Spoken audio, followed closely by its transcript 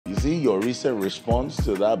see your recent response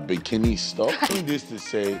to that bikini stuff. This to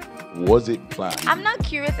say, was it planned? I'm not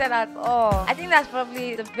curated at all. I think that's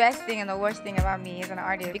probably the best thing and the worst thing about me as an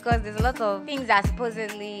artist, because there's a lot of things that are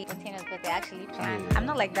supposedly spontaneous, but they're actually planned. I'm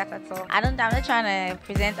not like that at all. I'm not trying to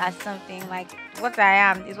present as something like what I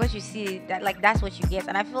am is what you see. That like that's what you get,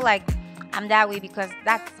 and I feel like I'm that way because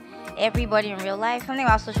that's everybody in real life. Something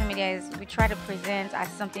about social media is we try to present as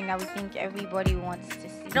something that we think everybody wants to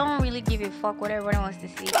see. Don't really give a fuck what everybody wants to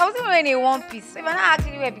see. So I was even wearing a one piece. So if I not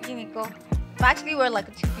actually wear a bikini, go. If I actually wear like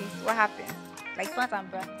a two piece, what happens? Like pants and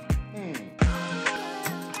bra.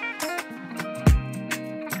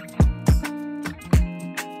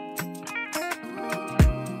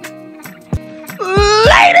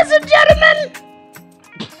 Ladies and gentlemen,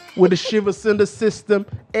 with the shivers in the system,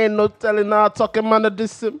 ain't no telling how talking man of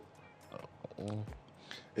this.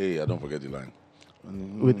 Hey, I don't forget the line.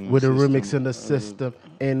 With the remix in the system,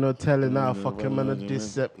 ain't no telling how fucking man of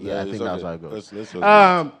this. Yeah, I think that's how it goes. Let's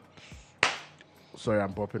Sorry,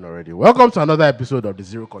 I'm popping already. Welcome to another episode of the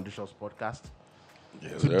Zero Conditions podcast.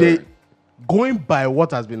 yes, Today, sir. going by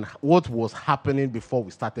what was happening before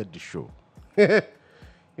we started the show, it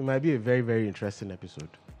might be a very, very interesting episode.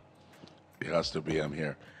 It has to be. I'm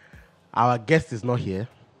here. Our guest is not here,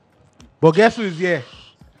 but guess who is here?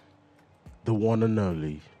 The one and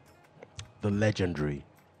only, the legendary,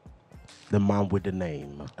 the man with the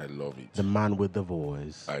name, I love it. the man with the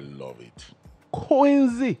voice, I love it.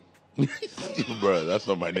 Quincy. Bro, that's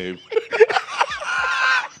not my name.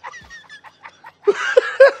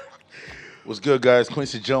 What's good, guys?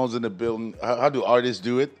 Quincy Jones in the building. How do artists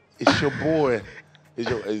do it? It's your boy.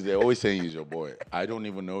 They're always saying he's your boy. I don't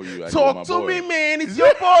even know you. Talk to me, man. It's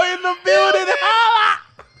your boy in the building. Holla!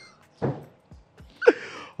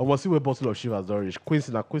 I want to see what bottle of Shiva's orange.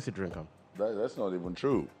 Quincy, now Quincy drink him. That's not even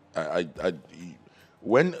true.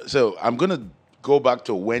 So I'm gonna go back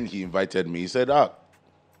to when he invited me. He said,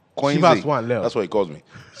 Quincy. Shivas one Leo. That's what he calls me.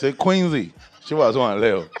 He said, Quincy. Shivas one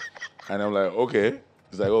Leo. And I'm like, okay.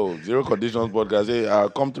 He's like, oh, Zero Conditions podcast. Hey,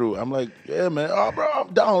 come through. I'm like, yeah, man. Oh, bro,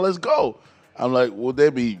 I'm down. Let's go. I'm like, will there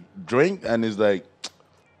be drink? And he's like,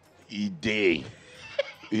 day.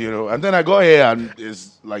 And then I go here and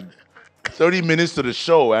it's like 30 minutes to the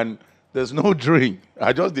show and there's no drink.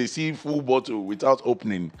 They see full bottle without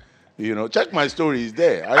opening. Check my story. It's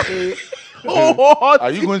there. I say,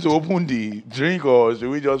 are you going to open the drink or should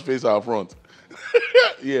we just face our front?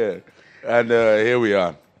 Yeah. And here we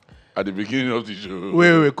are at the beginning of the show.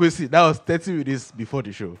 Wait, Quincy. That was 30 minutes before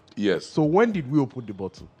the show. Yes. So when did we open the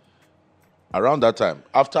bottle? Around that time,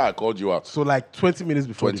 after I called you out. So like 20 minutes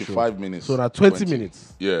before the show. 25 minutes. So now 20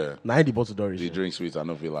 minutes. Yeah. Now the bottle door is The drink sweets, I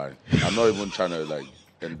don't feel like. I'm not even trying to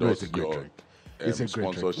endorse it's a great your drink. It's a great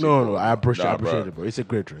drink. sponsorship. No, I appreciate bro. it, bro. It's a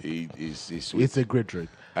great drink. It's sweet. It's a great drink.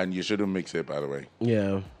 And you shouldn't mix it, by the way.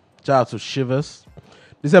 Yeah. Shout out to Shivers.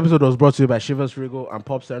 This episode was brought to you by Shivers Rigo and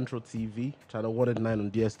Popcentral TV, channel 109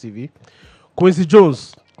 on DStv. Quincy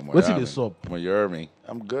Jones, what's in this up? You hear me?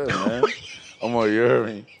 I'm good, man. You hear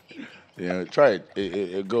me? Try it.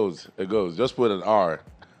 It goes. It goes. Just put an R.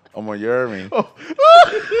 You hear me?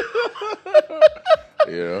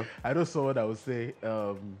 I know someone that would say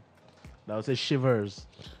Shivers.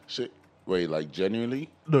 Wait, like genuinely?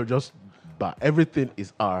 No, just but everything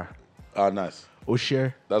is R. Ah, nice.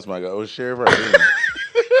 O'Share. That's my guy. O'Share right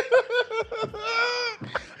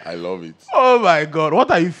I love it. Oh my God.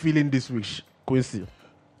 What are you feeling this week, Quincy?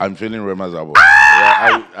 I'm feeling Rema's album.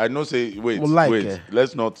 Yeah, I know say wait.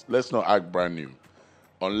 Let's not act brand new.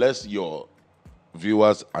 Unless your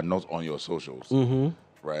viewers are not on your socials.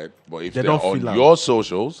 Right? But if they're on your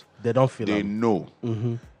socials, they don't feel they know.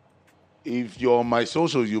 If you're on my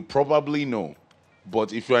socials, you probably know.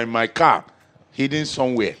 But if you're in my car, hidden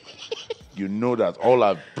somewhere, you know that all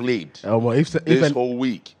I've played this whole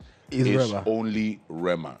week is Rema. only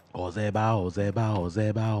Rema. Ozeba.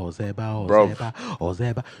 Bro.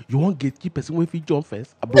 You won't get person with you jump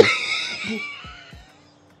first, bro.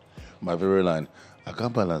 My favorite line. I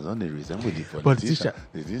can't balance on the reason with the politician.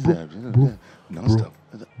 Non-stop.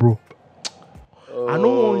 Bro. I don't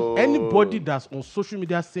want anybody that's on social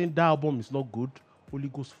media saying that album is not good. Holy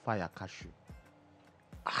Ghost fire catch you.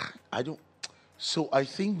 I don't. So I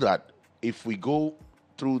think that if we go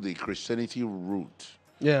through the Christianity route,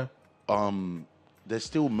 yeah, there's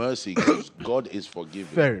still mercy because God is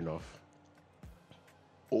forgiving. Fair enough.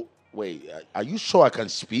 Oh wait, are you sure I can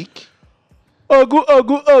speak? Ogu,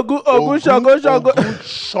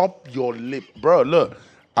 shago. Chop your lip, bro. Look,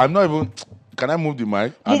 I'm not even. Can I move the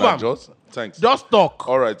mic? Move on. Thanks. Just talk.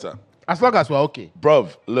 All right, sir. As long as we're okay.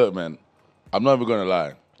 Bruv, look, man. I'm not even gonna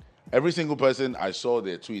lie. Every single person I saw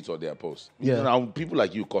their tweets or their posts. Yeah. Now, people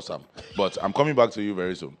like you, cause but I'm coming back to you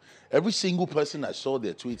very soon. Every single person I saw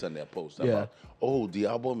their tweets and their posts about, oh, the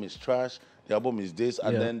album is trash, the album is this,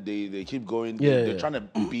 and then they keep going. They're trying to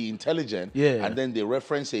be intelligent, and then they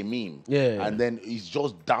reference a meme, and then it's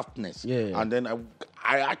just daftness. And then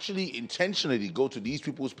I actually intentionally go to these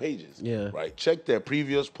people's pages, right? Check their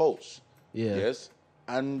previous posts, yes,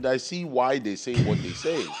 and I see why they say what they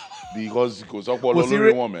say. Because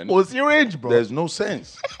woman, there's no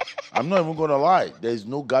sense. I'm not even gonna lie. There's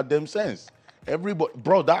no goddamn sense. Everybody,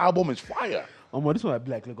 bro, that album is fire. This one I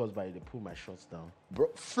be like Lagos by they pull my shots down.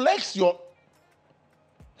 Bro, flex your.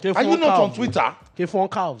 Are you not on Twitter? K4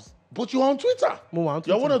 Calves. But you're on Twitter.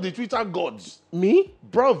 You're one of the Twitter gods. Me?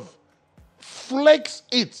 Bruv, flex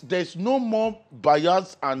it. There's no more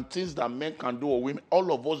bias and things that men can do or women.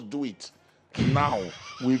 All of us do it. Now,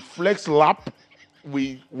 we flex lap.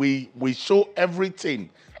 We show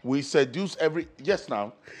everything. We seduce every. Yes,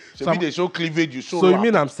 now. So they show cleavage, you show. So lap. you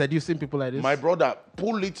mean I'm seducing people like this? My brother,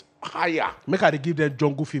 pull it higher. Make her give them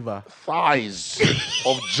jungle fever. Thighs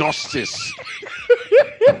of justice.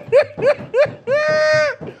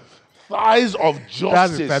 Thighs of justice.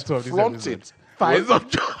 That's the title of this Flaunt episode. it. Thighs of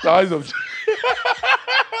justice. Thighs of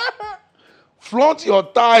Flaunt your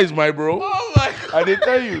thighs, my bro. Oh my God. I did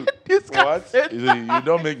tell you. This guy What? said You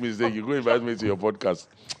don't make mistake. You go invite me to your podcast.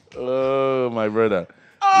 Oh, my brother.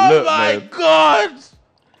 Oh Look, my man. God.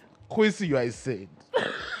 Quincy, you are insane.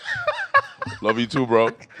 Love you too,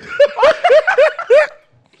 bro.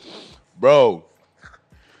 Bro,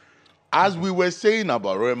 as we were saying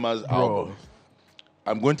about Rema's album,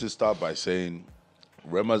 I'm going to start by saying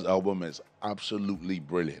Rema's album is absolutely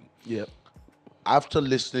brilliant. Yep. After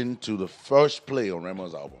listening to the first play on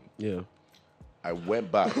Rema's album, I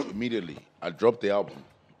went back immediately. I dropped the album.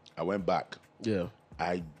 I went back. Yeah.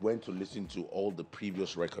 I went to listen to all the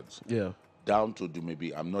previous records. Yeah. Down to do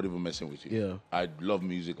maybe I'm not even messing with you. Yeah. I love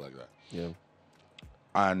music like that. Yeah.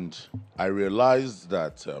 And I realized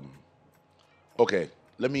that, okay,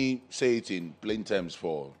 let me say it in plain terms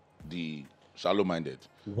for the shallow-minded,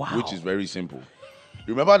 which is very simple.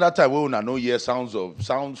 Remember that time when I know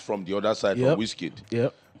sounds from the other side from Wizkid?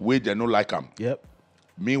 Yep. Where they don't like them. Yep.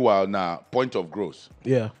 Meanwhile, now, point of growth.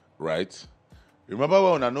 Yeah. Right? Remember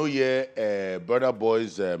when I know Brother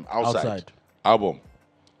Boy's Outside album?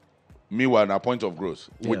 Meanwhile, now, point of growth,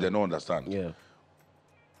 which they don't understand. Yeah.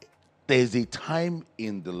 There's a time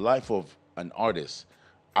in the life of an artist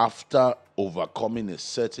after overcoming a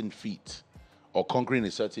certain feat or conquering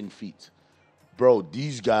a certain feat. Bro,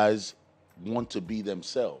 these guys want to be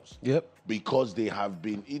themselves. Yep. Because they have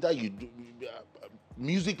been,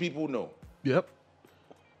 music people know. Yep.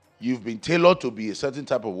 You've been tailored to be a certain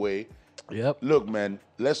type of way. Yep. Look, man,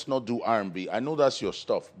 let's not do R&B. I know that's your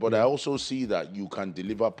stuff, but I also see that you can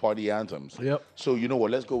deliver party anthems. Yep. So, you know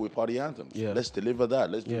what? Let's go with party anthems. Yeah. Let's deliver that.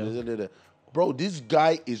 Let's do this. Bro, this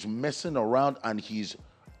guy is messing around and he's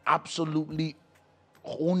absolutely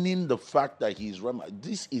owning the fact that he's Rema.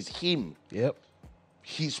 This is him. Yep.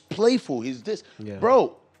 He's playful. He's this. Yeah.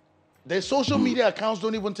 Bro, their social media accounts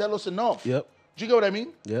don't even tell us enough. Yep. Do you get what I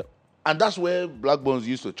mean? Yep. And that's where Black Bones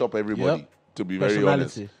used to chop everybody, to be very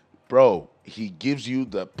honest. Personality. Bro, he gives you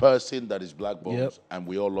the person that is Black Bones, and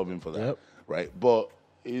we all love him for that, right? But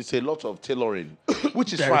it's a lot of tailoring,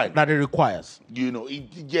 which is fine. That it requires. You know,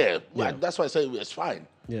 that's why I say it's fine.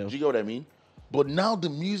 Yeah. Do you get what I mean? But now the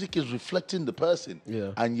music is reflecting the person.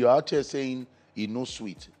 Yeah. And you're out here saying, he no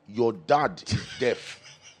sweet. Your dad is deaf.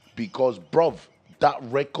 Because, bruv, that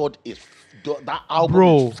record is, that album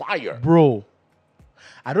is fire. Bro,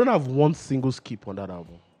 I don't have one single skip on that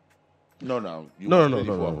album. No. No. You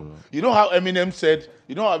know how Eminem said,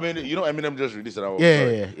 Eminem just released an album.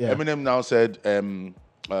 Yeah. Eminem now said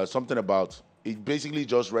something about, it basically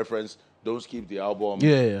just referenced, don't skip the album.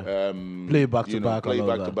 Play back to back. Play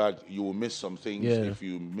back to back. You will miss some things if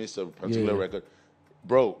you miss a particular record.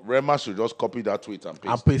 Bro, Rema should just copy that tweet and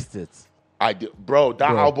paste it. I did. Bro,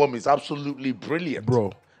 that album is absolutely brilliant.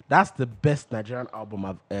 Bro, that's the best Nigerian album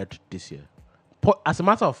I've heard this year. As a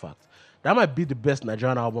matter of fact, that might be the best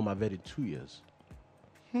Nigerian album I've heard in 2 years.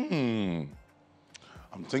 I'm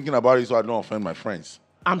thinking about it so I don't offend my friends.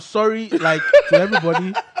 I'm sorry, to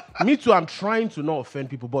everybody. Me too, I'm trying to not offend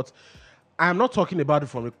people, but I'm not talking about it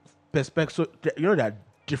from a perspective. So, there are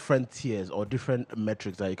different tiers or different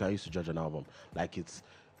metrics that you can use to judge an album. Like it's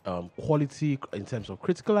quality in terms of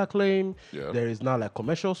critical acclaim. Yeah. There is now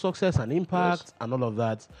commercial success and impact and all of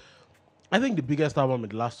that. I think the biggest album in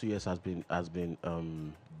the last 2 years has been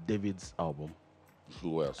David's album.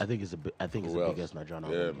 Who else? I think it's the biggest Nigerian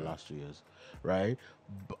album in the last 2 years, right?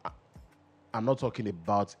 I'm not talking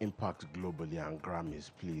about impact globally and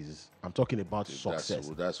Grammys, please. I'm talking about success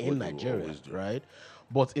that's in what you Nigeria, always do. right?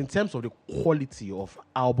 But in terms of the quality of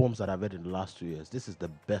albums that I've heard in the last 2 years, this is the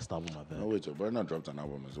best album I've heard. No, wait, Burna dropped an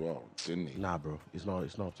album as well, didn't he? Nah, bro, it's not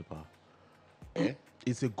up to par. Eh?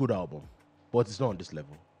 It's a good album, but it's not on this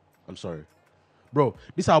level. I'm sorry. Bro,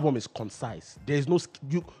 this album is concise. There's no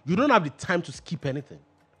you don't have the time to skip anything.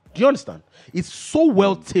 Do you understand? It's so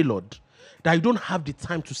well tailored that you don't have the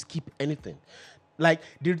time to skip anything. Like,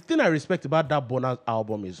 the thing I respect about that Burna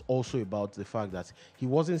album is also about the fact that he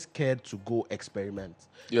wasn't scared to go experiment.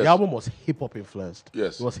 Yes. The album was hip-hop influenced.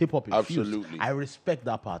 Yes. It was hip-hop infused. Absolutely. I respect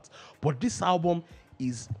that part. But this album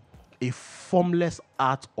is a formless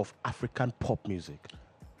art of African pop music.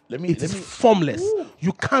 It is formless.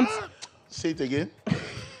 You can't... Say it again.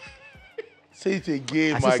 Say it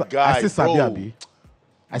again, I say Sabi, Abi.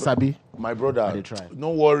 I Sabi. My brother. I dey try.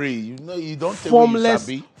 No worry. You don't tell me you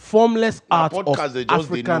Sabi. Formless art podcast, of they just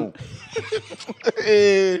African...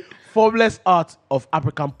 Hey. Formless art of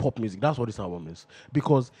African pop music. That's what this album is.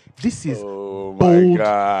 Because this is Oh, my bold.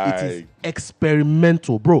 guy. It is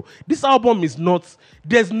experimental, bro. This album is not...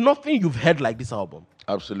 There's nothing you've heard like this album.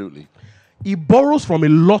 Absolutely. It borrows from a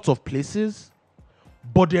lot of places,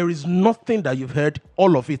 but there is nothing that you've heard,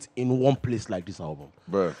 all of it, in one place like this album.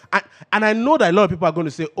 Bro. And I know that a lot of people are going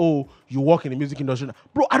to say, oh, you work in the music industry.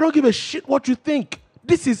 Bro, I don't give a shit what you think.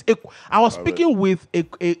 This is I was speaking with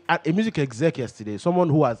a music exec yesterday, someone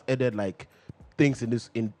who has added like things in this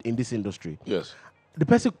industry. Yes. The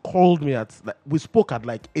person called me we spoke at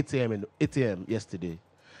like 8 a.m. yesterday.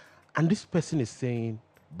 And this person is saying,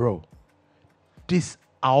 bro, this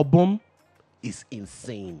album is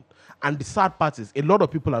insane. And the sad part is a lot of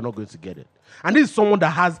people are not going to get it. And this is someone that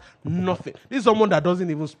has nothing. This is someone that doesn't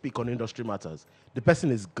even speak on industry matters. The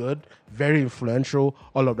person is good, very influential,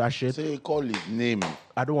 all of that shit. Say, call his name.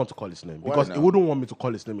 I don't want to call his name Why because now? he wouldn't want me to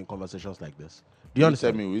call his name in conversations like this. Do you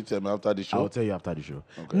understand? Will you tell me after the show? I'll tell you after the show.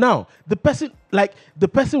 Okay. Now, the person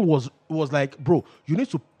was like, bro, you need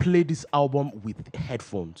to play this album with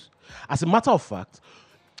headphones. As a matter of fact,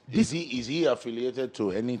 Is he affiliated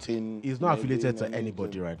to anything? he's not affiliated to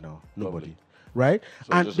anybody right now. Nobody. Right?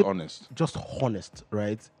 So just honest. Just honest,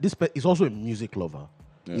 right? This is also a music lover.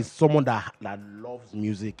 Yeah. He's someone that loves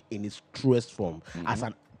music in its truest form, as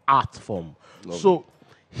an art form. So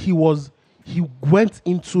he went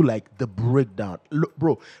into like the breakdown. Look,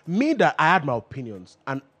 bro, me that I had my opinions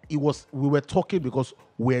and we were talking because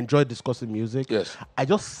we enjoyed discussing music. Yes. I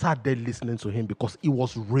just sat there listening to him because he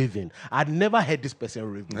was raving. I'd never heard this person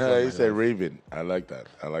rave before. Yeah, in he my said life. raving. I like that.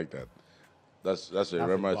 That's a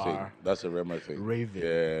Rema thing. bar. That's a Rema thing. Raving.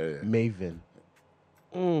 Yeah. Maven.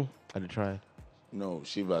 I did try. No,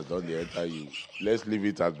 Shiva's done the entire you. Let's leave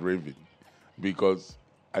it as raving. Because,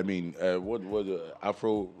 I mean, what was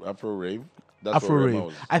Afro rave? That's Afro what Rema rave.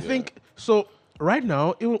 was, I think so. Right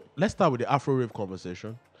now, let's start with the Afro rave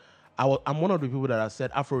conversation. I'm one of the people that have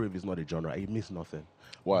said Afro rave is not a genre. It means nothing.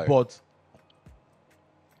 Why? But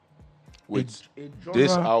with a genre-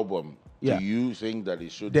 this album, Yeah. do you think that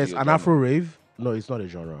it should there's be a an genre? Afro rave. No, it's not a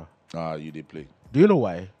genre. You did play. Do you know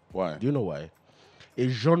why? Why? Do you know why? A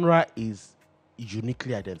genre is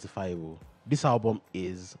uniquely identifiable. This album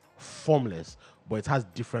is formless, but it has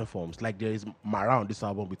different forms. Like there is Mara on this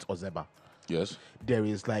album with Ozeba. Yes. There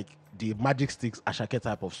is like the Magic Sticks Ashake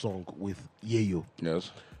type of song with Yeyo. Yes.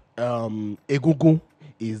 Egungun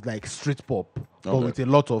is like street pop, but Okay. with a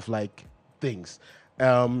lot of like things.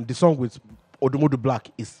 The song with Odumodu Black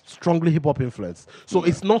is strongly hip hop influenced. So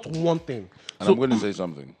it's not one thing. And So I'm going to say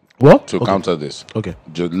something what? to counter this. Okay.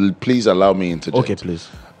 Please allow me interject. Okay, please.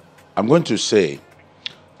 I'm going to say,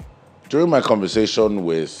 during my conversation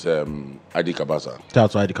with Adi Kabasa, Shout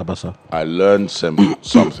out to Heidi Kabasa. I learned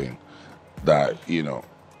something that,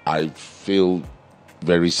 I feel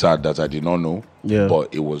very sad that I did not know, Yeah.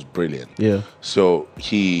 but it was brilliant. Yeah. So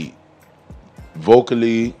he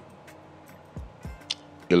vocally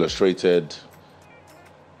illustrated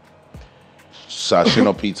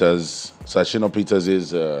Sashino Peters. Sashino Peters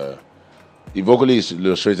is he vocally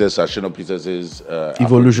illustrated Sashino Peters'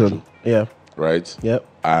 Evolution. Yeah. right? Yep.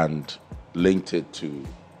 And linked it to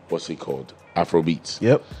what's it called? Afrobeats.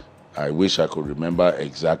 Yep. I wish I could remember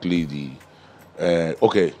exactly the.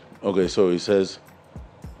 Okay. So it says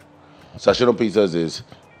Sashino Peters is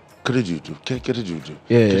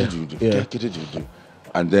Yeah.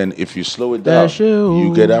 and then if you slow it down,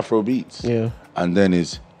 you get Afrobeats. Yeah. And then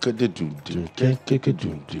it's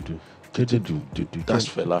that's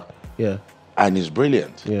fella, Yeah. and it's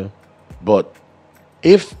brilliant. Yeah. But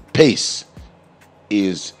if pace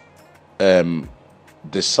is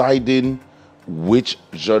deciding which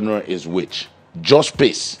genre is which, just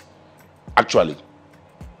pace, Actually,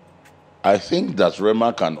 I think that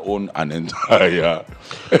Rema can own an entire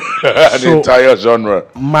entire genre.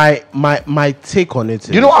 My take on it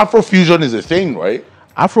is, You know, Afrofusion is a thing, right?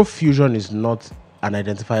 Afrofusion is not an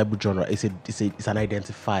identifiable genre. It's an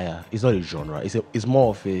identifier. It's not a genre. It's more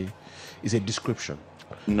of a description.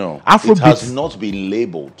 No, it Afrobeat has not been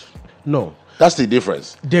labeled. No, That's the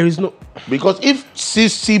difference. there is no. Because if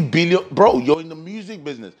 60 billion, bro, you're in the music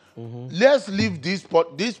business. Let's leave this.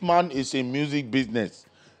 This man is in music business.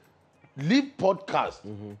 Leave podcast.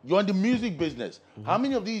 You're in the music business. How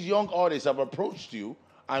many of these young artists have approached you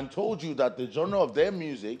and told you that the genre of their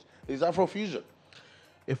music is Afrofusion?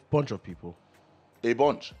 A bunch of people. A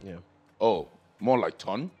bunch. Yeah. Oh, more like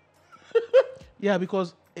ton. Yeah,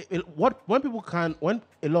 because when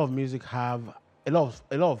a lot of music have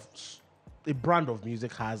a brand of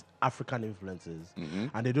music has African influences,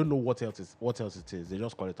 and they don't know what else it is. They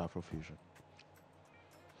just call it Afrofusion.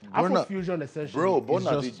 Afrofusion essentially, bro,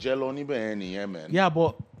 is just, man. yeah,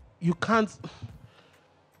 but you can't.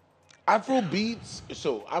 Afrobeats.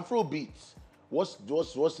 So Afrobeats. What's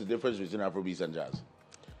the difference between Afrobeats and jazz?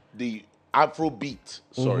 The Afrobeat,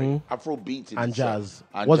 Afrobeat and itself. jazz.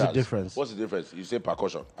 And What's jazz. the difference? What's the difference? You say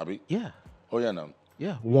percussion, Abi? Yeah, Oh yeah, now.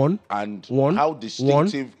 yeah. And how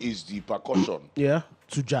distinctive is the percussion? Yeah,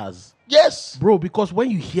 to jazz, Yes, bro. Because when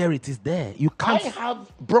you hear it, it's there. You can't. I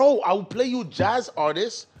will play you jazz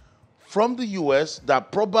artists from the US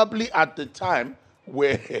that probably at the time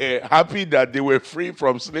were happy that they were free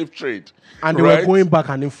from slave trade. And they were going back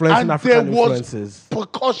and influencing and African there was influences.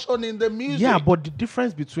 percussion in the music. Yeah, but the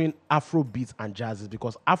difference between Afrobeat and jazz is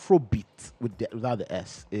because Afrobeat without the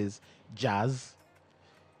S is jazz,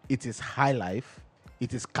 it is high life,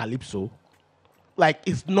 it is calypso. Like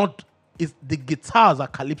it's the guitars are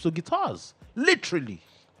calypso guitars. Literally.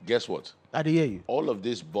 Guess what? I hear you. All of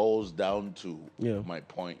this boils down to my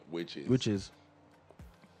point, which is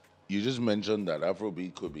you just mentioned that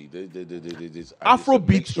Afrobeat could be this.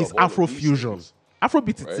 Afrobeat is Afrofusion.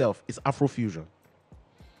 Afrobeat itself is Afrofusion.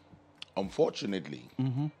 Unfortunately,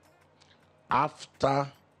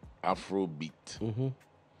 after Afrobeat,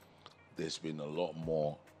 there's been a lot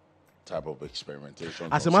more type of experimentation.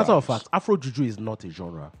 As a matter of fact, Afro Juju is not a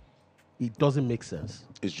genre. It doesn't make sense.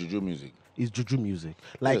 It's Juju music. It's Juju music.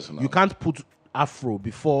 Like Yes, no. you can't put Afro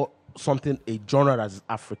before something a genre that is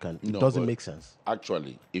African. It doesn't make sense.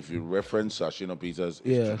 Actually, if you reference Shino Peters,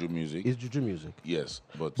 it's Juju music. It's Juju music. Yes,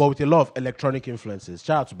 but with a lot of electronic influences.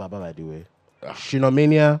 Shout out to Baba, by the way.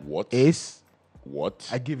 Shinomania, What? Ace. what?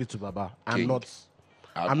 I give it to Baba. I'm King. not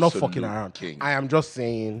fucking Absolute around. king. I am just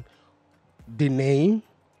saying the name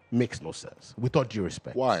makes no sense. With all due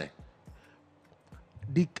respect. Why?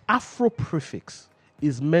 The Afro prefix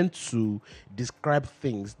is meant to describe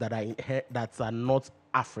things that are not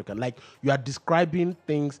African. Like you are describing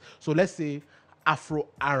things. So let's say Afro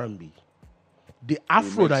R&B. The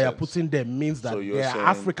Afro that you're putting there means that there are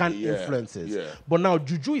African influences. Yeah. But now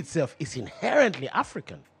Juju itself is inherently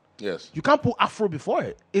African. Yes. You can't put Afro before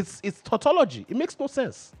it. It's tautology. It makes no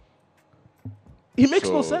sense. It makes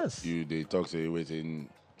no sense. They talk to you within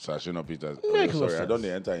Shino Peters. Makes no Sorry, sense. I don't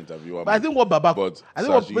enter interview. But I think what Baba, But I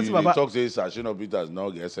think what you Baba, talk to Shino Peters now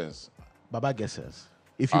get sense. Baba gets sense.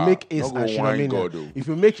 If you make Ace don't and go whine God, though. Shinomania, if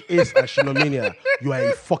you make Ace and Shinomania, you are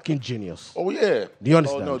a fucking genius. Oh yeah. Do you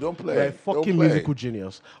understand? Oh no, don't play. You're a Don't fucking play. musical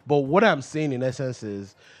genius. But what I'm saying in essence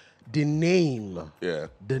is the name,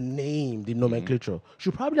 the nomenclature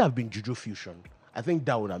should probably have been Juju Fusion. I think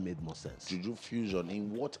that would have made more sense. Juju Fusion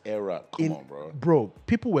in what era? Come on, bro. Bro,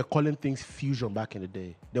 people were calling things fusion back in the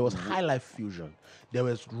day. There was high life fusion. There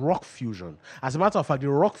was rock fusion. As a matter of fact, the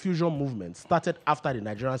rock fusion movement started after the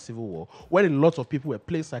Nigerian Civil War, when a lot of people were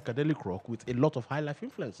playing psychedelic rock with a lot of high life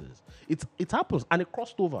influences. It happens and it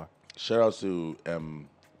crossed over. Shout out to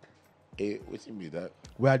what's it be that?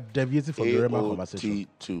 We are deviating from the Rema conversation.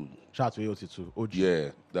 AOT2. Shout out to AOT2. OG. Yeah,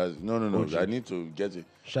 that's no. OG. I need to get it.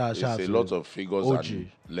 Shout It's out a to lot of figures OG.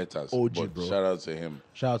 and letters. OG, but bro. shout out to him.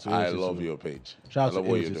 Shout out to I AOT2. love your page. Shout out I love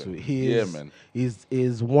to what you're AOT2. doing. He Yeah, man.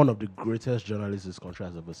 is one of the greatest journalists this country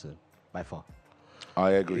has ever seen, by far.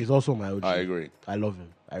 I agree. He's also my OG. I agree. I love him.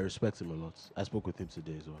 I respect him a lot. I spoke with him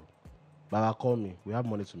today as well. Baba, call me. We have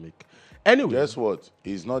money to make. Anyway. Guess what?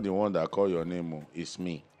 He's not the one that call your name. Oh. It's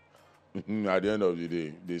me. At the end of the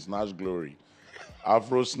day, they snatch glory.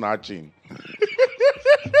 Afro snatching.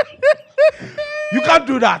 You can't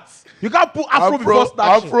do that. You can't put Afro before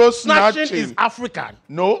snatching. Afro Snatching snatching is African.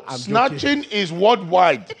 No, I'm snatching is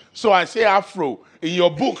worldwide. So I say Afro. In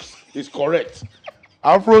your books, it's correct.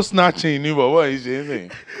 Afro snatching, you know what is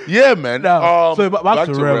saying? Yeah, man. So back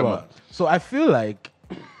to Rema. So I feel like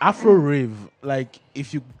Afro rave, like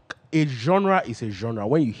if you a genre is a genre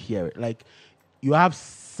when you hear it. Like, you have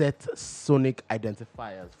set sonic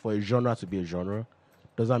identifiers for a genre to be a genre.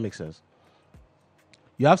 Does that make sense?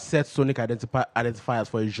 You have set sonic identifiers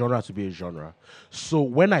for a genre to be a genre. So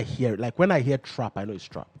when I hear, like when I hear trap, I know it's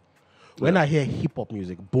trap. When I hear hip hop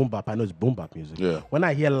music, boom bap, I know it's boom bap music. Yeah. When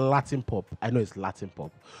I hear Latin pop, I know it's Latin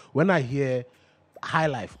pop. When I hear high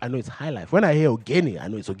life, I know it's high life. When I hear Ogene, I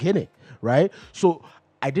know it's Ogene, right? So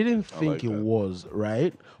I didn't think like it that. was,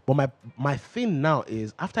 right? But my thing now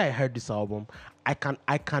is, after I heard this album, I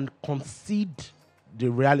can concede the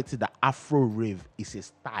reality that Afro rave is a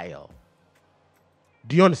style.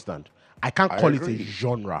 Do you understand? I can't call it a agree.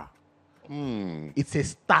 genre. It's a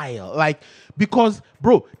style. Like, because,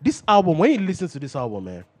 bro, this album, when you listen to this album,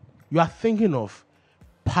 man, you are thinking of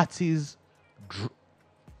parties,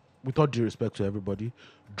 with all due respect to everybody,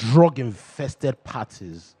 drug-infested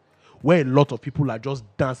parties where a lot of people are just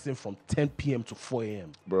dancing from 10 p.m. to 4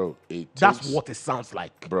 a.m. Bro, That's what it sounds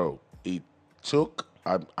like. Bro, it took.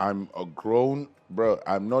 I'm a grown bro.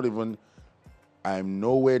 I'm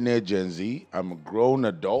nowhere near Gen Z. I'm a grown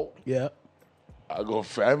adult. Yeah. I got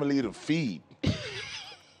family to feed.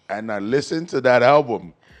 And I listened to that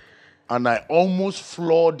album and I almost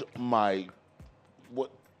flawed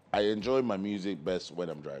I enjoy my music best when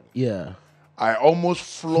I'm driving. Yeah. I almost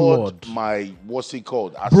flawed my, what's it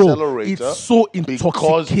called? Bro, Accelerator. it's so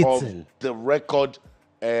because intoxicating. of the record.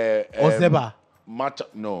 Ozeba. Matcha,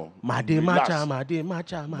 no. Made Relax.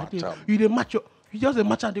 matcha. You dey match your, you just a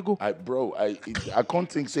match and they go. I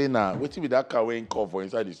can't think say nah. Wait till that car ain't call for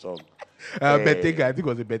inside the song. Bentega, I think it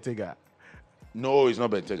was a Bentega. No, it's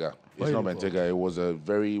not Bentayga. It's not is it Bentayga. It was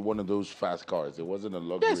one of those fast cars. It wasn't a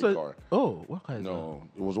luxury car. Oh, what car is that? No,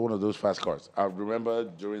 it was one of those fast cars. I remember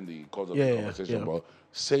during the course of the Yeah, conversation, yeah. but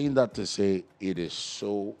saying that to say it is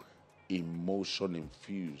so emotion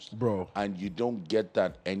infused, Bro. and you don't get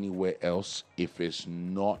that anywhere else if it's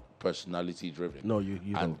not personality driven. No, you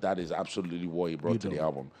and don't. that is absolutely what he brought to the don't.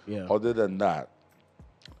 album. Yeah. Other than that,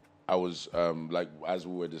 I was like, as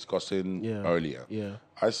we were discussing earlier,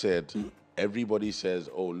 I said everybody says,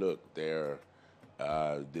 "Oh, look, they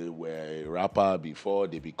were a rapper before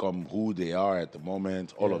they become who they are at the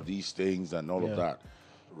moment." All of these things and all of that.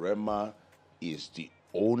 Rema is the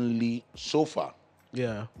only so far.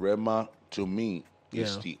 Yeah. Rema, to me,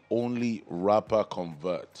 is the only rapper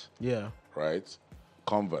convert, right?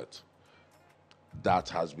 Convert that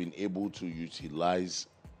has been able to utilize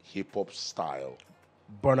hip hop style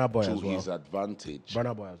Burna Boy to as well. his advantage.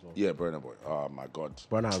 Burna Boy as well. Yeah, Burna Boy. Oh my God.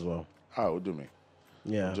 Burna as well. Ah, what do me?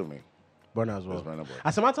 Yeah. What do me? Burna as well. That's Burna Boy.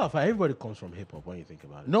 As a matter of fact, everybody comes from hip hop when you think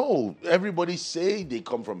about it. No, everybody say they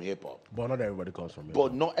come from hip hop, But not everybody comes from hip hop.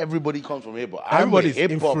 but not everybody comes from hip hop. Everybody's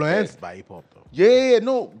influenced by hip hop though. Yeah,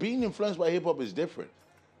 no, being influenced by hip hop is different.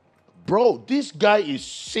 Bro, this guy is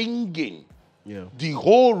singing Yeah. the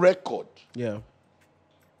whole record. Yeah.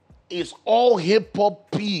 It's all hip hop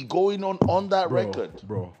P going on that record.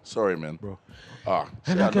 Bro. Sorry, man. Bro. Ah,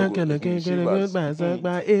 Let me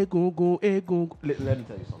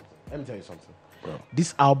tell you something. Bro.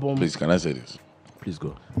 This album. Please, can I say this? Please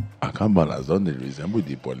go. Akamban has done the resemble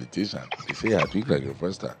the politician. They say I speak like a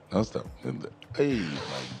first time. Don't stop. Hey, my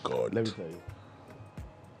God. Let me tell you.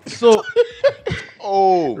 So,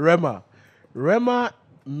 Oh, Rema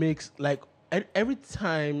makes like every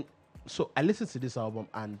time. So I listen to this album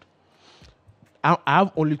and I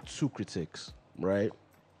have only two critiques, right?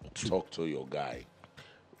 talk to your guy.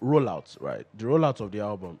 Rollouts, right? The rollout of the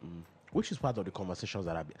album, which is part of the conversations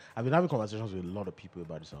that I've been having conversations with a lot of people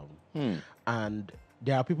about this album, and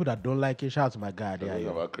there are people that don't like it. Shout out to my guy. Talking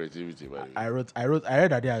about creativity, by the way. I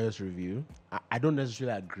read Adeayo's review. I don't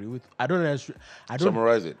necessarily agree with. I don't.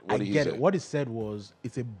 Summarize it. What I did he get say? it. What he said was,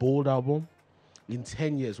 it's a bold album. In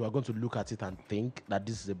 10 years, we're going to look at it and think that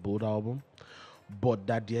this is a bold album, but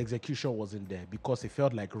that the execution wasn't there because it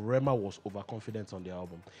felt like Rema was overconfident on the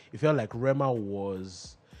album. It felt like Rema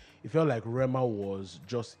was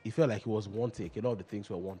just. It felt like he was one take. A lot of the things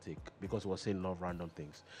were one take because he was saying a lot of random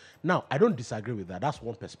things. Now, I don't disagree with that. That's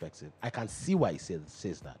one perspective. I can see why he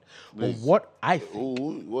says that. But what I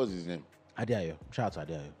think, What's his name? Adeayo, shout out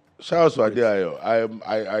to Adeayo. Shout out to Adeayo.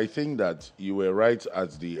 I think that you were right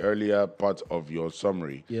at the earlier part of your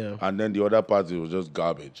summary. Yeah. And then the other part, it was just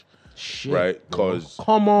garbage. Shit, Right? Because,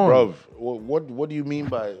 come on, bruv, what do you mean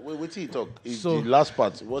by... Wait till you talk. So- The last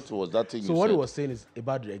part, what was that thing So you what said? he was saying is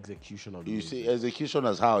about the execution of the You music. see, execution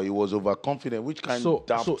as how? He was overconfident. Which kind So of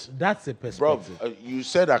doubt? that's a Bruv, perspective. you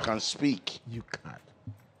said I can speak. You can't.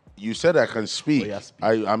 You said I can speak. Oh, yeah, speak.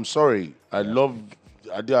 I'm sorry. I love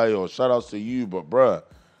Adeayo. Shout outs to you, but bruh,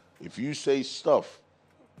 if you say stuff,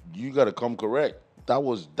 you gotta come correct. That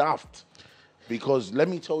was daft. Because let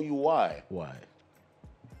me tell you why. Why?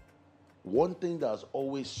 One thing that's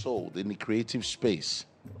always sold in the creative space,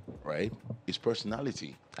 right, is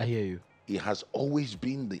personality. I hear you. It has always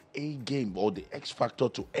been the A game or the X factor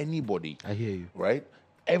to anybody. I hear you. Right?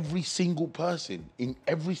 Every single person, in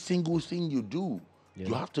every single thing you do,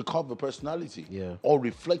 you have to cover personality. Yeah. Or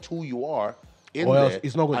reflect who you are in Or else there.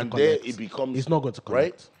 it's not going to and connect. there it becomes... It's not going to connect.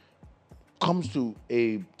 Right? Comes to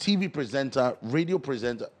a TV presenter, radio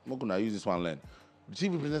presenter. I'm not going to use this one, Len.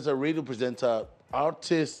 TV presenter, radio presenter,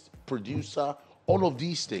 artist, producer, all of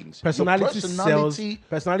these things. Personality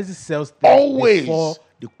sells things always before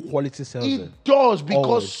the quality sells it. It does, because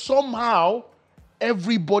Always. somehow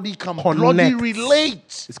everybody can Connects. bloody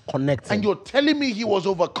relate. It's connecting. And you're telling me he was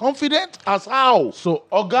overconfident? As how? So-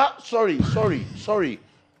 Oga, sorry.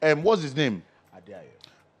 What's his name? Adeayo.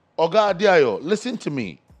 Oga Adeayo, listen to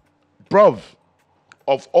me. Bruv,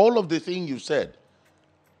 of all of the things you said,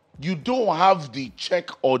 you don't have the check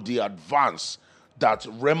or the advance that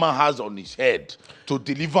Rema has on his head to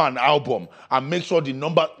deliver an album and make sure the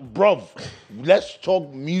number... Bruv, let's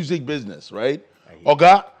talk music business, right?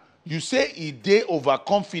 Oga, you say he day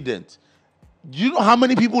overconfident. Do you know how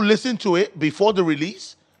many people listened to it before the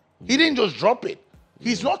release? He didn't just drop it.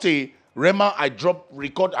 He's not a Rema,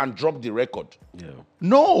 record and drop the record. Yeah.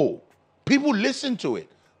 No. People listened to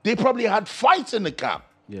it. They probably had fights in the camp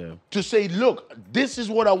to say, look, this is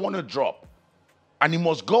what I want to drop. And he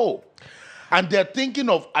must go. And they're thinking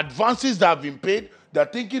of advances that have been paid. They're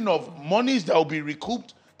thinking of monies that will be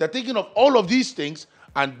recouped. They're thinking of all of these things.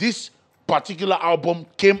 And this particular album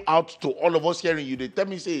came out to all of us hearing you. They tell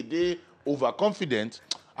me, say, they overconfident.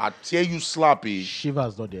 I tell you, slappy.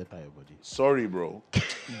 Shiva's not the entire body. Sorry, bro.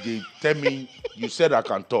 They tell me, you said I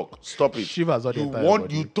can talk. Stop it. Shiva's not the entire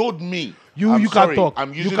body. You told me. You I'm can't sorry, talk. I'm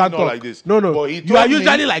you usually can't not talk. like this. No. But he You are told me-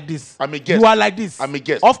 usually like this. I'm a guest. You are like this. I'm a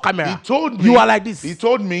guest. Off camera. He told me. You are like this. He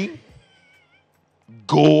told me,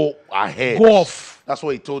 go ahead. Go off. That's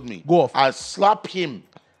what he told me. Go off. I'll slap him.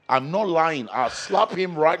 I'm not lying. I'll slap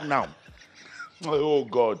him right now. Oh,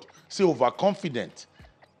 God. Say overconfident.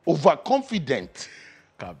 Overconfident.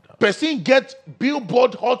 Calm down. Person gets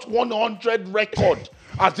Billboard Hot 100 record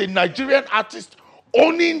as a Nigerian artist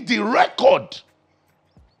owning the record.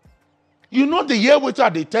 You know the year later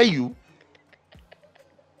they tell you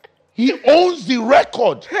he owns the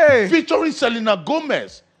record featuring Selena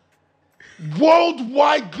Gomez.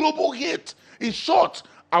 Worldwide global hit. In short,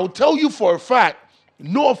 I'll tell you for a fact,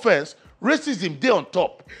 no offense, racism day on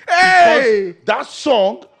top. Hey! Because that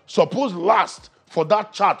song supposed last for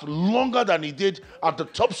that chart longer than he did at the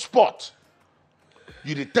top spot.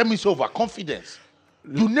 You did tell me so overconfidence.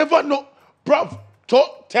 You never know. Bruv,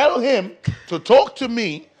 tell him to talk to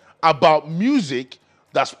me about music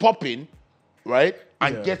that's popping, right?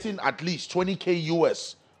 And getting at least 20K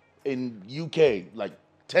US in UK, like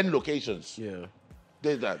 10 locations. Yeah.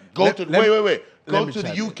 There's that. Wait. Go to the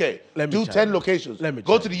UK, do 10 locations.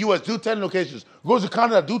 Go to the US, do 10 locations. Go to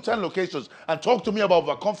Canada, do 10 locations. And talk to me about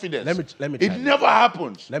overconfidence. Let me It chime never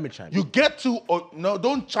happens. Let me chime You get to, no,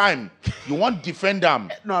 don't chime. You want to defend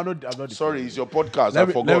them. No, I'm not. Sorry, it's your podcast. Let I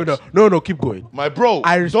me forgot. No, keep going. My bro,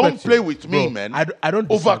 I respect don't play you. with me, Bro, man. I don't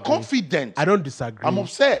disagree. Overconfident. I don't disagree. I'm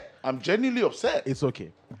upset. I'm genuinely upset. It's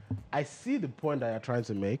okay. I see the point that you're trying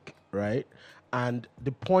to make, right? And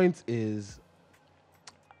the point is,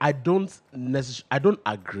 I don't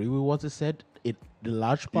agree with what he said. The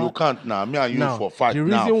large part. You can't now. Me and you Now, for fact the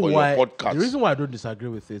now reason for why, your podcast. The reason why I don't disagree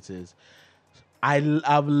with it is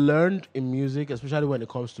I've learned in music, especially when it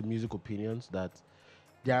comes to music opinions, that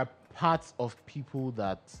there are parts of people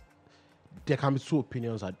that there can be two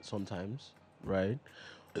opinions at sometimes, right?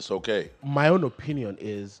 It's okay. My own opinion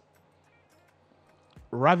is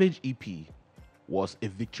Ravage EP was a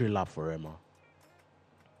victory lap for Rema.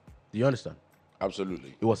 Do you understand?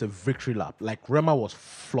 Absolutely. It was a victory lap. Like Rema was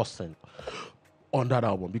flossing on that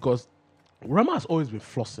album because Rema has always been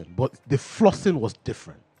flossing, but the flossing was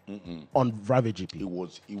different on Ravage EP. It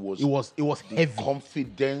was the heavy. heavy.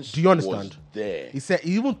 Confidence. Do you understand? Was there.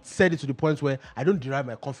 He even said it to the point where I don't derive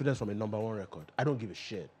my confidence from a number one record. I don't give a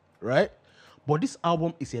shit, right? But this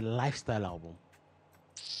album is a lifestyle album.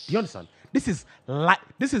 Do you understand? This is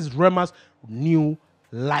Rema's new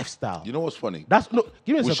lifestyle. You know what's funny? Give me a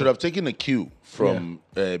second. We should have taken a cue from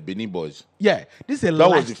Benin Boys. Yeah, this is a That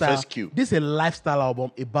lifestyle. was the first cue. This is a lifestyle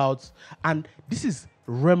album about, and this is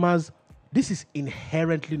Rema's. This is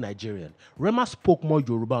inherently Nigerian. Rema spoke more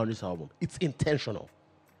Yoruba on this album. It's intentional.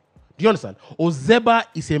 Do you understand? Ozeba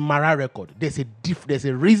is a Mara record. There's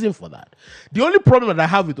a reason for that. The only problem that I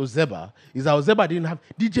have with Ozeba is that Ozeba didn't have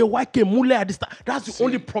DJ YK Mule at this time. That's the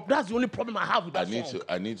only problem I have with that song.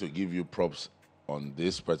 I need to give you props on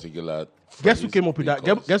this particular. Guess who came up with that?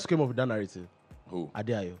 because- Guess who came up with that narrative? Who?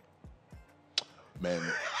 Adeayo. Man.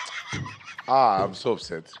 I'm so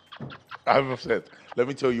upset. I'm upset. Let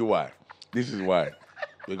me tell you why. This is why.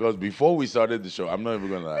 Because before we started the show, I'm not even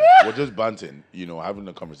gonna lie. We're just banting, having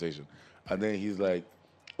a conversation. And then he's like,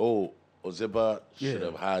 "Oh, Ozeba should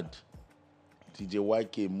have had DJ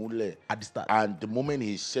YK Mule." At the start. And the moment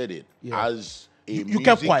he said it, Yeah. as a You music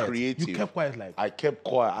kept quiet. creative, You kept quiet like. I kept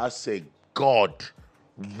quiet. I said, "God,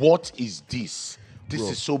 what is this? This Bro.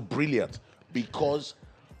 is so brilliant." Because,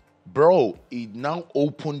 bro, it now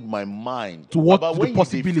opened my mind To what about the when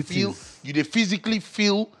possibilities. you dey physically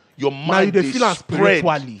feel your Now mind you dey feel am spread.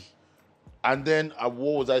 spiritually. And then what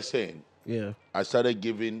was I saying? Yeah. I started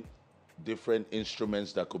giving different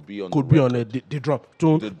instruments that could be on Could the be on record. the drum.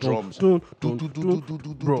 Dun, The dun, drums, dun, dun,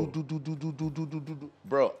 dun. Bro.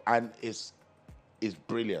 bro, and it's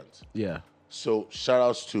brilliant. Yeah. So shout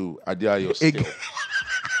outs to Adeayo still.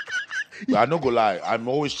 But I not gonna lie, I'm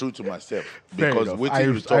always true to myself Fair because enough. waiting I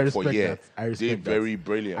to res- I talk for respect years, that. I they're respect that. very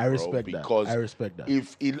brilliant, I respect bro. that. Because I respect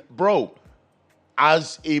that. bro,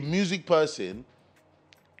 as a music person,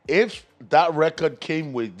 if that record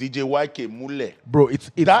came with DJ YK Mule, Bro,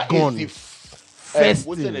 it's that gone. is the First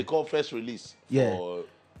what's thing. it they call first release Yeah. for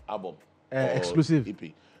album or exclusive.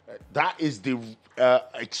 EP. That is the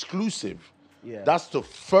exclusive. Yeah. That's the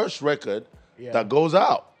first record Yeah. that goes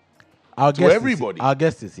out. Our to guest everybody. Our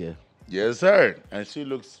guest is here. Yes, sir. And she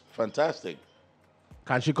looks fantastic.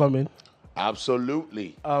 Can she come in?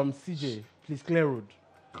 Absolutely. CJ, please clear road.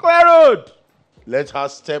 Clear road. Let her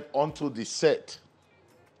step onto the set.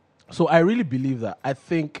 So I really believe that. I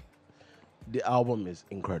think the album is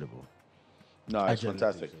incredible. No, it's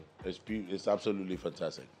genuinely fantastic. It's absolutely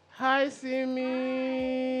fantastic. Hi,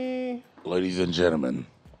 Simi. Ladies and gentlemen.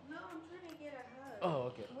 No, I'm trying to get a hug. Oh,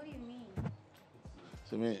 okay. What do you mean?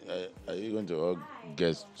 Simi, are you going to hug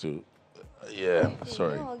guests too? Yeah,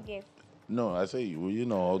 sorry. No gift. No, I say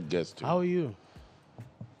hug guests too. How are you?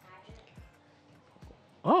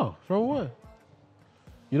 Oh, from where?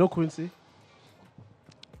 You know Quincy?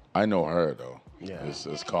 I know her though. Yeah.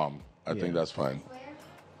 It's calm. I Yeah. think that's fine.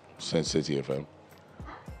 Since City FM.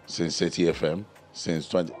 Since City FM. Since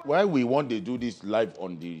 20. Why we want to do this live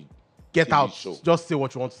on the Get TV out. show? Just say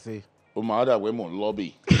what you want to say. Oh, my other way more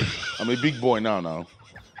lobby. I'm a big boy now. Nah,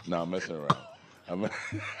 I'm messing around. I'm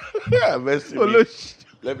messing around.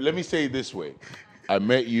 Let me say it this way. I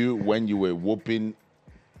met you when you were whooping.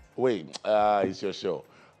 Wait, it's your show.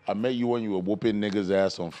 I met you when you were whooping niggas'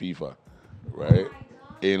 ass on FIFA, right?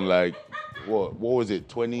 In like, what was it,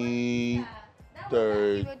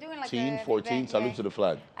 2013, 14? Salute to the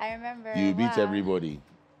flag. I remember. You beat wow. everybody.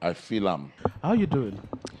 I feel How you doing?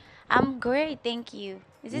 I'm great, thank you.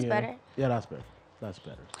 Is this better? Yeah, that's better. That's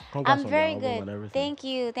better. Congrats I'm on very the album good. and everything. Thank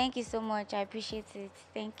you. Thank you so much. I appreciate it.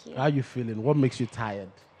 Thank you. How you feeling? What makes you tired?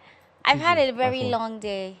 I've had a very Awesome. long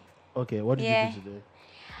day. Okay, what did Yeah. you do today?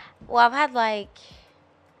 Well, I've had like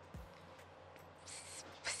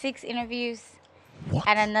 6 interviews What?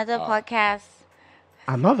 and another podcast.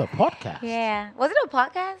 Another podcast? Yeah. Was it a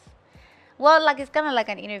podcast? Well, like it's kind of like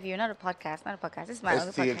an interview, not a podcast. Not a podcast. This is my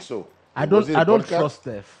other podcast. STXO. I Was it a don't podcast? trust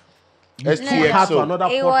Steph. STXO. Had to another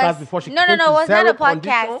It podcast was before she no, came no, to it was not a Zero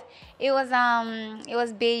podcast. Condition? It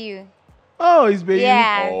was Bayu. Oh, it's baby.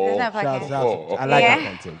 Yeah, Oh, it's not a Shouts podcast. out. Oh, I like Yeah.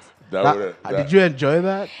 that content. That Did you enjoy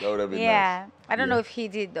that? would have been Yeah, I don't know if he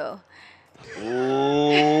did though. nice.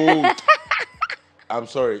 Oh. I'm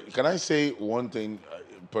sorry. Can I say one thing?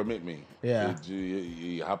 Permit me. Yeah.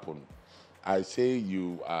 It happened. I say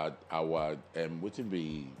you are our what's it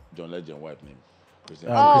be John Legend wife name? Christian.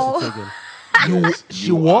 Oh. Chrissy Teigen. Yes, she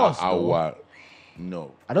you was, are though. our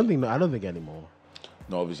no. I don't think anymore.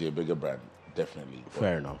 No, obviously a bigger brand, definitely. But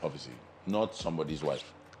Fair enough. Obviously, not somebody's wife.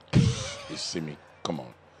 It's Simi. Come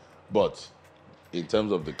on. But in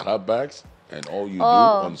terms of the clapbacks and all you do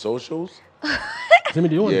on socials, Simi,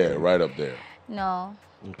 do you want yeah, anything? right up there. No,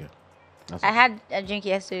 Okay. That's I had a drink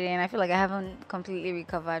yesterday, and I feel like I haven't completely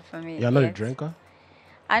recovered from it. You're not a yet. drinker?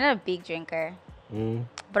 I'm not a big drinker, Mm.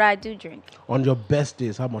 but I do drink. On your best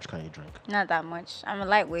days, how much can you drink? Not that much. I'm a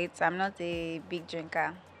lightweight, so I'm not a big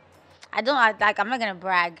drinker. I'm not gonna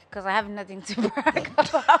brag because I have nothing to brag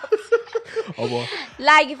about. Oh, well,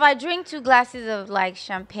 Like if I drink 2 glasses of like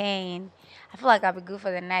champagne, I feel like I'll be good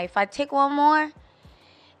for the night. If I take one more,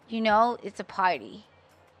 it's a party.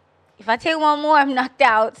 If I take one more, I'm knocked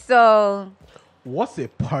out. So, what's a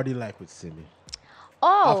party like with Simi?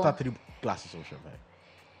 oh, After 3 glasses of champagne.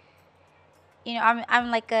 I'm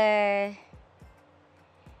like a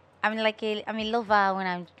I'm a lover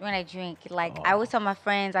when I drink. Like I always tell my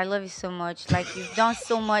friends, I love you so much. Like you've done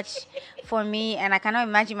so much for me, and I cannot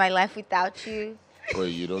imagine my life without you. Wait,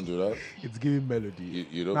 you don't do that? It's giving melody.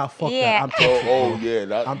 You don't? Nah, fuck Yeah. that. I'm toxic. Oh, yeah.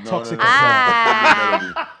 That, I'm no, toxic No, no, as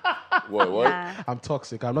no. Ah. What? Nah. I'm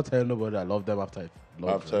toxic. I'm not telling nobody I love them after I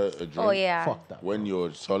love After them. a drink? Oh yeah. Fuck that. When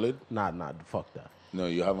you're solid? Nah, fuck that. No,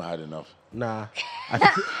 you haven't had enough. Nah. No,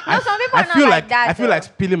 some people are not feel like that. I feel though. like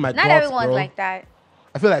spilling my Not guts, everyone's bro. like that.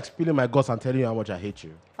 I feel like spilling my guts and telling you how much I hate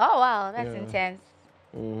you. Oh wow, that's Yeah. intense.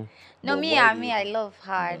 No, But me, why do you- I love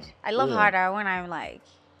hard. I love Yeah. harder when I'm like.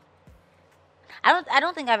 I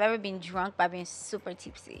don't think I've ever been drunk by being super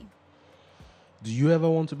tipsy. Do you ever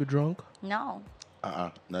want to be drunk? No.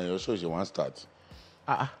 Now your show is one start.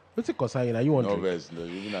 What's it concern you? Now you want No to? verse. No,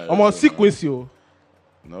 even at I'm your on show, sick man. Quincy. Oh.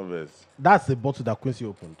 No verse. That's the bottle that Quincy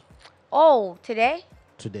opened Oh, today?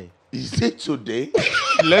 today. Is it today?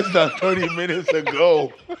 Less than 30 minutes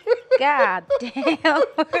ago. God damn.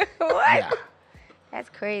 What? Yeah. That's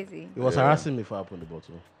crazy. He was harassing me for opening the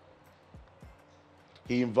bottle.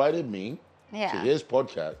 He invited me to Yeah. his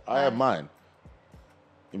podcast. I have mine.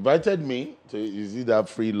 Invited me to, you see that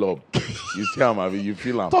free love. You see him, Abi, you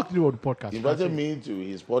feel him. Talk to me about the podcast. He invited me to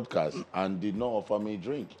his podcast and did not offer me a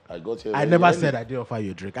drink. I got here. I very never early. said I didn't offer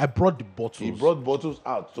you a drink. I brought the bottles. He brought bottles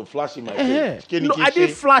out to flash in my Eh, face. Kenny no, I Keshe,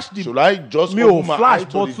 didn't flash the- Should I just Me, oh, open my flash eye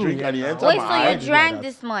to bottle, the drink and he yeah. entered Wait, my so eye? you like drank that.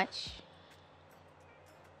 this much?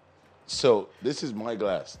 So this is my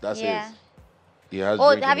glass. That's Yeah. it. He has. Oh,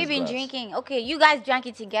 drink in have you his been glass. drinking? Okay, you guys drank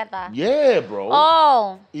it together. Yeah, bro.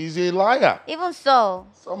 Oh, He's a liar. even so.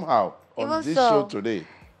 Somehow on Even this so. show today.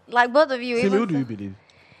 Like both of you. Simi, even who do you so. believe?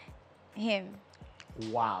 Him.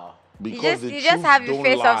 Wow. Because You just have the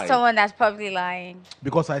face of someone that's probably lying.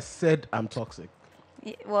 Because I said I'm toxic.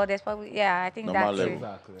 Well, there's probably, yeah, I think Normal that's level. it.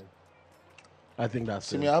 Exactly. I think that's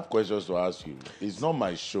See, it. me, I have questions to ask you. It's not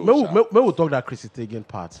my show. May sha. we talk that Chrissy Teigen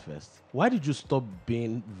parts first. Why did you stop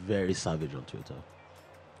being very savage on Twitter?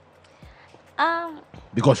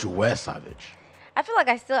 Because you were savage. I feel like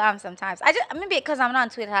I still am sometimes. Maybe because I'm not on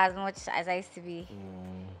Twitter as much as I used to be.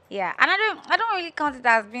 Yeah, and I don't really count it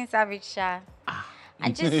as being savage, Sha. I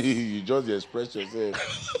just You just express yourself.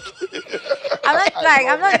 I'm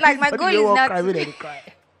not like my goal You is won't not cry when to, they cry.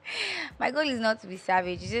 my goal is not to be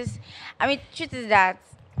savage. It's just truth is that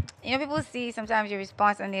people see sometimes your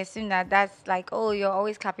response and they assume that that's like, oh, you're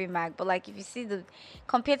always clapping back. But like if you see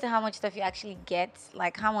compared to how much stuff you actually get,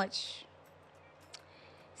 like how much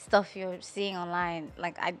stuff you're seeing online,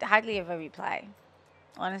 like I hardly ever reply,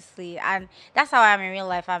 honestly. And that's how I am in real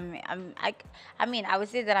life. I would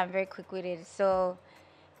say that I'm very quick-witted. So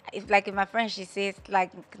if my friend, she says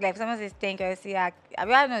like if someone says thank you, I say I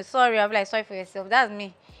don't know, sorry, I'll be like, sorry for yourself. That's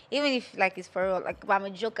me. Even if like it's for real, like I'm a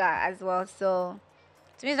joker as well. So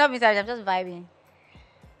to me it's not being savage, I'm just vibing.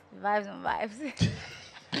 Vibes and vibes.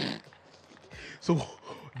 So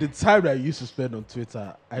the time that you used to spend on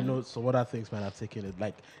Twitter, I know some other things might have taken it.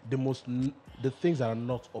 Like the things that are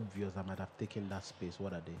not obvious that might have taken that space.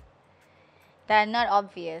 What are they? That are not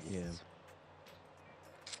obvious. Yeah.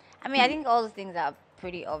 I think all those things are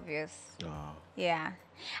pretty obvious. Oh. Yeah.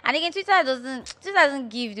 And again, Twitter doesn't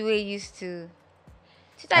give the way it used to.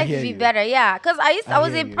 Twitter I used to hear be you. better, yeah. Because I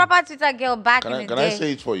was hear a you. proper Twitter girl back Can in I the can day. I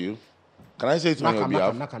say it for you? Can I say it on your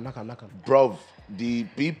behalf? Knock 'em. Bruv, the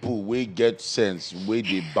people we get sense, where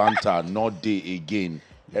they banter, not they again.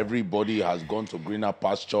 Everybody has gone to greener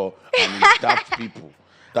pasture and it's daft people.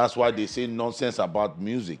 That's why they say nonsense about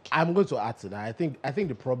music. I'm going to add to that. I think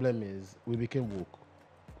the problem is we became woke.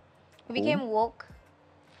 We became woke.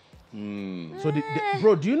 So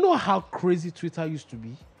bro, do you know how crazy Twitter used to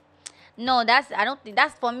be? No, I don't think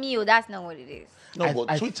that's for me. That's not what it is. No,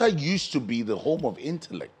 but Twitter used to be the home of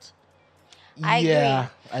intellect. I yeah,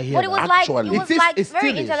 agree. I hear But it was that. like Actually. It very still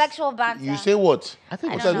is. intellectual banter. You say what? I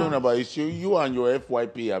think What's I I don't talking know. about? It's you and your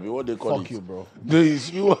FYP. I mean, what they call Fuck it? you, bro.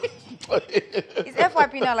 It's you. Is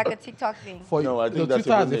FYP not like a TikTok thing? For No, I think that's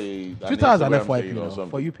Twitter has even Twitter has an Instagram FYP thing or now, something.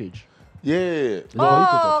 for you page. Yeah. It's for you page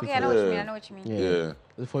Oh, on okay, I know Twitter. what you mean. I know what you mean. Yeah.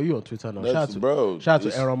 It's for you on Twitter now. That's- Shout out to bro, shout out to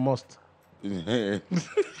it's- Elon Musk.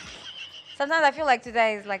 Sometimes I feel like Twitter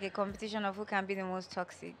is like a competition of who can be the most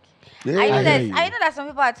toxic. Yeah. I know I that hear you. I know that some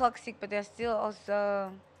people are toxic, but they're still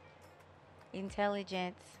also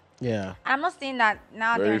intelligent. Yeah. And I'm not saying that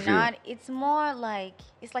now Very they're few. not. It's more like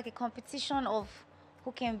it's like a competition of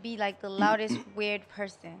who can be like the loudest weird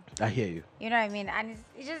person. I hear you. You know what I mean? And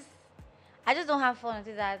I just don't have fun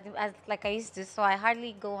with that as like I used to. So I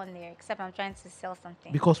hardly go on there except I'm trying to sell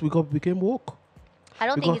something. Because we became woke. I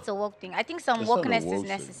don't think because- it's a woke thing. I think some It's not a wokeness is woke thing.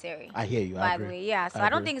 necessary. I hear you. By I the agree. way, yeah. So I I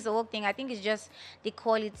don't agree. think it's a woke thing. I think it's just the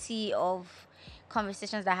quality of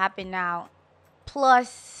conversations that happen now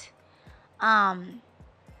Plus, I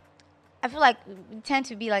feel like we tend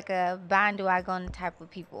to be like a bandwagon type of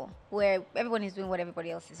people where everyone is doing what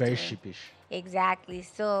everybody else is Very doing. sheepish. Exactly.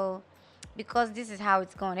 So, because this is how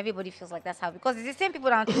it's going, everybody feels like that's how. Because it's the same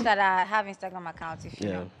people on Twitter that have Instagram accounts, if you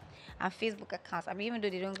know, and Facebook accounts. I mean, even though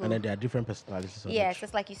they don't go. And then there are different personalities. Yeah, so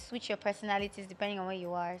it's like you switch your personalities depending on where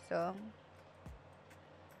you are. So.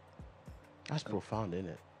 That's profound, isn't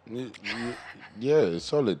it? Yeah, it's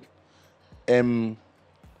solid. I'm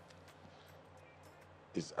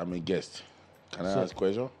a guest. Can I ask a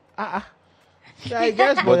question? Yeah, I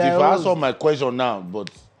guess. But if I answer my question now,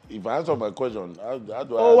 if I answer my question, how do I?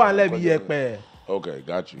 Oh, ask and my let me question? Okay,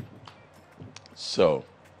 got you. So,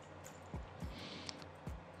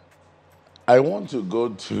 I want to go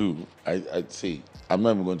to. I'd say I'm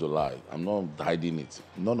not even going to lie. I'm not hiding it.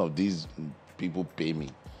 None of these people pay me,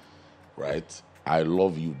 right? I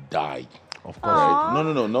love you, die. Of course. Right?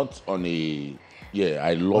 No, not on a. Yeah,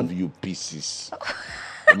 I love you, pieces.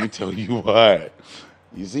 Let me tell you why.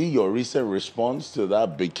 You see your recent response to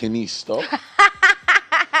that bikini stuff?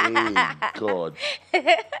 Hey, God.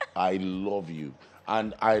 I love you.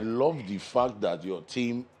 And I love the fact that your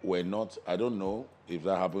team were not, I don't know if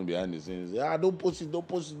that happened behind the scenes. Yeah, don't post it.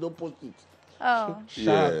 Oh.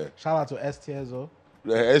 Shout out to STSO.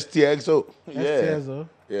 The STXO. Yeah. STSO.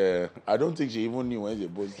 Yeah. I don't think she even knew when she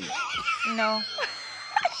posted. No.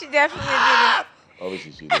 She definitely did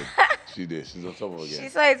Obviously, she did. She did. She's on top of it it. again. She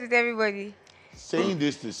saw it with everybody. Saying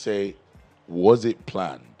this to say, was it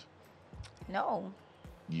planned? No.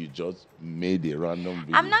 You just made a random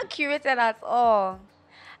video. I'm not curated at all.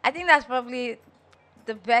 I think that's probably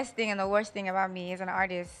the best thing and the worst thing about me as an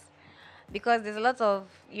artist. Because there's a lot of,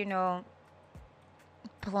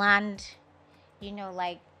 planned,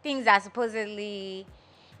 like things that are supposedly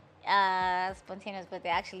spontaneous, but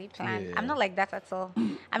they're actually planned. Yeah. I'm not like that at all.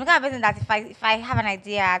 I'm the kind of person that if I have an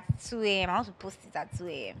idea at 2 a.m., I want to post it at 2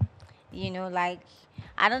 a.m.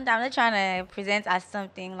 I'm not trying to present as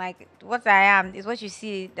something like what I am is what you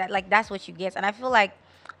see, that's what you get. And I feel like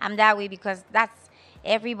I'm that way because that's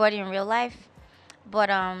everybody in real life. But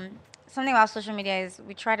something about social media is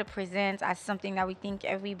we try to present as something that we think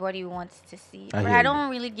everybody wants to see. But I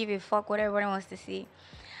don't really give a fuck what everybody wants to see.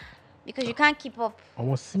 Because you can't keep up.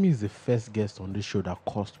 Simi is the first guest on this show that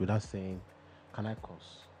cursed without saying, "Can I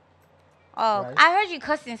curse?" Oh, Right? I heard you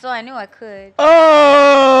cussing, so I knew I could.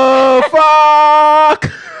 Oh, fuck!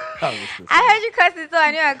 I heard you cussing, so I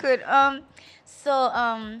knew I could.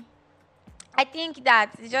 I think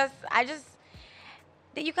that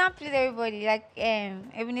that you can't please everybody. Like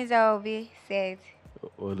Ebenezer Obi said.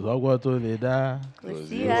 So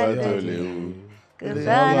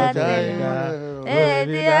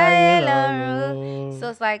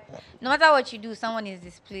it's like no matter what you do, someone is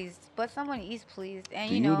displeased, but someone is pleased, and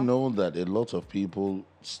Do you know that a lot of people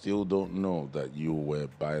still don't know that you were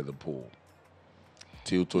by the pool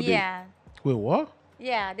till today? Yeah. Wait, what?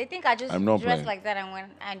 Yeah, they think I just I'm not dressed playing. like that and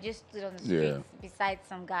went and just stood on the streets beside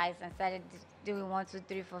some guys and started doing 1, 2,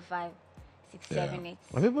 3, 4, 5, 6, 7, 8.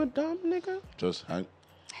 Are people dumb, nigga? Just hang.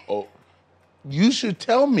 Oh, you should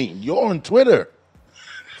tell me. You're on Twitter.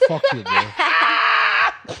 Fuck you, bro.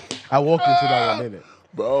 I walked into that one, innit?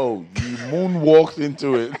 Bro, you moonwalked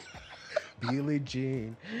into it. Billie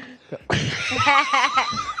Jean.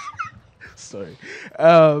 Sorry.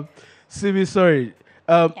 Simi, sorry.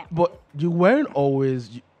 But you weren't always...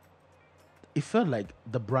 it felt like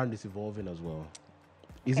the brand is evolving as well.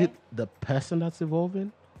 Is it the person that's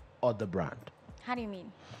evolving or the brand? How do you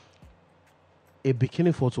mean? A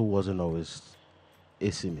bikini photo wasn't always a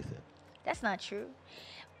Simi thing. That's not true.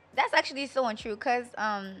 That's actually so untrue because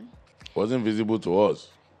Wasn't visible to us.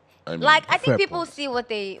 I mean, I think Fair people point. see what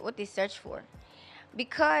they search for.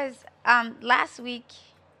 Because last week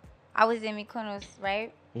I was in Mykonos,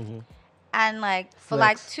 right? Mm-hmm. And for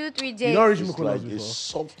Flex. 2-3 days. You don't reach it's Mykonos like before. it's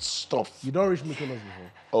soft stuff. You don't reach Mykonos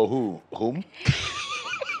before. Oh, who? Whom?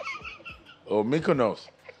 Oh, Mykonos.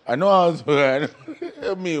 I know how to...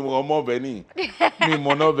 Me, Momo Beni. Me,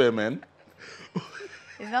 Monobe, man.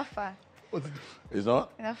 It's not far. It's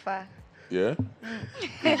not? It's not far. Yeah?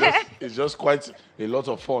 It's just quite a lot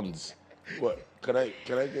of funds. What? Can I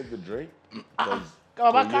get the drink? Come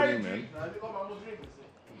on, carry man.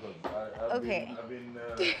 Okay. I've been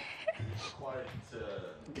quite...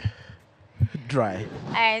 Dry.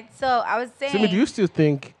 All right, so I was saying. Simi, do you still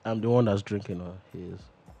think I'm the one that's drinking or he is?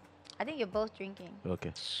 I think you're both drinking.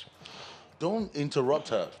 Okay. Don't interrupt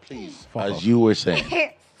her, please. Fuck As off. you were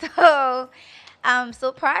saying. So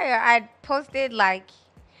prior I posted I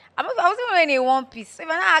wasn't wearing a one piece. So if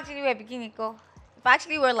I not actually wear bikini, if I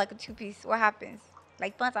actually wear like a 2-piece, what happens?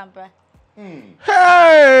 Like pants and bra. Hey!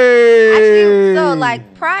 Actually, so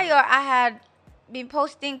like prior, I had been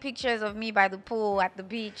posting pictures of me by the pool at the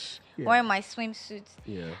beach wearing my swimsuit.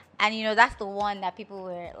 Yeah. And that's the one that people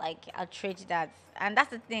were like outraged at. And that's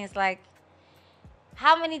the thing. It's like,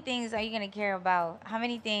 how many things are you gonna care about? How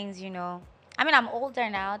many things, I mean, I'm older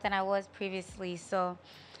now than I was previously. So,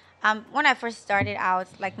 when I first started out,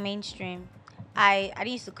 like mainstream, I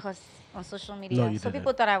didn't used to cuss on social media. No, you so didn't.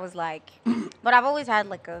 people thought I was like, but I've always had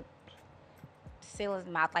like a sailor's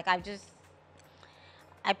mouth. Like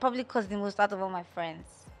I probably cuss the most out of all my friends.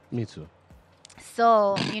 Me too.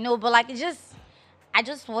 So, but like I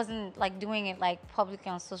just wasn't like doing it like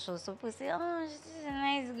publicly on social. So people say, "Oh, she's a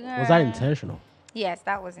nice girl." Was that intentional? Yes,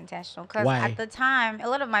 that was intentional. Because Why? at the time, a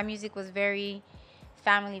lot of my music was very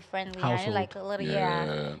family friendly. I Household. like a little,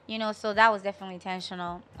 Yeah. so that was definitely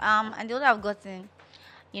intentional. And the older I've gotten,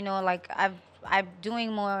 like I'm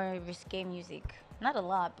doing more risque music. Not a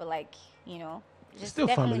lot, but like, just Still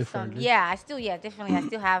definitely family friendly. Yeah, definitely, I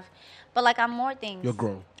still have, but like I'm more things. You're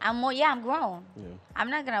grown. I'm grown. Yeah. I'm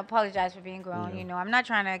not gonna apologize for being grown. Yeah. I'm not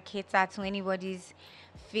trying to cater to anybody's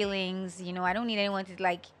feelings. I don't need anyone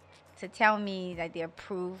to tell me that they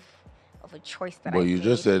approve of a choice that I But you made.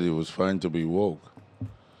 just said it was fine to be woke.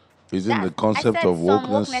 Isn't the I concept said of some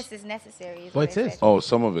wokeness? wokeness is necessary. But what it I is. said. Oh,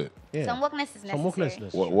 some of it. Yeah. Some wokeness is necessary.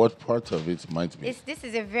 Some wokeness. What part of it might be? This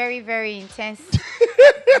is a very, very intense,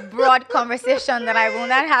 broad conversation that I will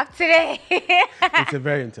not have today. It's a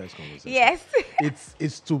very intense conversation. Yes.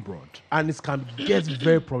 It's too broad, and it can get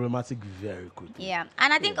very problematic very quickly. Yeah,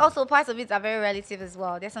 and I think also parts of it are very relative as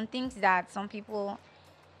well. There's some things that some people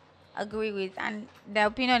agree with, and their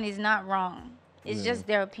opinion is not wrong. It's just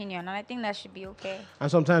their opinion, and I think that should be okay. And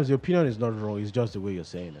sometimes the opinion is not wrong; it's just the way you're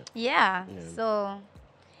saying it. Yeah. So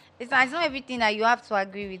it's not everything that you have to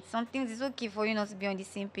agree with. Some things it's okay for you not to be on the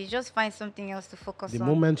same page. Just find something else to focus The on.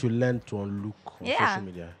 moment you learn to unlook on Yeah. social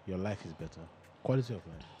media, your life is better. Quality of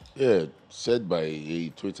life. Yeah, said by a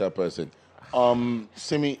Twitter person.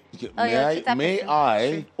 Simi, Oh, you're a Twitter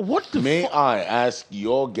person. What the may fuck? I ask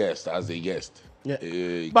your guest as a guest? Yeah.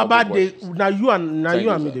 Couple Baba, they, questions. now you and Thank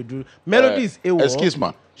you, me sir. they do. Melody is a Excuse me.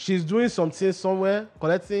 She's doing something somewhere,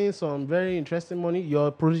 collecting some very interesting money. Your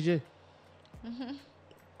protege.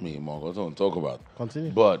 Me, Marco, don't talk about. Continue.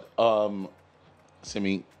 But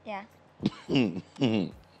Simi, Yeah.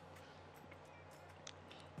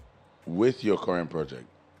 with your current project,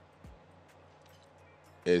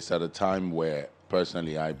 it's at a time where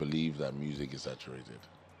personally I believe that music is saturated.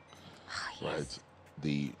 Right?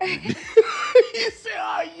 The you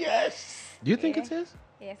say, yes. Do you think Yeah. it is?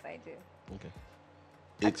 Yes, I do. Okay.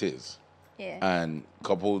 It is. Yeah. And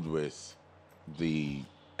coupled with the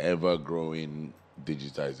ever-growing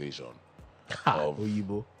digitization of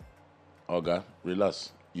Oyibo. Oga,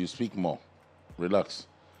 relax. You speak more. Relax.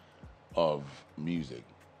 Of music,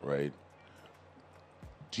 right?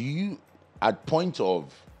 Do you, at point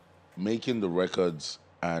of making the records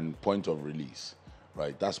and point of release,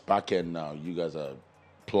 right? That's back end now. You guys are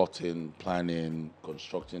plotting, planning,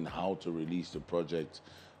 constructing how to release the project.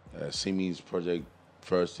 Simi's project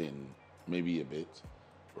first in maybe a bit,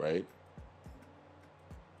 right?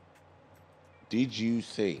 Did you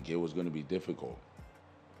think it was going to be difficult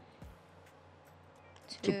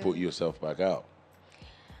to put yourself back out?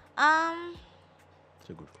 It's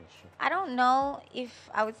a good question. I don't know if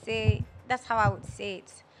I would say that's how I would say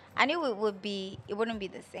it. I knew it wouldn't be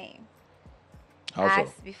the same How as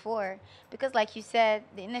so? before, because like you said,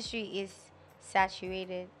 the industry is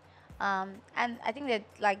saturated. And I think that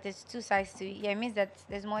like there's two sides to it. Yeah, it means that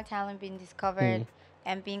there's more talent being discovered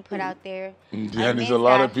and being put out there. And it there's means a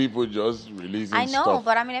lot of that- people just releasing I know, stuff.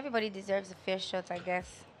 but I mean everybody deserves a fair shot, I guess.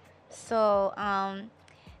 So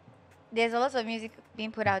there's a lot of music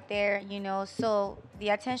being put out there, so the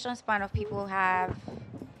attention span of people it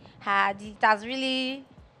has really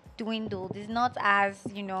dwindled. It's not as,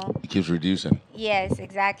 It keeps reducing. yes,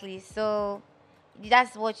 exactly. So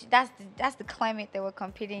that's the climate that we're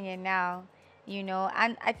competing in now,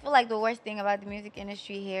 and I feel like the worst thing about the music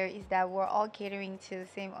industry here is that we're all catering to the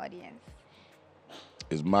same audience.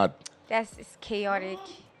 It's mad. It's chaotic.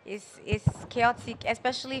 It's chaotic,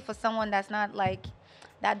 especially for someone that's not like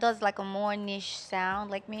that does like a more niche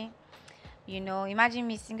sound like me. Imagine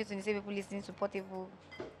me singing to the same people listening to Portable,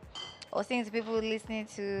 or singing to people listening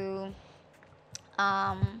to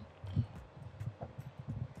I'm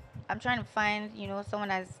trying to find, someone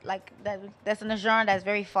that's in a genre that's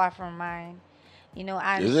very far from mine.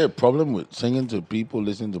 And Is there a problem with singing to people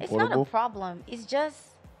listening to it's not a Portable? problem. It's just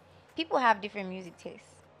people have different music tastes.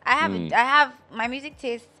 I have my music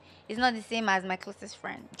taste is not the same as my closest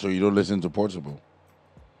friend. So you don't listen to Portable?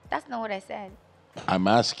 That's not what I said. I'm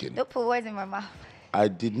asking. Don't put words in my mouth. I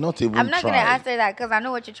did not even I'm not try. gonna answer that because I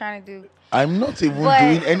know what you're trying to do. I'm not even But-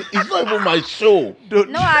 doing any. It's not even my show. No,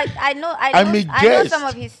 I know I'm a I know some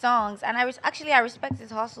guest. of his songs, and I respect his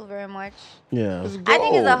hustle very much. Yeah. Let's I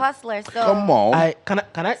think he's go. a hustler. So Come on.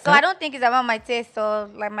 So I don't think it's about my taste or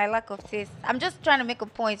like my lack of taste. I'm just trying to make a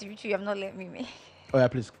point, which you have not let me make. Oh yeah,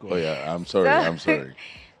 please go. Oh yeah, I'm sorry. So- I'm sorry.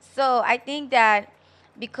 So I think that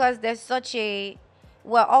because there's such a,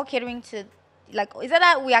 we're all catering to, like, is it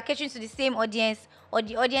that we are catering to the same audience, or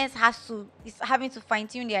the audience is having to fine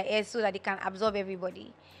tune their ears so that they can absorb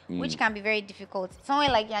everybody, which can be very difficult. Somewhere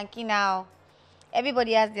like Yankee now,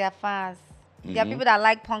 everybody has their fans. There are people that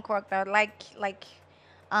like punk rock, that like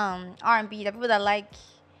R&B. There are people that like,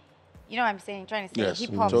 you know what I'm saying, trying to say Yes,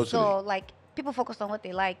 hip hop. totally. So like people focus on what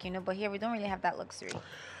they like, but here we don't really have that luxury.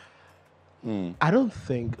 I don't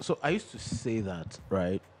think so. I used to say that,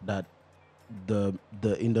 right? That the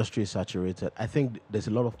industry is saturated. I think there's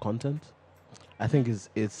a lot of content. I think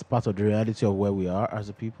it's part of the reality of where we are as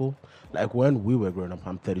a people. Like when we were growing up,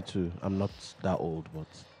 I'm 32. I'm not that old,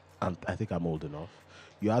 but I think I'm old enough.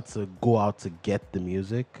 You had to go out to get the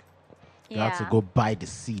music. You have to Yeah. go buy the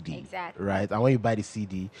CD. Exactly. Right? And when you buy the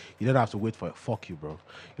CD, you don't have to wait for it. Fuck you, bro. You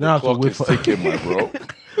don't have to Clock wait is for ticking, my bro.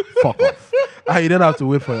 fuck off. You don't have to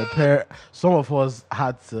wait for your parents. Some of us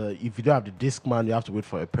had to, if you don't have the disc man, you have to wait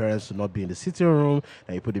for your parents to not be in the sitting room,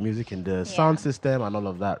 and you put the music in the sound system and all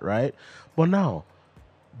of that, right? But now,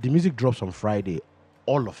 the music drops on Friday.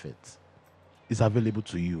 All of it is available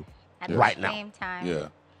to you At right the now. same time. Yeah.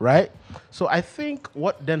 Right? So I think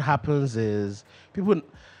what then happens is people.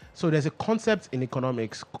 So there's a concept in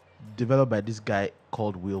economics developed by this guy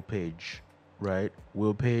called Will Page, right?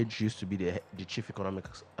 Will Page used to be the chief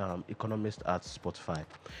economist at Spotify.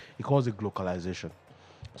 He calls it globalization.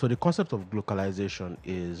 So the concept of globalization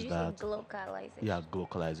is Did you that say globalization? yeah,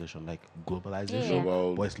 globalization, like globalization, Yeah.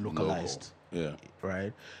 Global but it's localized, logo. Yeah.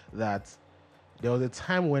 right? That there was a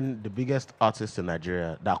time when the biggest artist in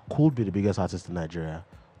Nigeria, that could be the biggest artist in Nigeria,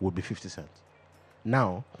 would be 50 Cent.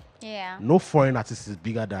 Now, Yeah. no foreign artist is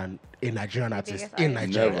bigger than a Nigerian The artist biggest in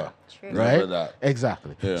artist. Nigeria. Never. True. Right? Never that.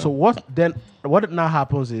 Exactly. Yeah. So what now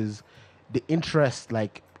happens is the interest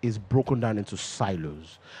is broken down into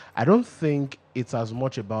silos. I don't think it's as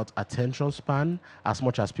much about attention span as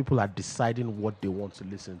much as people are deciding what they want to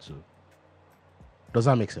listen to. Does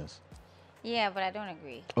that make sense? Yeah, but I don't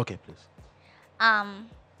agree. Okay, please.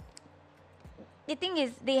 The thing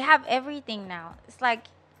is, they have everything now. It's like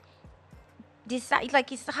decide.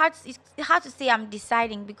 Like it's hard to say I'm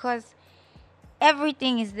deciding because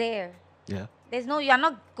everything is there. Yeah. You're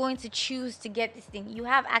not going to choose to get this thing. You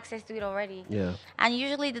have access to it already. Yeah. And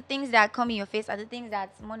usually the things that come in your face are the things that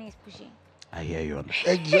money is pushing. I hear you on that.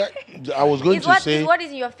 Exactly. I was going It's to what, say. it's what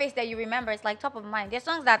is in your face that you remember. It's like top of mind. There's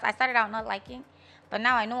songs that I started out not liking, but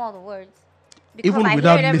now I know all the words. Because Even I hear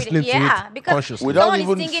without it every day. listening to it Yeah, because consciously. Without someone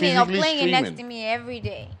even is singing it or physically playing it next streaming. to me every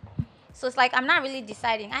day. So it's like I'm not really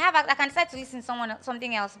deciding. I can decide to listen to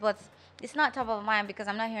something else, but it's not top of mind because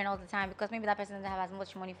I'm not hearing all the time because maybe that person doesn't have as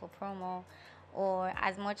much money for promo or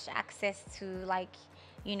as much access to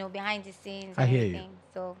behind the scenes I and hear you. everything.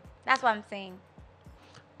 So that's what I'm saying.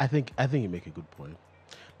 I think you make a good point.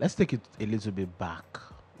 Let's take it a little bit back,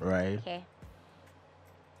 right? Okay.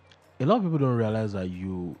 A lot of people don't realize that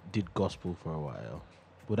you did gospel for a while.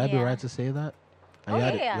 Would I be Yeah. right to say that? And Oh, you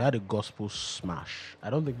had yeah. you had a gospel smash. I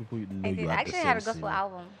don't think people know I you did. had I the actually same had a gospel singer.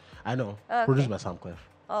 album. I know. Okay. Produced by Sam Clef.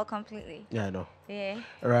 Oh, completely. Yeah, I know. Yeah.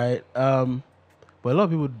 Right. But a lot of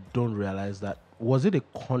people don't realize that. Was it a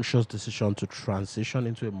conscious decision to transition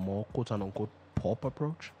into a more quote unquote pop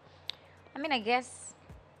approach? I mean, I guess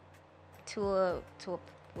to a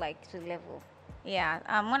level. Yeah.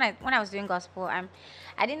 When I was doing gospel, I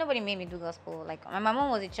didn't nobody made me do gospel. Like my mom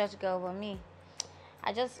was a church girl, but me,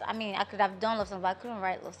 I could have done love songs, but I couldn't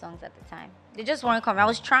write love songs at the time. They just weren't coming. I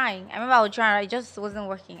was trying. I remember I was trying. It just wasn't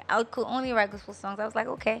working. I could only write gospel songs. I was like,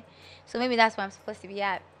 okay, so maybe that's where I'm supposed to be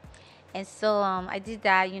at. And so I did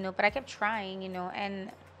that, but I kept trying,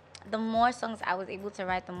 and the more songs I was able to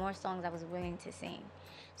write, the more songs I was willing to sing.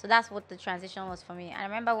 So that's what the transition was for me. And I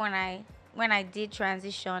remember when I did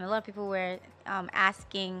transition, a lot of people were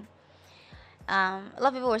asking, a lot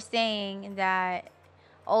of people were saying that,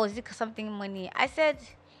 oh, is it something money? I said,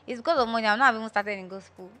 it's because of money. I'm not even started in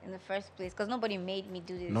gospel in the first place because nobody made me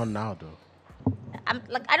do this. Not now, though. I'm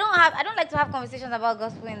like I don't like to have conversations about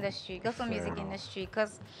gospel Fair music enough. industry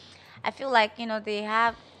because I feel like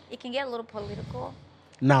it can get a little political.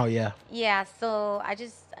 Now, yeah. Yeah, so I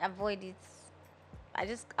just avoid it.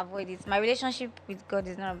 My relationship with God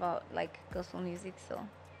is not about like gospel music, so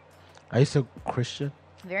Are you still Christian?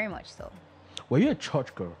 very much so. Were you a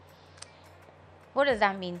church girl? What does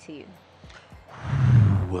that mean to you?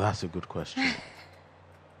 Well, that's a good question.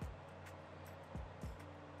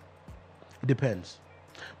 It depends.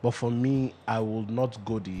 But for me, I will not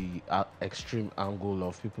go the extreme angle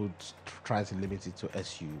of people trying to limit it to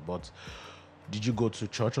SU. But did you go to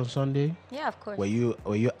church on Sunday? Yeah, of course. Were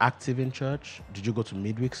you active in church? Did you go to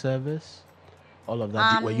midweek service? All of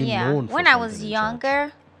that. Were you Yeah. known for When I something was in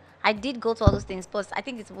younger, I did go to all those things, but I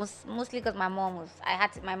think it was mostly because my mom was.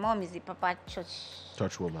 My mom is the proper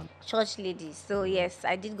church woman? church lady. So yes,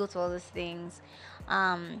 I did go to all those things.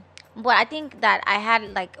 But I think that I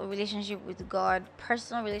had like a relationship with God,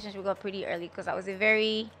 personal relationship with God pretty early because I was a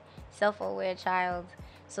very self-aware child.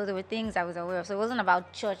 So there were things I was aware of. So it wasn't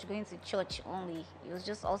about church, going to church only. It was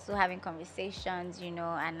just also having conversations,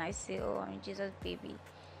 and I say, oh, I'm Jesus baby.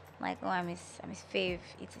 Like, oh, I'm his fave,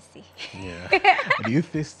 etc. Yeah. Do you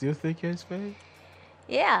still think you're his fave?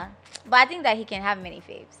 Yeah. But I think that he can have many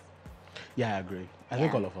faves. Yeah, I agree. I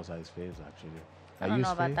think all of us are his faves, actually. I don't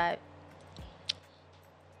know about that.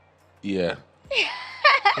 Yeah.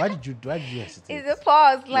 Why did you hesitate? It's a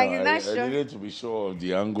pause. Like, No, he's not I sure. needed to be sure of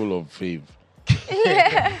the angle of fave.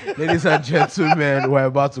 Ladies and gentlemen, we're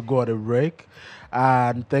about to go on a break.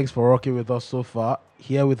 And thanks for rocking with us so far.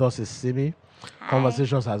 Here with us is Simi.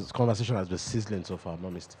 Conversation has been sizzling so far, if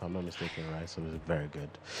I'm not mistaken, right? So it's very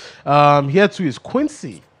good. Here too is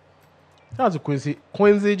Quincy. Shout out to Quincy.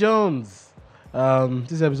 Quincy Jones.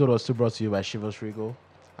 This episode was still brought to you by Shivers Regal,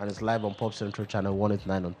 and it's live on Popcentral channel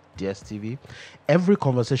 189 on DStv. Every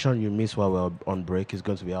conversation you miss while we're on break is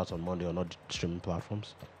going to be out on Monday on all streaming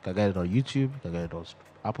platforms. You can get it on YouTube, you can get it on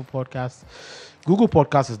Apple Podcasts. Google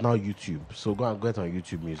Podcasts is now YouTube, so go and get on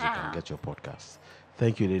YouTube Music and get your podcasts.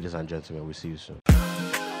 Thank you, ladies and gentlemen. We'll see you soon.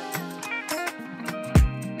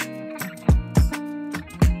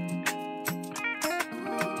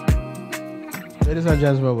 Ladies and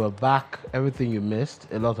gentlemen, we're back. Everything you missed,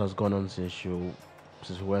 a lot has gone on since we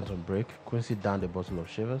went on break. Quincy downed a bottle of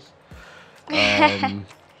Shivers. Nice.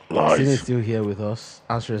 Simi is still here with us,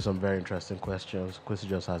 answering some very interesting questions. Quincy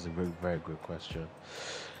just has a very, very good question.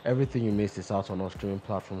 Everything you missed is out on all streaming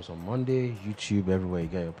platforms on Monday, YouTube, everywhere you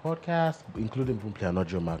get your podcast, including Boomplay and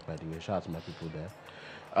Audio Mark, by the way. Shout out to my people there.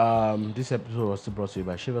 This episode was still brought to you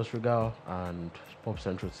by Shivers Regal and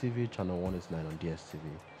Popcentral TV, channel 189 on DStv.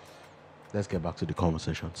 Let's get back to the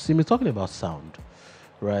conversation. Simi, talking about sound,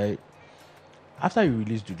 right? After you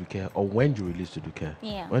released Duduke, or when you released Duduke,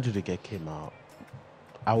 when Duduke came out,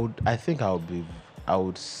 I would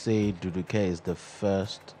say Duduke is the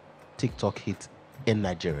first TikTok hit in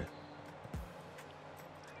Nigeria.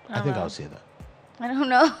 I think I would say that. I don't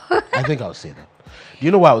know. I think I would say that. Do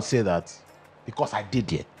you know why I would say that? Because I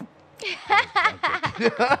did it.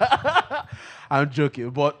 I'm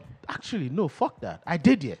joking, but actually, no, fuck that. I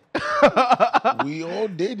did it. We all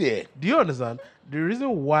did it. Do you understand? The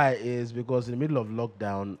reason why is because in the middle of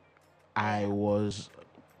lockdown,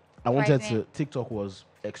 TikTok was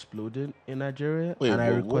exploding in Nigeria. Wait, and I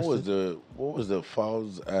requested, what was the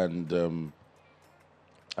Fowls and was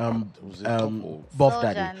it couple? Buff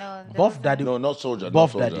Soldier, Daddy. no, Buff Daddy. No, not Soldier.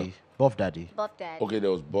 Buff not Soldier. Daddy. Buff Daddy. Bob Dad. Okay, there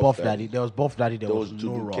was Buff Daddy. There was Buff Daddy. There was no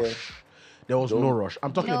Duduke. rush. There was no rush.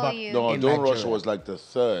 I'm talking No, about you- No, in Don't Rush Nigeria. was like the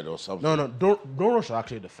third or something. No, Don't Rush was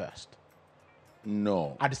actually the first.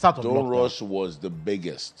 No. At the start of Don't lockdown. Rush was the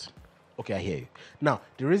biggest. Okay, I hear you. Now,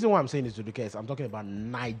 the reason why I'm saying this to the case, I'm talking about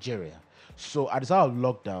Nigeria. So at the start of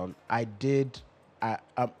lockdown,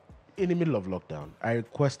 in the middle of lockdown, I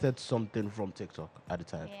requested something from TikTok at the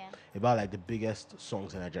time about like the biggest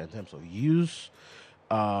songs in Nigeria in terms of use,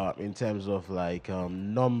 in terms of like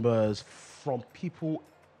numbers from people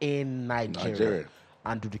in Nigeria.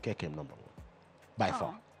 And Duduke came number one by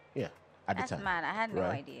far. Yeah, at That's the time. mad. I had no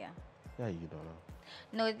Right. idea. Yeah, you don't know.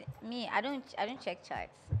 No, me, I don't check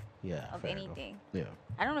charts Yeah, of fair enough. anything. Yeah,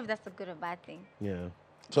 I don't know if that's a good or bad thing. yeah.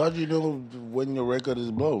 So how do you know when your record is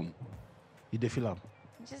blown? You did feel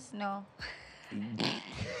Just know.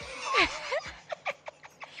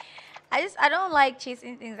 I don't like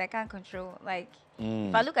chasing things I can't control. Like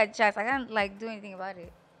if I look at charts, I can't like do anything about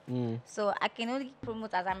it. So I can only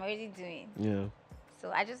promote as I'm already doing. Yeah.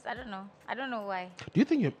 So I don't know. I don't know why. Do you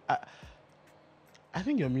think I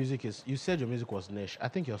think your music is. You said your music was niche. I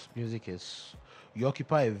think your music is. You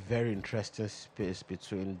occupy a very interesting space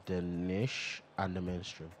between the niche and the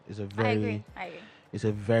mainstream. It's a very. I agree. It's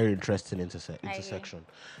a very interesting intersection.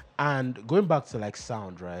 And going back to like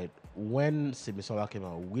sound, right? When Simi came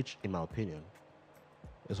out, which in my opinion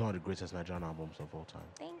is one of the greatest Nigerian albums of all time.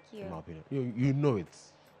 Thank you. In my opinion, you know it.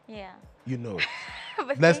 Yeah. You know it.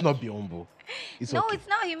 But Let's thank not be humble. It's No, okay. it's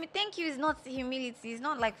not. Thank you is not humility. It's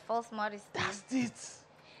not like false modesty. That's it.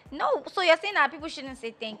 No, so you're saying that people shouldn't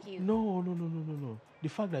say thank you? No. The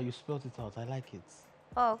fact that you spelled it out, I like it.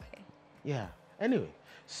 Oh, okay. Yeah. Anyway,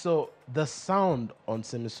 so the sound on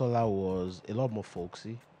Simisola was a lot more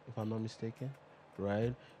folksy, if I'm not mistaken,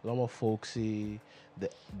 right? A lot more folksy.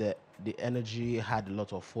 The energy had a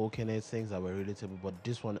lot of folk in it, things that were relatable. But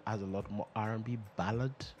this one has a lot more R&B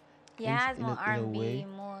ballad. Yeah, it has more in a R&B, way.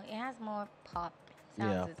 more. It has more pop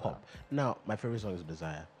sounds Yeah, as pop. well. Now, my favorite song is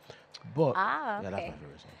Desire, but Ah, yeah, that's okay. my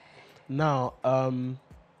favorite song. Now,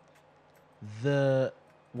 the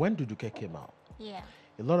when Duduke came out, Yeah.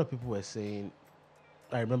 a lot of people were saying,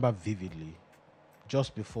 I remember vividly,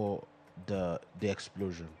 just before the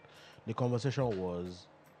explosion, the conversation was,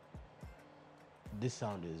 this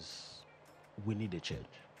sound is, we need a change,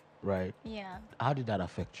 right? Yeah. How did that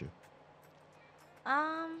affect you?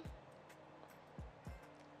 I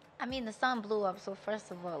mean, the song blew up. So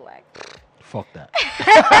first of all, like, Fuck that.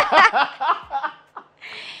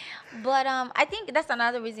 but I think that's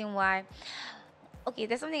another reason why. Okay,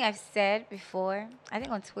 there's something I've said before. I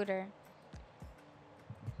think on Twitter.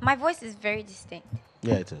 My voice is very distinct.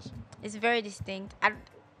 Yeah, it is. It's very distinct. I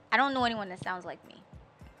don't know anyone that sounds like me.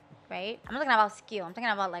 Right? I'm not talking about skill. I'm talking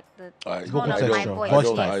about like the tone of my texture, voice. voice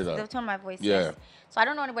Yes, type. the tone of my voice. Yeah. Yes. So I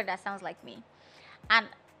don't know anybody that sounds like me. And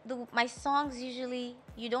my songs usually,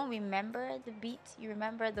 you don't remember the beat. You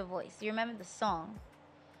remember the voice. You remember the song.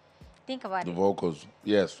 Think about The it. vocals,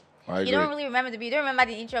 yes, I agree. You don't really remember the beat. You don't remember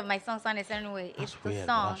the intro of my song sounding a certain way. That's It's weird, the but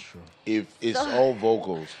song. that's true. If it's So- all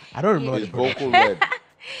vocals, I don't remember it's the production. vocal led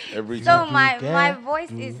every So time. my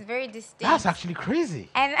voice is very distinct. That's actually crazy.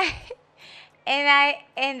 And I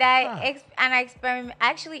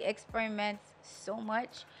actually experiment so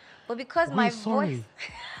much, but because Wait, my sorry. voice.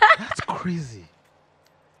 That's crazy.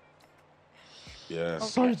 Yeah.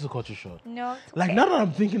 Sorry to cut you short. No. It's Like okay. now that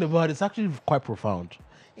I'm thinking about it, it's actually quite profound.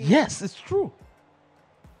 Yes, it's true.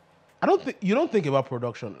 You don't think about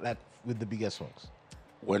production like with the biggest songs.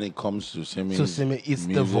 When it comes to Simi, So Simi, it's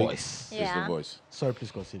the voice. It's the Yeah. voice. Sorry,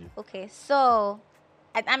 please continue. Okay, so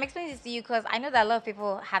I'm explaining this to you because I know that a lot of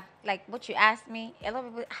people have, like what you asked me, a lot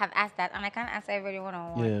of people have asked that, and I can't answer everybody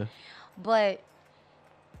one-on-one. Yeah. But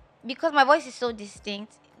because my voice is so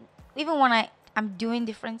distinct, even when I'm doing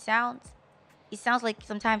different sounds, it sounds like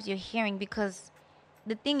sometimes you're hearing, because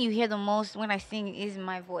the thing you hear the most when I sing is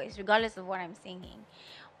my voice, regardless of what I'm singing.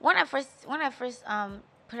 When I first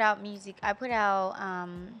put out music, I put out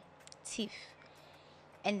Tiff.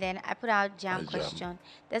 And then I put out Jam Jam. Question.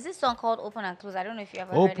 There's this song called Open and Close. I don't know if you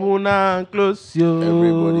ever heard it. Open and close you.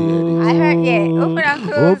 Everybody heard it. I heard, yeah, Open and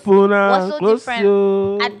Close Open was and so close different.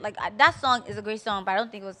 you. That song is a great song, but I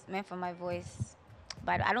don't think it was meant for my voice.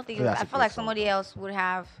 But I don't think it was, That's I a feel great like song. somebody else would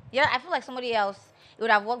have. Yeah, I feel like somebody else, it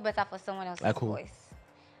would have worked better for someone else's Like who? voice.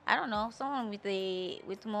 I don't know, someone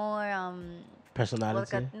with more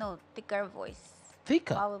Personality. thicker voice.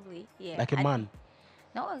 Thicker. Probably, yeah. Like a man.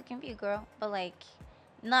 No, it can be a girl, but like,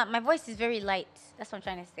 not my voice is very light. That's what I'm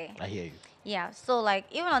trying to say. I hear you. Yeah, so like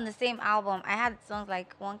even on the same album, I had songs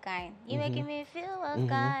like One Kind. You Mm-hmm. making me feel one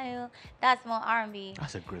kind. That's more R&B.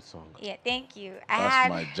 That's a great song. Yeah, thank you. That's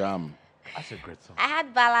my jam. That's a great song. I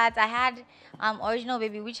had ballads. I had Original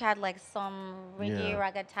Baby, which had like some reggae Yeah,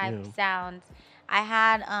 raga type yeah. sounds. I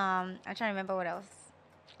had I'm trying to remember what else.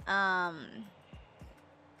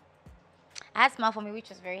 I had Smile For Me, which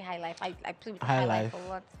was very high life. I played with High high life life. a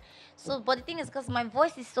lot. So, but the thing is, because my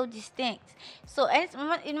voice is so distinct, so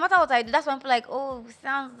no matter what I do, that's why I'm like, oh,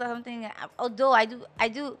 sounds like something. Although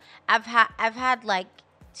I've had like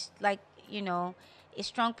a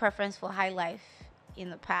strong preference for high life in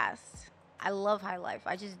the past. I love high life.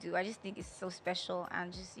 I just do. I just think it's so special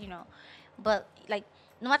and just but like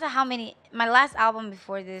no matter how many, my last album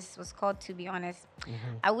before this was called To Be Honest.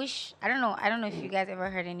 I don't know if you guys ever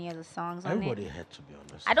heard any of the songs on Everybody it. had to be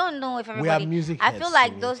honest. I don't know if We everybody. are music I heads, feel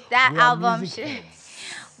like Simi. that We are album music should,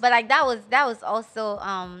 heads. but like that was also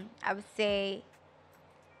I would say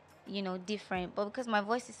different. But because my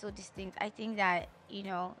voice is so distinct, I think that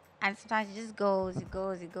and sometimes it just goes,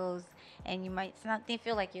 and you might not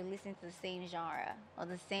feel like you're listening to the same genre or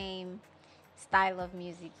the same style of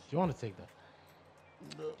music. Do you want to take that?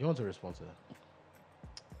 Do you want to respond to that?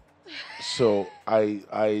 So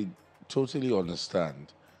I totally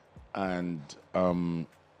understand, and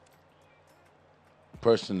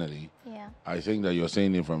personally, Yeah. I think that you're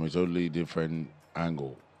saying it from a totally different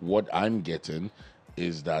angle. What I'm getting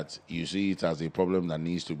is that you see it as a problem that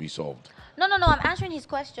needs to be solved. No. I'm answering his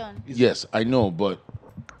question. Yes, I know, but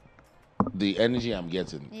the energy I'm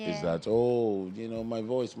getting is Yeah. that my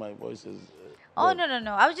voice is. Oh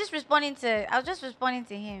no. I was just responding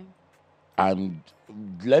to him.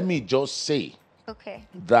 Let me just say Okay.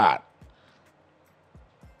 that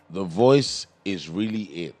The voice is really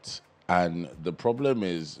it. And the problem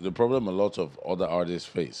a lot of other artists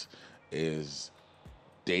face is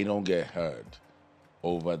they don't get heard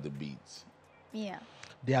over the beats. Yeah.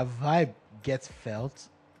 Their vibe gets felt,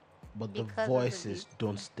 but Because of the the voices beat.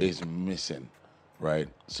 don't stay. Is missing, right?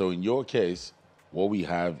 So in your case, what we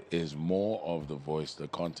have is more of the voice, the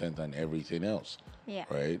content, and everything else, Yeah.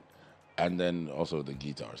 right? And then also the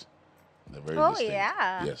guitars. They're very Oh, distinct.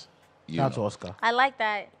 yeah. Yes. You Shout out to know. Oscar. I like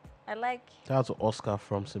that. I like. Shout out to Oscar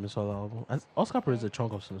from Simi album. Oscar produced a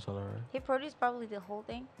chunk of Simi right? He produced probably the whole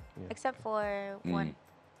thing, Yeah. except for one.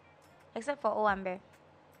 Except for Owambe,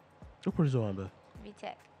 Who produced Owambe?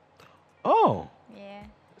 VTech. Oh, Yeah.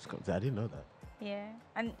 I didn't know that. Yeah.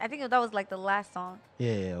 And I think that was like the last song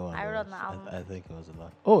Yeah, Owambe I wrote on was- the album. I think it was a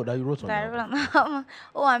lot. Oh, that you wrote on the that I wrote album. on the album.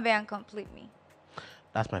 Owambe and Complete Me.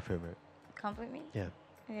 That's my favorite. Complete Me? Yeah.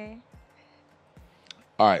 Yeah.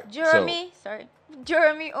 All right. Jeremy, sorry.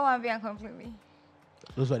 Jeremy, Owambe and Complete Me.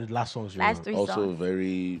 Those were the last songs you Last wrote. three Also songs.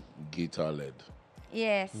 very guitar led.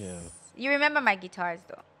 Yes. Yeah. You remember my guitars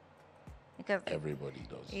though. Because Everybody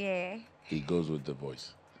does. yeah. He goes with the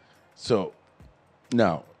voice. So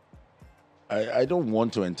now, I don't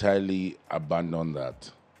want to entirely abandon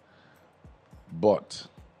that, but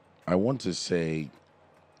I want to say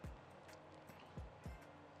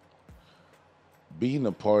being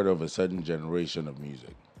a part of a certain generation of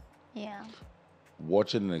music, Yeah.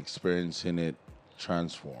 watching and experiencing it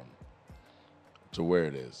transform to where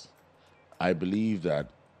it is. I believe that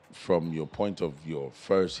from your point of your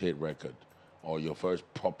first hit record or your first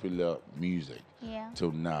popular music Yeah.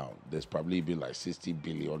 till now, there's probably been like 60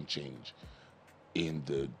 billion change in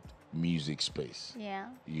the music space, Yeah.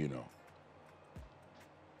 you know.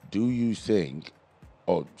 Do you think,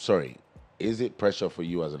 is it pressure for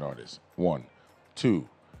you as an artist? One. Two,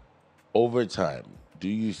 over time, do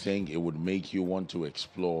you think it would make you want to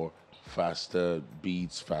explore faster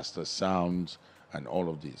beats, faster sounds, and all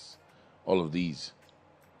of these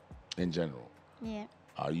in general? Yeah.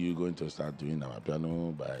 Are you going to start doing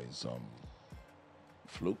piano by some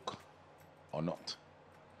fluke or not?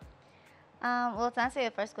 Well, to answer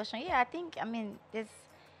your first question, yeah, I mean,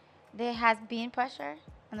 there has been pressure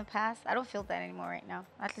in the past. I don't feel that anymore right now.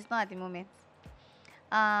 At least not at the moment.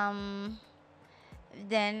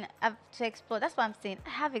 Then I've to explore. That's what I'm saying. I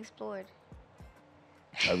have explored.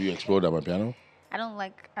 Have you explored piano?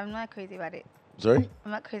 I'm not crazy about it. Sorry?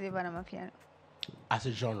 I'm not crazy about amapiano. As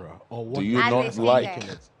a genre, or what Do you As not a like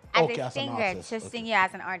singer. it? As Okay, a as an singer, artist, to okay. sing, yeah,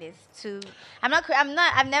 as an artist.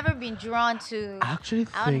 I've never been drawn to. I actually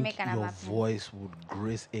I wanna think make an your amapiano. voice would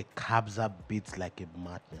grace a kabza beat like a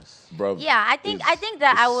madness. Bro, Yeah, I think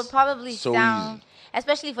that I would probably so sound, easy.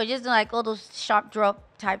 especially for just doing like all those sharp drop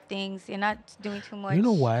type things. You're not doing too much. You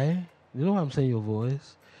know why? You know why I'm saying your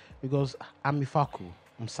voice? Because Amifaku,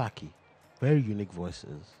 Msaki, very unique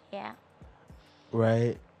voices, Yeah.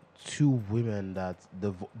 right? Two women that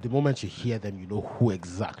the moment you hear them, you know who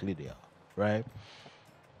exactly they are, right?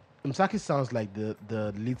 Msaki sounds like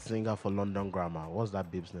the lead singer for London Grammar. What's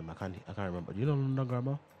that babe's name? I can't remember. Do you know London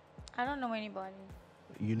Grammar? I don't know anybody.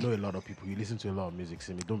 You know a lot of people. You listen to a lot of music.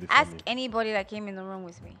 Simi, don't be Ask funny. anybody that came in the room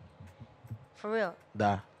with me. For real.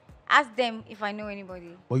 That. Ask them if I know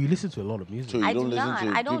anybody. But you listen to a lot of music. So you I don't do listen not. to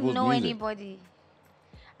I don't people's know music? anybody.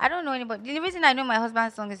 I don't know anybody. The reason I know my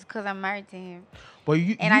husband's song is because I'm married to him. But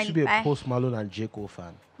you And used to be a I- Post Malone and J. Cole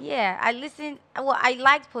fan. Yeah, I listen. Well, I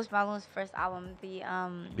liked Post Malone's first album, the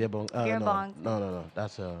Beer Bong. Beer no, Bong. No.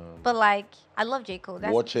 That's But like, I love J Cole.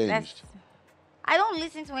 What changed? I don't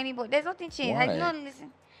listen to anybody. There's nothing changed. I Why? do not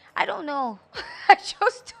listen. I don't know. I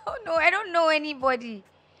just don't know. I don't know anybody.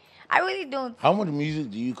 I really don't. How much music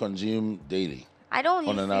do you consume daily? I don't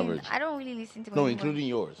On listen. an average? I don't really listen to No, anybody. including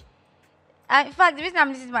yours. In fact, the reason I'm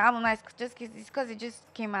listening to my album now is just because it just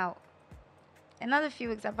came out. Another few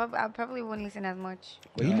weeks, I probably won't listen as much.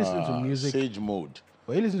 Were you listening to music? Sage mode.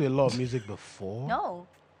 Were you listening to a lot of music before? No,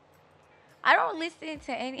 I don't listen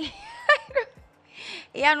to any.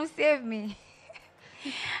 Yanu save me.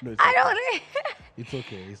 No, it's I okay. don't. It's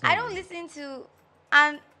okay. It's I not don't you. listen to,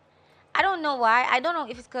 and I don't know why. I don't know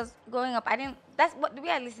if it's because growing up, I didn't. That's what the way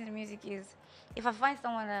I listen to music is. If I find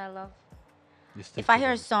someone that I love, You stick if I to hear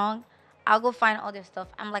a them. song, I'll go find all their stuff.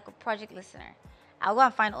 I'm like a project listener. I'll go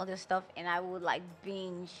and find all their stuff, and I would like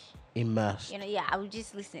binge. Immersed. You know, yeah, I would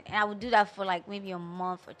just listen, and I would do that for like maybe a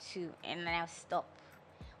month or two, and then I'll stop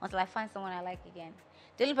until I find someone I like again.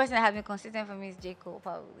 The only person that has been consistent for me is J Cole,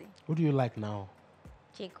 probably. Who do you like now?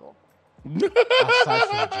 J Cole.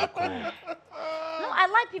 Aside from J. Cole. No, I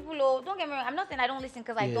like people. Oh, don't get me wrong. I'm not saying I don't listen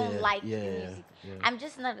because I don't Yeah, like yeah, the music. yeah. I'm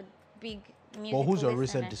just not a big music. But who's your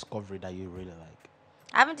listener. recent discovery that you really like?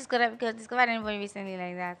 I haven't discovered anybody recently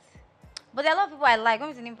like that. But there are a lot of people I like. Let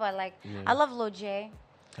me see people I like. Yeah. I love Lil J.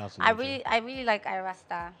 Shout out to I Lil J. really like Ira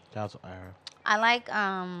Star. Shout out to Ira. I like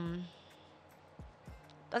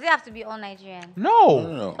Does it have to be all Nigerian? No, No.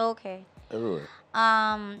 no, no. Okay. Everywhere.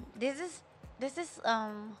 There's this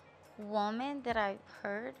woman that I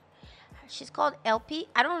heard. She's called LP.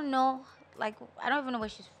 I don't know, like I don't even know where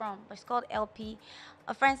she's from, but she's called LP.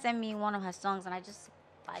 A friend sent me one of her songs, and I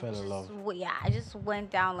Fell in love. I just went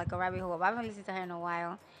down like a rabbit hole. I haven't listened to her in a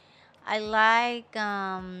while. I like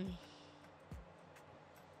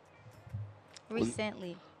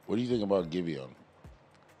recently. What do you think about Giveon?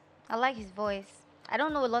 I like his voice. I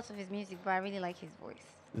don't know lots of his music, but I really like his voice.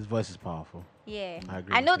 His voice is powerful. Yeah. I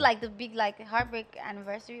agree I with know you. like the big like Heartbreak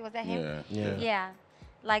Anniversary, was that him? Yeah. Yeah. Yeah.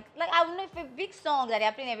 Like I don't know if a big song that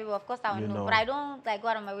they're playing everywhere, of course I would You know, know. but I don't like go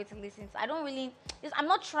out of my way to listen. So I don't really I'm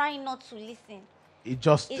not trying not to listen. It's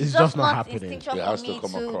just not happening. Instinctual It for has to me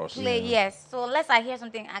come to across, play. yeah. Yes. So unless I hear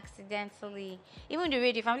something accidentally, even the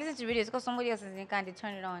radio, if I'm listening to radio, it's because somebody else is in the car and they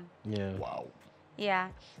turn it on. Yeah. Wow. Yeah.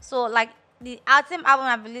 So like the same album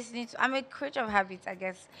I've been listening to, I'm a creature of habits, I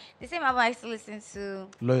guess. The same album I used to listen to.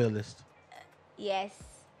 Loyalist. Yes.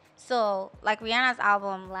 So like Rihanna's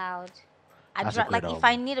album, Loud. That's a great If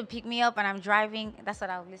I album. need to pick me up and I'm driving, that's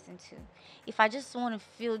what I'll listen to. If I just want to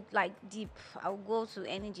feel like deep, I'll go to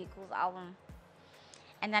any J. Cole's album.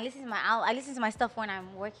 And I listen to my stuff when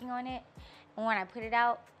I'm working on it, and when I put it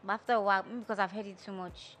out. But after a while, maybe because I've heard it too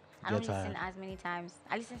much, I don't Get listen tired. as many times.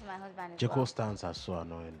 I listen to my husband as J. well. Cole stands are so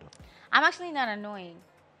annoying though. I'm actually not annoying.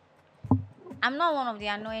 I'm not one of the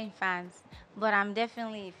annoying fans, but I'm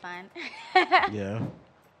definitely a fan. Yeah.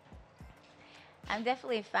 I'm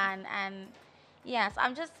definitely a fan, and yes,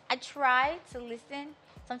 I try to listen.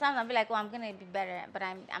 Sometimes I'll be like, oh, I'm gonna be better, but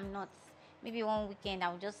I'm not. Maybe one weekend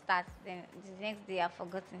I'll just start, then the next day I've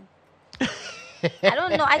forgotten. I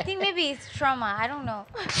don't know. I think maybe it's trauma. I don't know.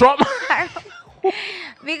 Trauma.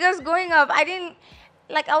 Because growing up, I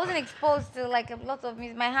wasn't exposed to like a lot of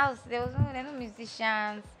music. My house, there were no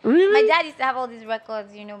musicians. Really? My dad used to have all these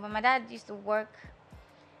records, but my dad used to work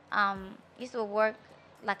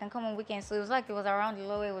like and come on weekends. So it was like it was around the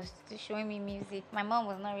low. It was showing me music. My mom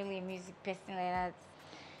was not really a music person like that.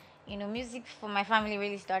 Music for my family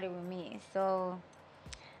really started with me. So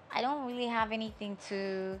I don't really have anything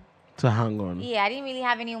to. To hang on. Yeah, I didn't really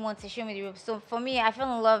have anyone to show me the ropes. So for me, I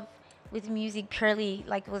fell in love with music purely,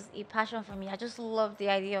 like it was a passion for me. I just love the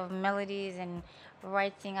idea of melodies and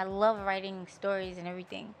writing. I love writing stories and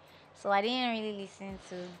everything. So I didn't really listen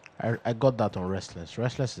to. I got that on Restless.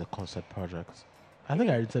 Restless is a concept project. I think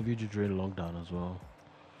I interviewed you during lockdown as well.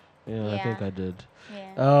 Yeah, I think Yeah. I did.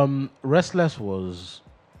 Yeah. Restless was,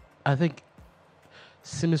 I think,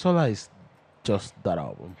 Simisola is just that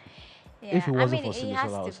album. Yeah. If it wasn't for it Simi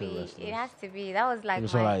has Sola, I to would say be. Restless. It has to be. That was like Simi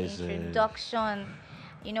Sola my is, introduction.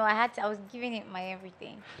 I was giving it my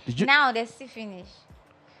everything. Did you? Now there's still finish.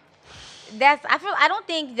 I don't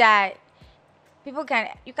think that people can.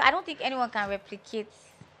 I don't think anyone can replicate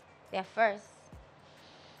their first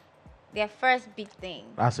big thing.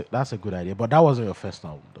 That's a good idea, but that wasn't your first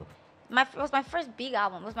album though. It was my first big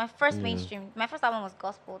album. It was my first Yeah. mainstream. My first album was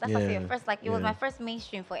gospel. That's what I say. Yeah, First, like it was yeah. my first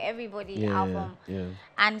mainstream for everybody Yeah, album. yeah.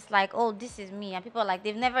 And it's like, oh, this is me. And people are like,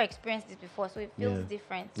 they've never experienced this before, so it feels Yeah.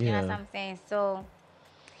 different. You know Yeah. what I'm saying? So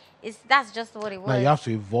that's just what it was. Now you have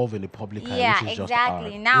to evolve in the public eye, Yeah, which is just exactly.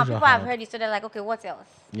 hard. Now Which is people have hard. heard it, so they're like, okay, what else?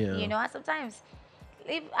 Yeah. And sometimes,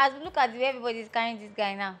 as we look at the way everybody's carrying this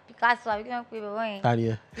guy now, Picasso, I become people going.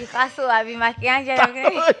 Tanya. Picasso, I be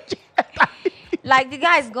Michelangelo. Like the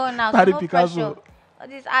guy is gone now, so Tani no Picasso. pressure. All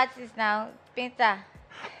these artists now, painter,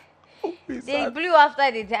 they sad. blew after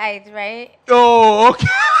they died, right? Oh, okay.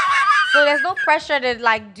 So there's no pressure to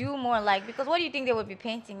like do more, like because what do you think they would be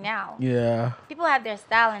painting now? Yeah. People have their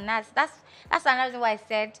style, and that's another reason why I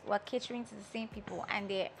said we're catering to the same people,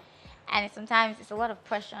 and sometimes it's a lot of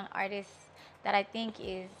pressure on artists that I think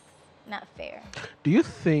is not fair. Do you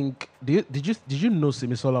think? Did you know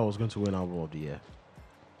Simisola was going to win Album of the Year?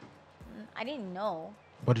 I didn't know,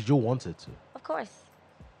 But did you want it to? of course.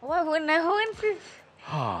 Why wouldn't I want to?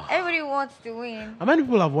 How Everybody wants to win. many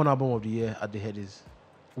people have won Album of the Year at the Headies?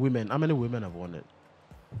 Women. How many women have won it?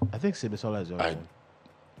 I think Simisola is the only one.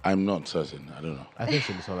 I'm not certain. I don't know. I think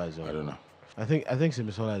Simisola is the I only don't one. know. I think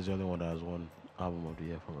Simisola is the only one that has won Album of the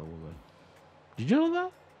Year from a woman. Did you know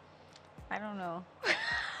that? I don't know.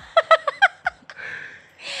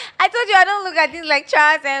 I told you I don't look at things like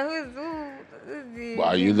charts and who's the. But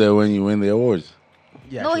are you there when you win the awards?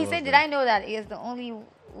 Yeah. No, she he was said, did there. I know that he is the only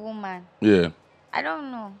woman? Yeah. I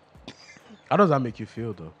don't know. How does that make you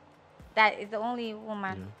feel though? That is the only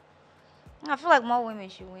woman. I feel like more women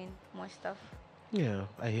should win more stuff. Yeah,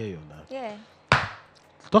 I hear you on that. Yeah.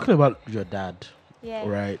 Talking about your dad, Yeah.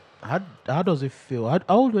 right? How does it feel? How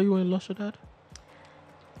old were you when you lost your dad?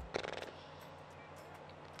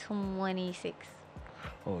 26.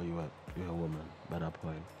 Oh, you're a woman by that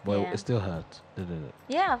point, but Yeah. it still hurt, didn't it?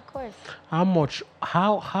 Yeah, of course.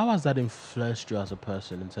 How has that influenced you as a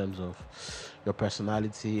person in terms of your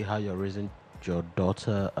personality, how you're raising your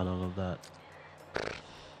daughter, and all of that?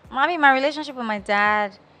 I mean, my relationship with my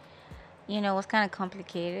dad, was kind of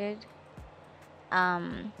complicated.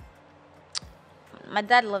 Um, my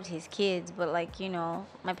dad loved his kids, but like,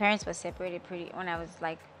 my parents were separated when I was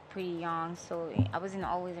like pretty young, so I wasn't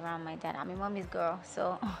always around my dad. I'm my mommy's girl,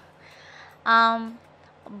 so um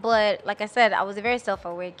but like I said, I was a very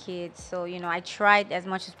self-aware kid, so I tried as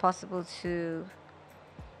much as possible to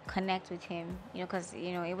connect with him, because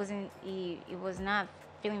it was not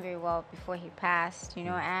feeling very well before he passed,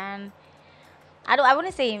 and I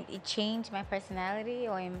wouldn't say it changed my personality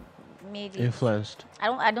or it made it. Influenced.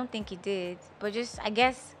 I don't think it did, but just I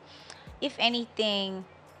guess if anything,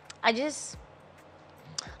 I just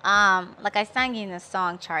like I sang in the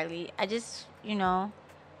song Charlie. I just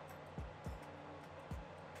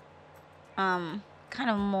kind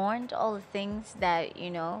of mourned all the things that could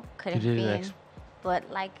You have didn't been, but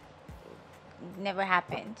like never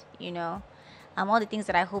happened. All the things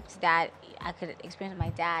that I hoped that I could experience with my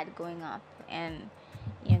dad growing up, and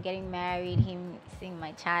getting married, him seeing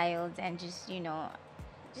my child, and just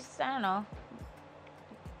just I don't know,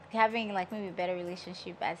 having like maybe a better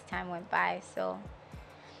relationship as time went by. So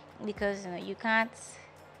because you can't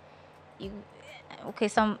you okay,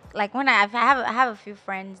 some like when I have a few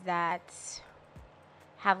friends that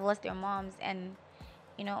have lost their moms, and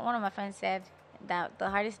one of my friends said that the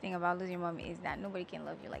hardest thing about losing your mom is that nobody can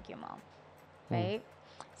love you like your mom, right?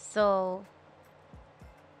 So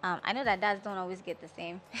I know that dads don't always get the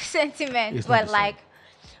same sentiment, It's not the same.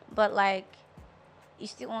 but like you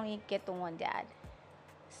still only get the one dad.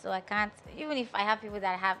 So I can't, even if I have people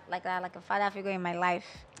that have like that, like a father figure in my life,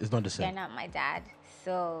 It's not the they're same. not my dad.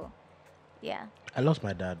 So yeah. I lost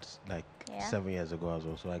my dad like Yeah. 7 years ago as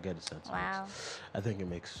well, so I get the sentiment. Wow. I think it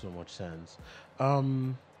makes so much sense.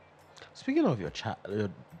 Speaking of your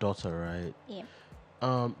daughter, right?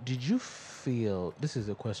 Yeah. Did you feel, this is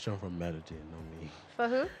a question from Melody, not me. For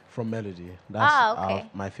who? From Melody. That's Okay.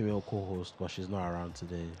 my female co-host, but she's not around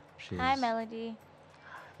today. Hi, Melody.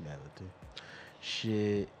 Melody.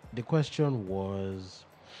 The question was,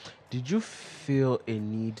 did you feel a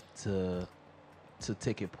need to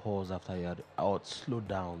take a pause after you had, or slow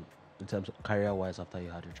down in terms of career-wise after you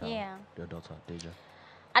had your child? Yeah. Your daughter, Deja.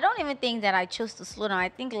 I don't even think that I chose to slow down. I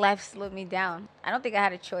think life slowed me down. I don't think I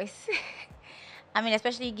had a choice. I mean,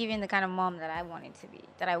 especially given the kind of mom that I want to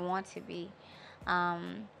be.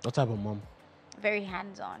 What type of mom? Very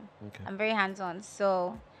hands-on. Okay. I'm very hands-on.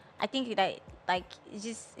 So I think that like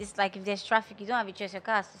it's like if there's traffic, you don't have a choice. Your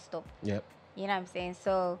car has to stop. Yep. You know what I'm saying?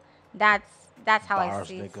 So that's how Bars, I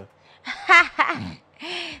see it. nigga.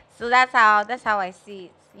 So that's how I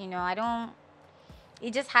see it. I don't.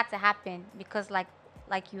 It just had to happen because like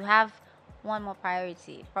you have one more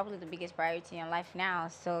priority, probably the biggest priority in your life now.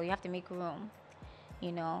 So you have to make room.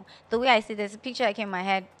 The way I see, there's a picture that came in my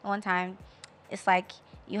head one time. It's like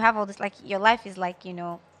you have all this, like your life is like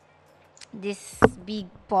this big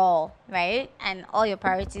ball, right? And all your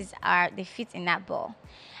priorities they fit in that ball.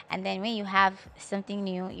 And then when you have something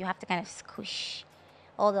new, you have to kind of squish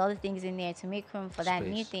all the other things in there to make room for that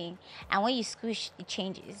new Space. thing. And when you squish, it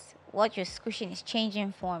changes. What you're squishing is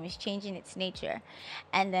changing form, is changing its nature.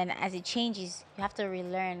 And then as it changes, you have to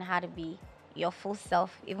relearn how to be your full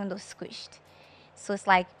self, even though squished. So it's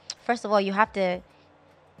like, first of all, you have to.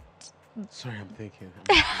 Sorry, I'm thinking.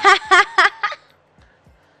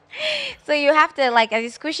 So you have to, like, as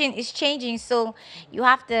it's squishing, it's changing. So you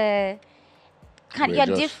have to you're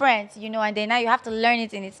Readjust. different, and then now you have to learn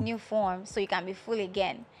it in its new form so you can be full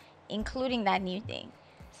again, including that new thing.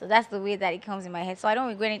 So that's the way that it comes in my head. So I don't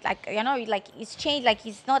regret it. Like, like it's changed. Like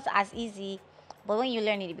it's not as easy, but when you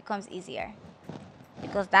learn it, it becomes easier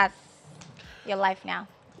because that's your life now.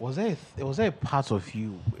 Was there a part of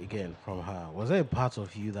you, again, from her? Was there a part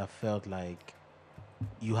of you that felt like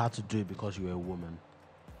you had to do it because you were a woman?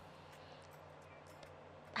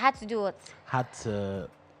 Had to do what?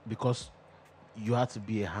 Because you had to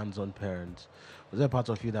be a hands-on parent. Was there a part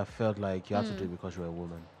of you that felt like you had to do it because you were a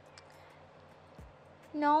woman?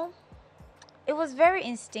 No, it was very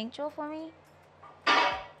instinctual for me.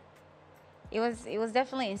 It was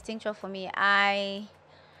definitely instinctual for me. I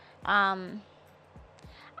don't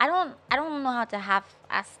know how to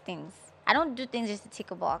half-ass things. I don't do things just to tick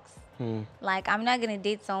a box. Like, I'm not gonna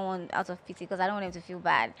date someone out of pity because I don't want him to feel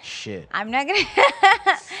bad. Shit. I'm not gonna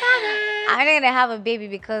have a baby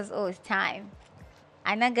because it's time.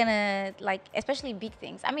 I'm not gonna, like, especially big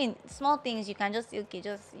things. I mean, small things you can just say, okay,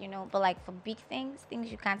 just, but like for big things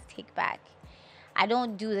you can't take back. I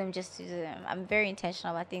don't do them just to do them. I'm very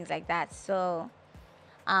intentional about things like that. So,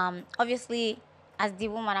 obviously, as the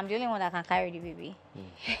woman, I'm the only one that can carry the baby.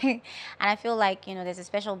 And I feel like, there's a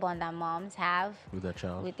special bond that moms have With their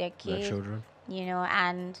child. with their kids. Their children.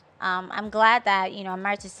 And I'm glad that, I'm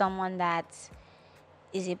married to someone that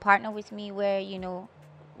is a partner with me where,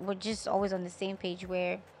 we're just always on the same page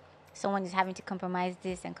where someone is having to compromise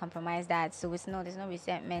this and compromise that. So there's no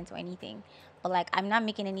resentment or anything. But like, I'm not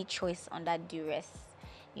making any choice on that duress,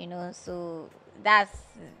 so that's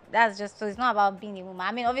just, so it's not about being a woman.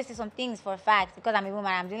 I mean, obviously some things for a fact, because I'm a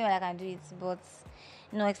woman, I'm the only one that can do it, but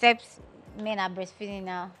except men are breastfeeding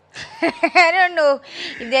now. I don't know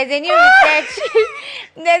if there's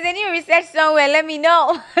any research somewhere, let me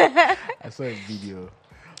know. I saw a video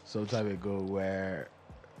some time ago where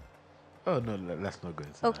oh no, let's not go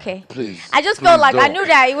into Okay. Please. I just felt like don't. I knew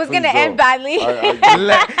that it was Please going to end don't. badly.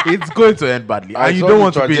 it's going to end badly. I And you saw don't the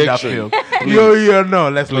want to be in that trajectory. film. Please. No,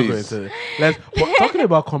 let's not go Please. into it. But talking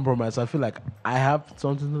about compromise, I feel like I have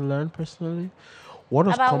something to learn personally. What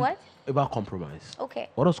does About what? About compromise. Okay.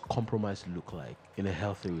 What does compromise look like in a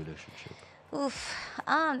healthy relationship? Oof.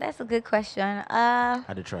 That's a good question.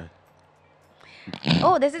 Had to try.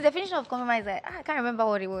 There's a definition of compromise. I can't remember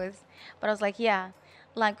what it was, but I was like, yeah,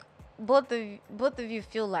 like both of you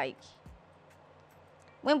feel like,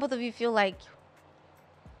 when both of you feel like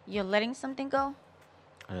you're letting something go,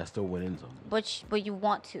 And you're still winning something. but you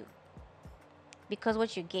want to, because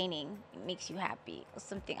what you're gaining makes you happy or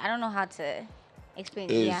something. I don't know how to explain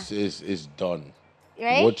it. Yeah, It's done.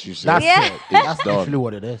 right. What you said. That's Yeah. it. It's That's done. actually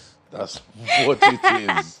what it is. That's what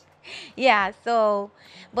it is. Yeah. So,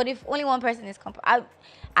 but if only one person is I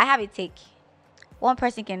have a take. One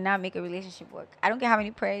person cannot make a relationship work. I don't care how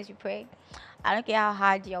many prayers you pray. I don't care how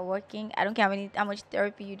hard you're working. I don't care how much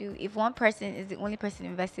therapy you do. If one person is the only person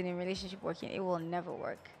invested in relationship working, it will never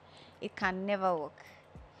work. It can never work.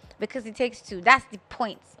 Because it takes two. That's the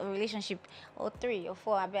point of a relationship. Or 3 or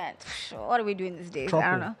 4. I bet. What are we doing these days?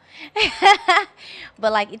 I don't know.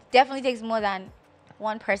 But like, it definitely takes more than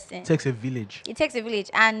one person. It takes a village. It takes a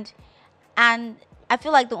village. And I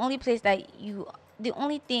feel like the only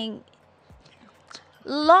thing,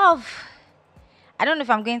 love. I don't know if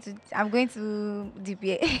I'm going to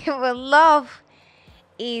deviate, but love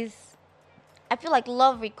is, I feel like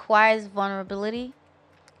love requires vulnerability.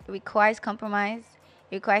 It requires compromise.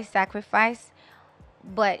 It requires sacrifice.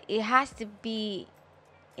 But it has to be,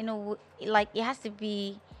 it has to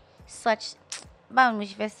be such,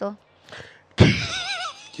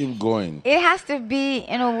 Keep going. it has to be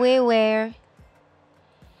in a way where,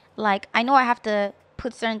 like, I know I have to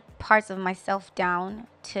put certain parts of myself down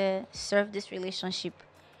to serve this relationship,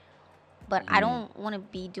 but I don't want to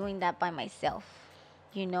be doing that by myself,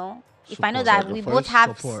 if I know Support. that we both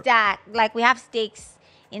have Support. we have stakes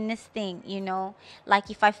in this thing, like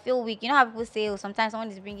if I feel weak, how people say, oh, sometimes someone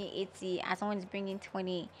is bringing 80 and someone is bringing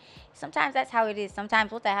 20. Sometimes that's how it is.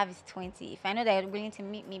 Sometimes what I have is 20. If I know that you're willing to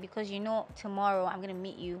meet me because tomorrow I'm going to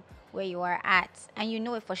meet you where you are at, and you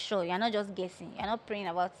know it for sure, you're not just guessing, you're not praying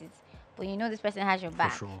about it, but this person has your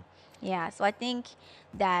back. For sure. Yeah, so I think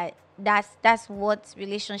that's what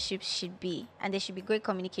relationships should be, and there should be great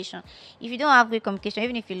communication. If you don't have great communication,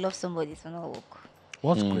 even if you love somebody, it's not work.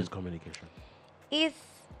 What's great communication? It's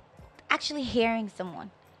actually hearing someone.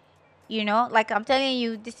 Like I'm telling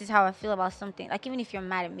you, this is how I feel about something. Like even if you're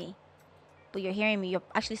mad at me, but you're hearing me, you're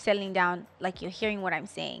actually settling down, like you're hearing what I'm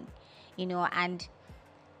saying, and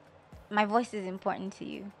my voice is important to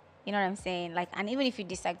you. You know what I'm saying? Like, and even if you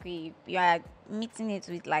disagree, you are meeting it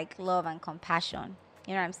with like love and compassion.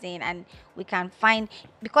 You know what I'm saying? And we can find,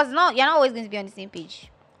 because you're not always going to be on the same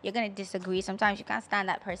page. You're going to disagree. Sometimes you can't stand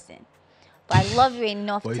that person. But I love you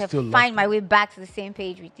enough But you to still love find my way back to the same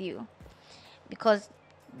page with you. Because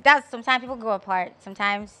sometimes people grow apart.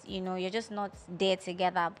 Sometimes, you're just not there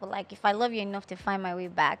together. But like, if I love you enough to find my way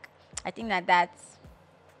back, I think that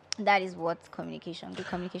is what good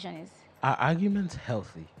communication is. Are arguments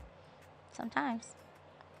healthy? Sometimes.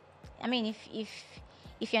 I mean,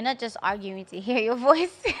 if you're not just arguing to hear your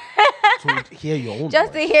voice, To hear your own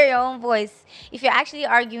just voice. to hear your own voice. If you're actually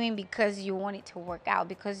arguing because you want it to work out,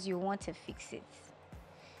 because you want to fix it,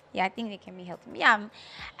 yeah, I think they can be healthy. Yeah,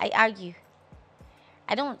 I argue.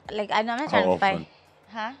 I don't like. I'm not trying to fight. often?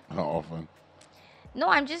 Huh? How often? No,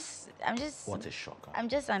 I'm just. What a shocker. I'm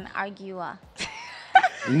just an arguer.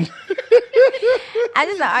 I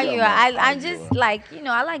just argue. Yeah, man, I'm argue. just like,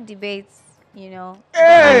 I like debates,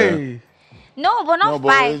 Hey, No, but not No,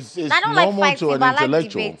 but fights. it's I don't like normal to fighting, an but I like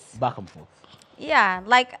intellectual. debates. back and forth. Yeah,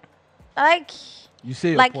 like, I like You say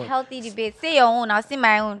your like point. healthy debates. Say your own, I'll say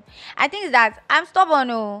my own. I think it's that I'm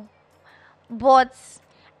stubborn, but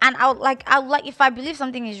I would like if I believe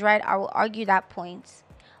something is right, I will argue that point.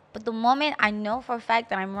 But the moment I know for a fact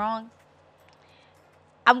that I'm wrong,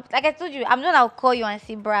 I'm like I told you, I'm not. I'll call you and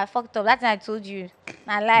say, "Bro, I fucked up." That's what I told you.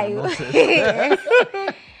 I lie you.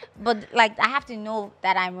 But like, I have to know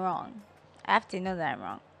that I'm wrong. I have to know that I'm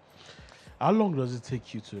wrong. How long does it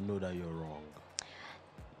take you to know that you're wrong?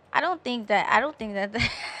 I don't think that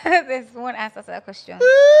there's one answer to that question.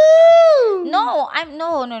 No,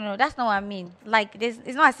 no. That's not what I mean. Like,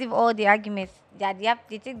 it's not as if all the arguments that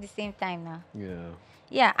they take the same time now. Yeah.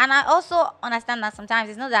 Yeah, and I also understand that sometimes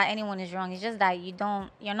it's not that anyone is wrong. It's just that you're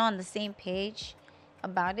not on the same page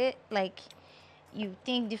about it. Like, you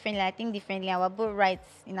think differently, I think differently, and we're both right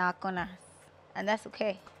in our corners, and that's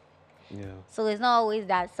okay. Yeah. So it's not always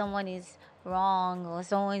that someone is wrong or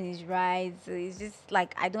someone is right. So it's just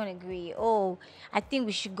like, I don't agree. Oh, I think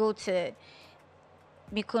we should go to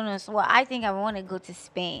Mykonos. Well, I think I want to go to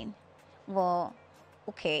Spain. Well,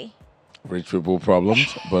 okay. Rich people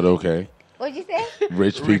problems, but okay. What'd you say?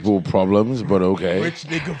 Rich people problems, but okay. Rich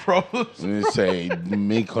nigga problems. Let me say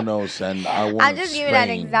Mykonos, and I want. I'll just give you an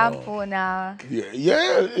example now.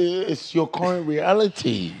 Yeah, it's your current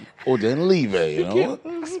reality. Oh, then leave it.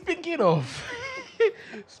 You know.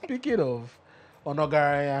 Speaking of,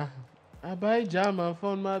 Onogaraya, I buy German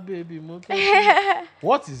for my baby. Motolani.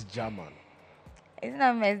 What is German? It's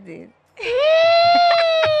not messy.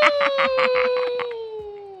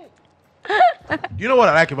 You know what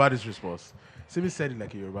I like about this response? Simi said it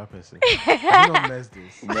like a Yoruba person. You don't mess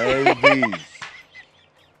this. Maybe.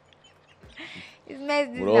 It's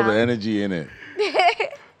messy With all the now. energy in it.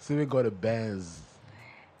 Simi got a Benz.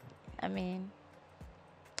 I mean,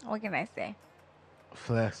 what can I say?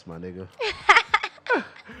 Flex, my nigga.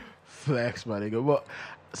 Flex, my nigga. But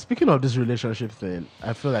speaking of this relationship thing,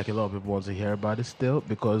 I feel like a lot of people want to hear about it still,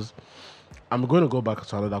 because I'm going to go back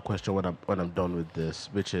to another question when I'm done with this,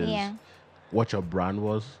 which is what your brand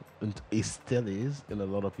was. And it still is in a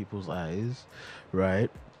lot of people's eyes, right?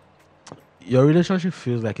 Your relationship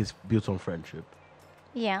feels like it's built on friendship.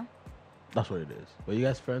 Yeah. That's what it is. Were you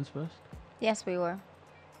guys friends first? Yes, we were.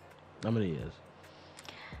 How many years?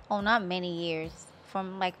 Oh, not many years.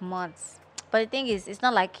 From like months. But the thing is, it's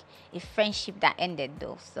not like a friendship that ended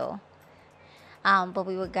though. So, but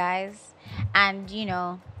we were guys, and Did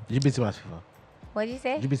you beat him at FIFA? what did you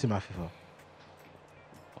say? Did you beat him at FIFA?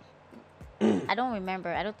 I don't remember.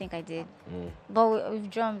 I don't think I did. But we've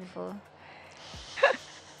drawn before.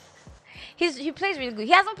 He plays really good.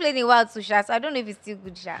 He hasn't played in a while too, Sha, so I don't know if he's still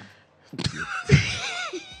good, Sha.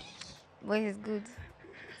 But he's good.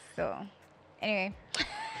 So, anyway.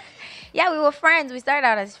 Yeah, we were friends. We started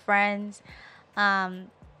out as friends. But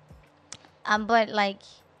like,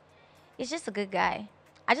 he's just a good guy.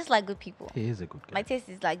 I just like good people. He is a good guy. My taste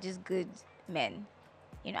is like just good men.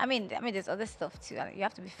 I mean, there's other stuff too. You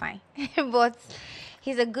have to be fine, but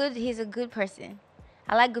he's a good person.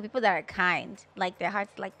 I like good people that are kind. Like their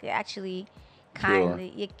hearts, like they're actually kind.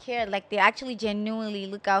 Sure. You care. Like they actually genuinely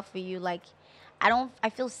look out for you. Like I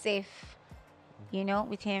feel safe,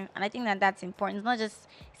 with him, and I think that that's important. It's not just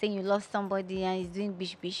saying you lost somebody and he's doing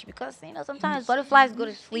bish, because sometimes butterflies go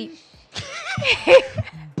to sleep.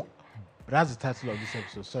 That's the title of this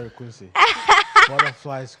episode. Sorry, Quincy.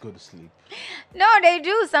 Butterflies go to sleep. No, they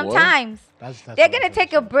do sometimes. That's the title They're of gonna this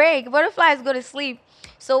take a episode. break. Butterflies go to sleep.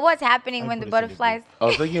 So what's happening I'll when the put it in the butterflies? I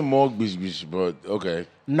was thinking more bish, but okay.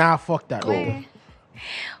 Nah, fuck that. Cool. Nigga.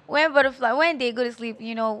 When they go to sleep,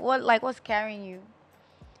 what's carrying you?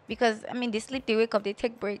 Because I mean, they sleep, they wake up, they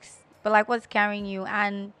take breaks. But like, what's carrying you?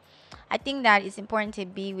 And I think that it's important to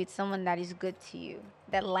be with someone that is good to you,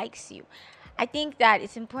 that likes you. I think that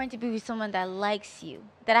it's important to be with someone that likes you,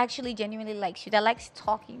 that actually genuinely likes you, that likes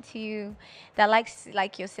talking to you, that likes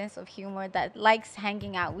like your sense of humor, that likes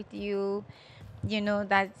hanging out with you,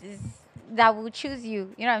 that will choose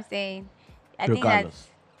you. You know what I'm saying? I think Regardless. that's.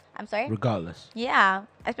 I'm sorry. Regardless. Yeah,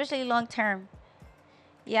 especially long term.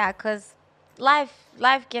 Yeah, cause life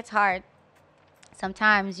gets hard.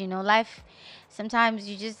 Sometimes sometimes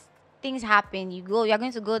things happen. You're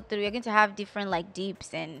going to go through. You're going to have different like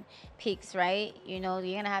dips and peaks, right? You're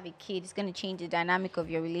gonna have a kid. It's gonna change the dynamic of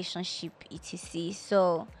your relationship, etc.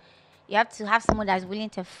 So you have to have someone that's willing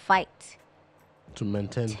to fight To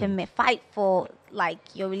maintain them. fight for like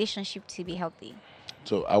your relationship to be healthy.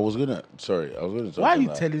 So I was gonna touch Why are on you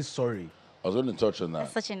that. telling sorry? I was gonna touch on that.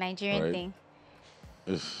 That's such a Nigerian Right. thing.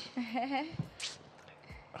 It's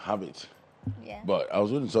habit. Yeah. But I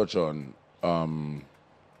was going to touch on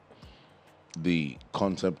the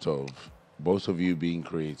concept of both of you being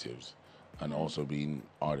creatives and also being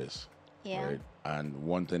artists. Yeah. Right? And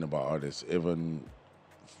one thing about artists, even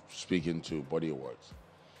speaking to Body Awards,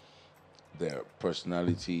 their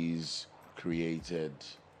personalities created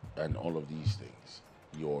and all of these things.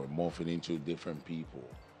 You're morphing into different people,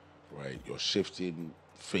 right? You're shifting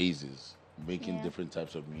phases, making Yeah. different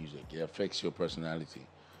types of music. It affects your personality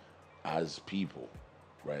as people,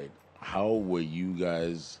 right? How were you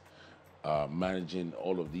guys managing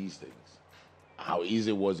all of these things? How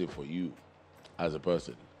easy was it for you as a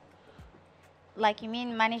person? Like, you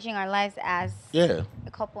mean managing our lives as Yeah,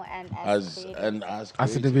 a couple and as creatives? and as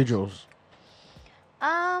As creatives. individuals.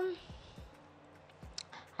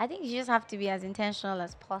 I think you just have to be as intentional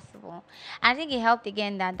as possible. I think it helped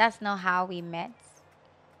again that that's not how we met.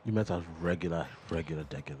 You met as regular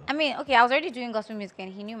degular. I mean, okay, I was already doing gospel music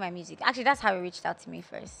and he knew my music. Actually, that's how he reached out to me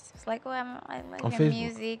first. It's like, oh, I like On your Facebook?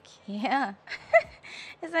 music. Yeah.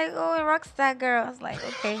 It's like, oh, a rockstar girl. I was like,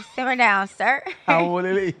 okay, simmer down, sir.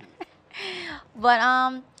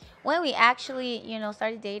 But when we actually,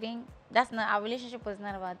 started dating, that's not our relationship was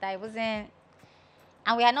not about that. It wasn't,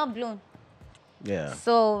 and we had not blown. Yeah.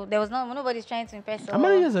 So there was nobody's trying to impress. How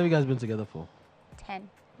many years have you guys been together for? 10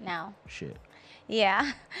 now. Shit.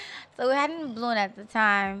 Yeah. So we hadn't blown at the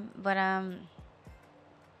time, but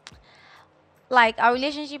like our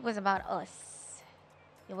relationship was about us.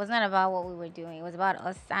 It was not about what we were doing. It was about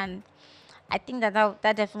us, and I think that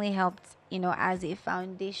definitely helped, as a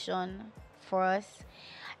foundation for us.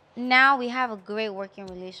 Now we have a great working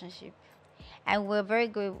relationship, and we're very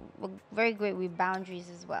good. We're very great with boundaries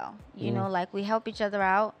as well. Like we help each other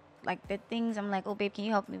out. Like the things I'm like, oh babe, can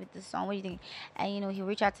you help me with this song? What do you think? And he'll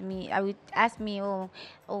reach out to me. I would ask me, oh,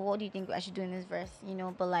 what do you think I should do in this verse?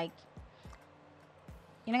 But like,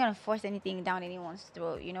 you're not gonna force anything down anyone's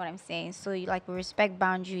throat. You know what I'm saying? So we respect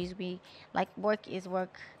boundaries. We like work is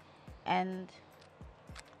work, and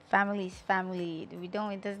family is family. We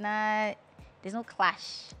don't. It does not. There's no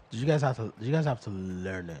clash. Did you guys have to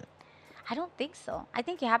learn it? I don't think so. I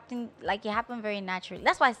think it happened very naturally.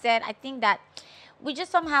 That's why I said I think that we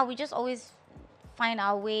just always find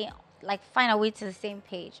our way to the same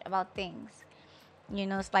page about things.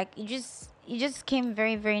 It's like it just came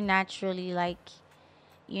very, very naturally.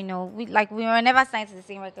 We were never signed to the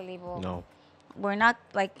same record label. No. We're not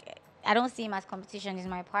I don't see him as competition. He's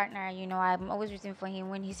my partner. I'm always rooting for him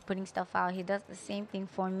when he's putting stuff out. He does the same thing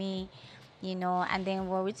for me. And then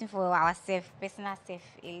we're waiting for ourselves, personal self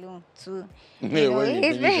alone too. Hey, when you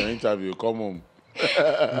finish your interview, come home.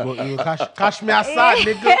 You cash me aside,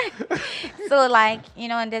 nigga. So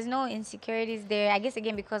and there's no insecurities there. I guess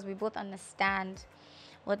again because we both understand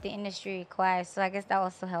what the industry requires. So I guess that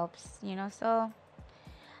also helps. So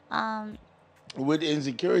With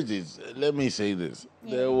insecurities, let me say this.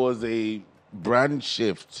 Yeah. There was a brand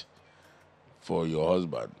shift for your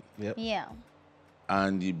husband. Yep. yeah.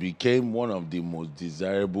 And he became one of the most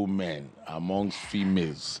desirable men amongst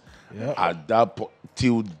females Yep. at that point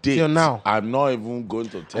till date. Till now. I'm not even going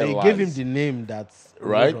to tell And you lies. gave him the name that's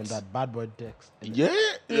Right. on that bad boy text.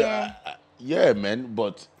 Yeah, man.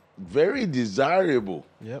 But very desirable.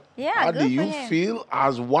 Yep. Yeah. How good do for you him. feel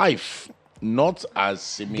as wife, not as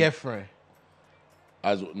Simi? Girlfriend.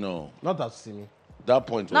 No, Not as Simi. that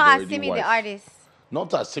point was Not as already Simi wife. the artist.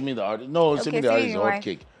 Not as Simi the artist. No, Okay, Simi the Simi artist is the hot wife.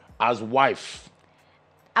 cake. As wife.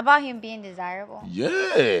 About him being desirable.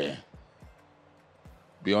 Yeah.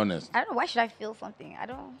 Be honest. I don't know. Why should I feel something? I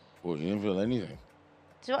don't. Oh, you didn't feel anything.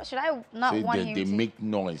 Should I not Say want that him they to? make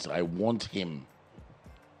noise. I want him.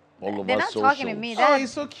 All over They're not socials. talking to me. Oh,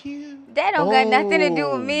 he's so cute. They don't got nothing to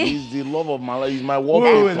do with me. He's the love of my life. He's my Wait,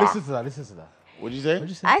 wallpaper. wait, listen to that. What'd you say? What'd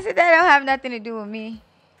you say? I said that don't have nothing to do with me.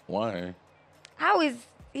 Why? How is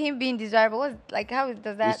him being desirable?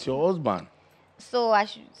 Does that? It's your husband. So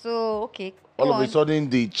okay. All go of a on. sudden,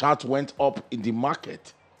 the chart went up in the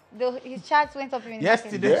market. His charts went up in the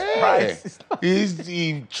Yesterday. market. This Yeah. price.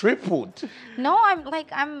 He tripled. No,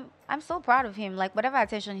 I'm so proud of him. Whatever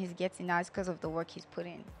attention he's getting now is because of the work he's put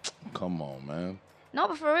in. Come on, man. No,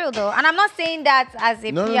 but for real though, and I'm not saying that as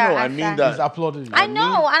a No, PR no, I answer. mean that. He's applauding you. I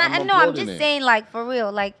know, I'm and I'm applauding just it. saying, for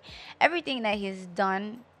real, everything that he's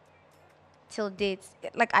done till date,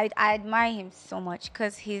 I admire him so much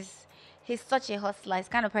because he's such a hustler. He's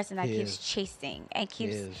the kind of person that He keeps is. chasing and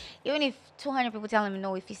keeps, is. even if 200 people tell him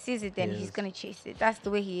no, if he sees it, then He he's is. gonna chase it. That's the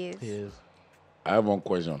way he is. He is. I have one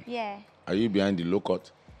question. Yeah. Are you behind the low cut?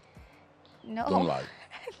 No. Don't lie.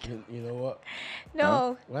 You know what?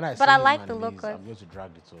 No. When I But see I him like and the Liz, look. I'm going to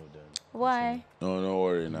drag the two of them. Why? No, don't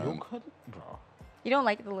worry now. Look at bro. You don't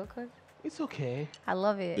like the locals? It's okay. I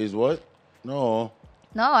love it. Is what? No.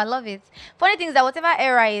 No, I love it. Funny thing is that whatever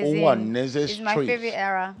era he's Oh, in is my favorite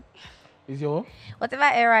era. Is your? Whatever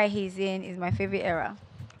era he's in is my favorite era.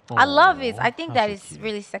 I love it. I think that that's so is cute.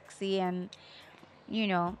 really sexy and, you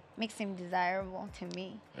know, makes him desirable to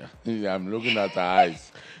me. Yeah, I'm looking at her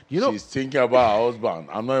eyes. You know- She's thinking about her husband.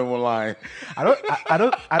 I'm not even lying. I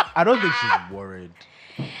don't think she's worried.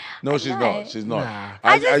 No, she's not. not. She's not. Nah.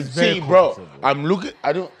 I just- see, Very bro. comfortable. I'm looking.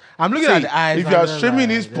 I'm looking See, at the eyes. If and you are then, streaming like,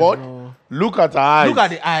 this there's pod, no- look at her eyes. Look at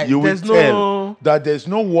the eyes. You will There's tell no- that there's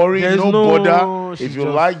no worry, there's no no- bother. she's If you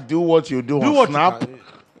just- like, do what you do Do on what you Snap. can.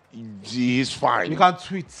 He's fine. You can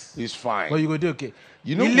tweet. He's fine. But you go do okay.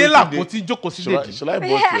 You know Ilé wetin làpótí dey- jókòó sí Should I, dèjì. should I bust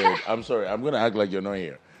your head? I'm sorry. I'm gonna act like you're not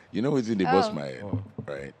here. You know what's in the bust Oh. my head,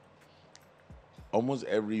 right? Almost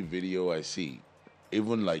every video I see,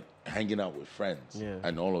 even like hanging out with friends Yeah.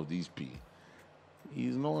 and all of these people,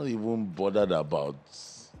 he's not even bothered about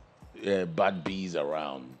bad bees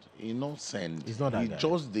around. He's not send. He's not that He guy.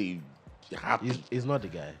 just the happy. He's not the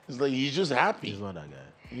guy. It's like he's just happy. He's not that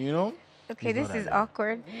guy. You know. Okay, this not is that guy.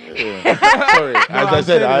 awkward. Sorry. As I I'm said,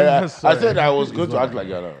 saying I he's not- said I was He's going to not act that like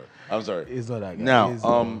you're not. I'm sorry. He's not that guy. Now, He's,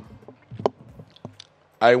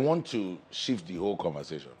 I want to shift the whole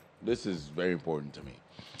conversation. This is very important to me.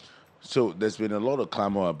 So there's been a lot of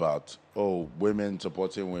clamor about women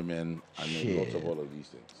supporting women and a lot of Shit. all of these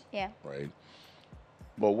things, Yeah. right?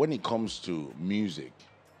 But when it comes to music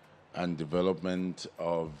and development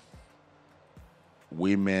of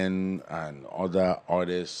women and other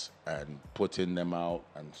artists and putting them out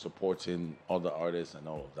and supporting other artists and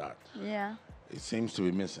all of that, Yeah. it seems to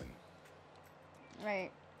be missing.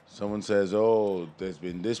 Right. Someone says, "Oh, there's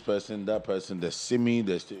been this person, that person. There's Simi.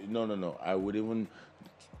 No. I would even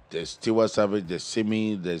there's Tiwa Savage. There's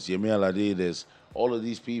Simi. There's Yemi Alade. There's all of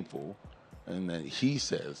these people." And then he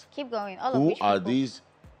says, Keep going. All of "Who which are people? these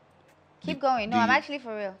Keep going. No, I'm the- actually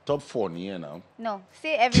for real. top four here now?" No.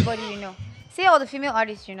 Say everybody you know. Say all the female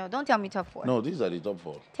artists you know. Don't tell me top 4. No, these are the top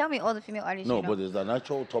four. Tell me all the female artists No, you know. but there's an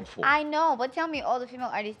actual top four. I know, but tell me all the female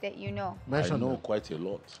artists that you know. I mention know them. quite a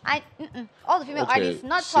lot. All the female Okay, artists,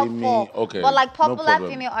 not top Simi, 4, okay, but like no popular problem.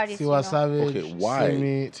 female artists. You Tiwa know. Savage. Okay, why?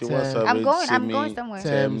 Simi, Tiwa Tem- Savage, I'm going Simi, somewhere.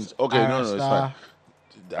 Thames. Okay, no, Ira it's Star,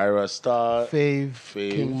 fine. Ira Star, Fave,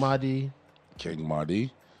 Fave. King Madi, King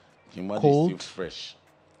Marty. King Marty Cold. is still fresh.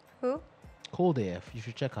 Who? Cold AF. You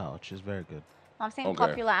should check her out. She's very good. I'm saying Okay.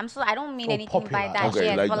 popular. I don't mean Oh, anything by popular. that Okay,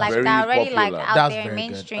 yet, like but like very they're already like popular. out That's there in very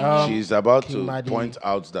good. mainstream. She's about King to Madi. point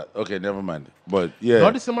out that okay, never mind. But yeah,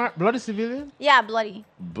 Bloody Civilian. Yeah, bloody.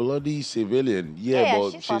 bloody civilian. Yeah, Yeah, but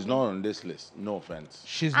she's she's popping. not on this list. No offense.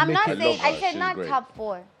 She's I'm not making. love saying. I her. said She's not great. top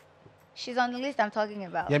 4. She's on the list I'm talking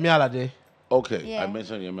about. Yemi Alade. Okay, Yeah. I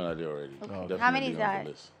mentioned Yemenade already. Okay. How many is Definitely on that? the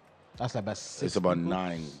list. That's like about 6. It's about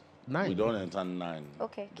 9. 9. We don't enter 9.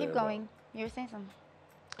 Okay, keep Thereabout. going. You were saying something.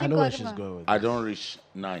 I Keep know going, where keep she's going. going with I this. don't reach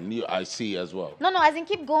 9. I see as well. No, as in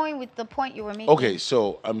keep going with the point you were making. Okay,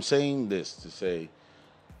 so I'm saying this to say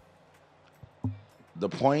the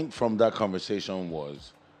point from that conversation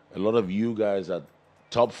was a lot of you guys at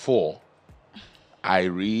top 4, I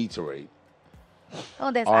reiterate,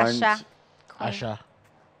 Oh, there's aren't- Asha. Queen. Asha.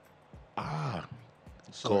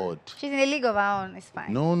 God. She's in a league of her own. It's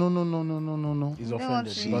fine. No. He's They want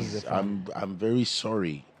offended. to- Because he's a Jeez, fan. I'm very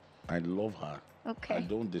sorry. I love her. Okay. I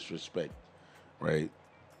don't disrespect, right?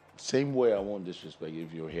 Same way I won't disrespect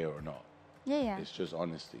if you're here or not. Yeah. It's just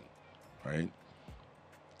honesty, right?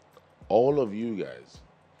 All of you guys,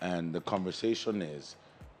 and the conversation is,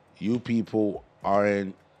 you people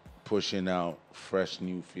aren't pushing out fresh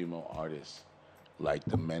new female artists like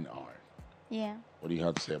the men are. Yeah. What do you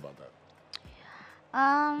have to say about that?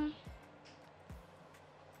 I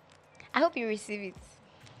hope you receive it.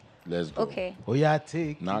 Let's go. Okay. Oh yeah,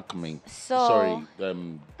 take. Knock me. So- Sorry.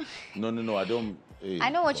 No. I don't. I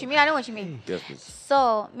know what you mean. I know what you mean. Yes, please.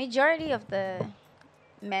 So, majority of the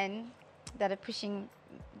men that are pushing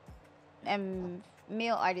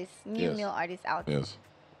male artists, new Yes. male artists out, Yes.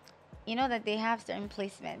 you know that they have certain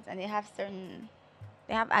placements and they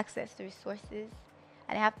have access to resources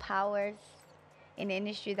and they have powers in the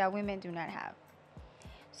industry that women do not have.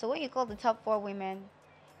 So when you call the top 4 women,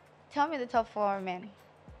 tell me the top 4 men.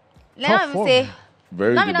 Let Top me not 4 even say, men?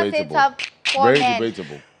 Very let me not say debatable. top 4 Very men.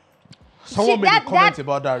 debatable. Someone See, made that- a comment that-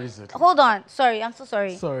 about that recently. Hold on. Sorry, I'm so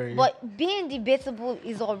sorry. Sorry. But being debatable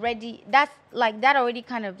is already, that's like, that already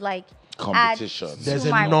kind of like Competition. adds There's to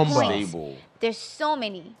a my number. point. Stable. There's so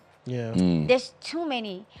many. Yeah. There's too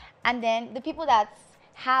many. And then the people that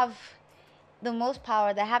have the most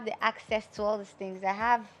power, that have the access to all these things,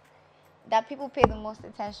 that people pay the most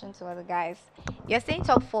attention to are the guys. You're saying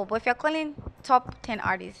top 4, but if you're calling top 10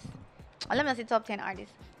 artists, or let me not say top 10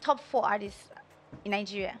 artists, top 4 artists in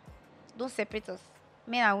Nigeria. Don't separate us,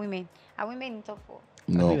 men and women. Are women in top 4? I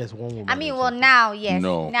think No. there's one woman. I mean, in well, top now, yes.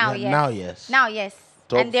 No. Now, Yeah, yes. now, yes. Now, yes.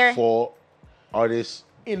 Top And they're 4 artists.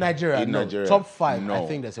 in Nigeria. In no. Nigeria, Top 5. I no.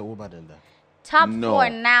 think there's a woman in there. top No. 4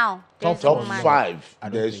 now. Top There's a Top woman. 5. I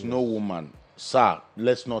don't There's think no there's- woman. Sir,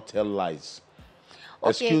 let's not tell lies. Okay,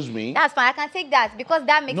 Excuse me. That's fine. I can take that because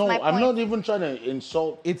that makes No, my point. I'm not even trying to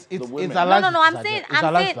insult It's the women. it's allowed. no, I'm to saying- it's I'm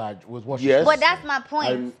allowed saying- to with what Yes. But that's my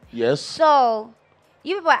point. Yes. So,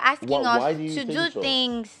 you people are asking Why us do you to think do so?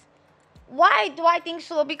 things. Why do I think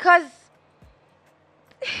so? Because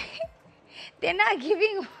they're not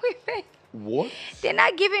giving women. What? They're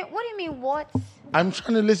not giving. What do you mean? What? I'm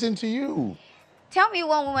trying to listen to you. Tell me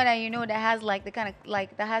one woman that you know that has like the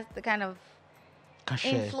kind of Cachet.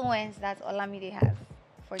 influence that Olamide has.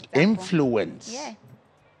 For example. Influence. Yeah.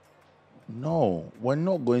 No, we're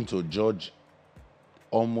not going to judge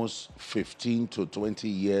almost 15 to 20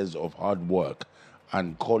 years of hard work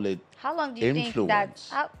and call it How long do you think that?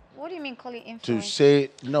 Influence. What do you mean call it to influence?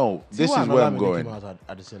 say no. This Tiwa is and where I'm Olamide going. came out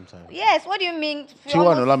at the same time. Yes. What do you mean?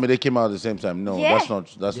 Tiwa and Olamide came out at the same time. No, Yeah. that's not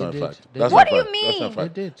They a did. fact. They That's did. not What do you fact. That's not mean?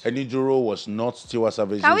 fact. They did. Eniduro was not Tiwa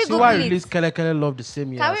Savage's Can we singer. Google Tiwa it? released Kele Kele Love the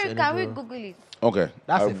same year. as Can we Eniduro. Google it? Okay,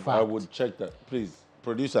 That's I, a fact. I would check that. Please,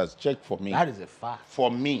 producers, check for me. That is a fact.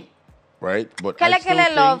 For me, right? But Kele I still Kele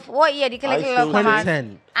think- Love. What year did Kele I Kele still Love come out?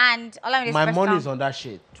 2010. And Olamide's My first money song. is on that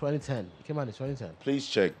shit. 2010. It came out in 2010. Please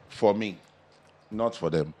check for me, not for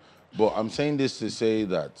them. But I'm saying this to say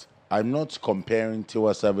that I'm not comparing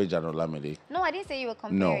Tiwa Savage and Olamide. No, I didn't say you were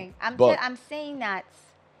comparing. but- I'm saying that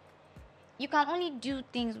you can only do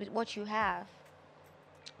things with what you have.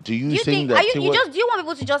 Do you, Do you think think? that Are you? Tiwa? You just? Do you want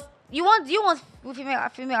people to just? Do you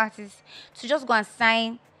want female artists to just go and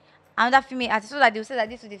sign another female artist so that they'll say that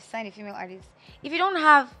this would have signed a female artist? If you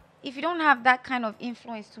don't have that kind of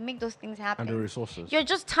influence to make those things happen, And the resources. you're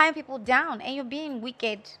just tying people down and you're being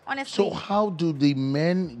wicked. Honestly. So how do the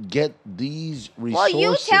men get these well, resources?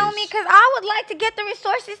 you tell me, because I would like to get the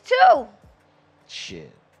resources too.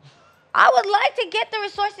 Shit. I would like to get the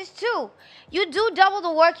resources too. You do double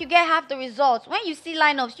the work, you get half the results. When you see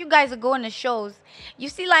lineups, you guys are going to shows. You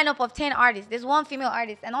see lineup of 10 artists. There's one female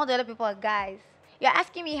artist, and all the other people are guys. You're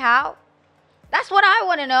asking me how? That's what I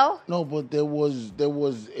want to know. No, but there was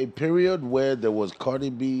a period where there was Cardi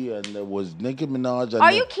B and there was Nicki Minaj. And Are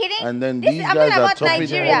then- you kidding? And then This these is- I'm guys talking are about topping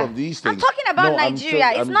Nigeria. all of these things. I'm talking about No, Nigeria.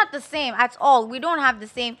 It's I'm- not the same at all. We don't have the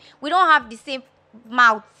same. We don't have the same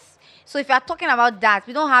mouths. So if you're talking about that,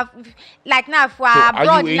 we don't have, like now, if we're So abroad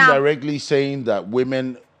are you now. indirectly saying that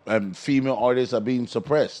women and female artists are being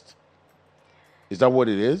suppressed? Is that what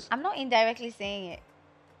it is? I'm not indirectly saying it.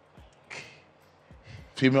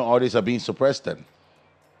 Female artists are being suppressed then?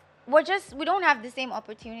 We don't have the same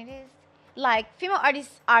opportunities. Like female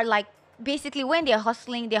artists are like basically when they're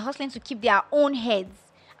hustling to keep their own heads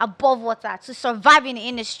above water to survive in the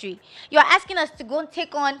industry. You're asking us to go and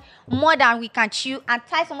take on more than we can chew and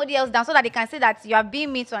tie somebody else down so that they can say that you are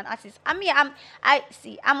being mean to an artist. I mean,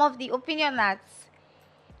 I'm of the opinion that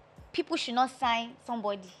people should not sign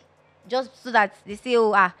somebody just so that they say,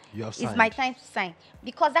 oh, You have it's signed. my time to sign.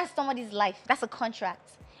 Because that's somebody's life. That's a contract.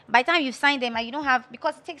 By the time you sign them and you don't have,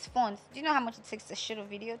 because it takes funds. Do you know how much it takes to shoot a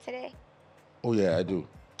video today? Oh, yeah, I do.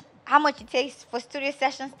 How much it takes for studio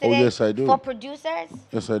sessions Oh, today? yes, I do. For producers?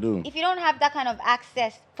 Yes, I do. If you don't have that kind of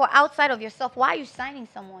access for outside of yourself, why are you signing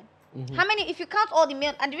someone? Mm-hmm. How many, if you count all the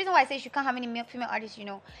male, and the reason why I say you should count how many female artists you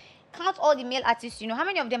know, count all the male artists you know, how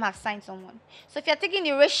many of them have signed someone? So if you're taking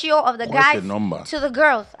the ratio of the Quite a guys number. to the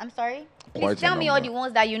girls, I'm sorry, please Quite a tell me all number. the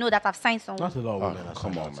ones that you know that have signed someone. That's a lot of women. that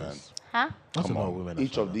come sign on, man. artists. Huh? That's Come a lot of on. women. that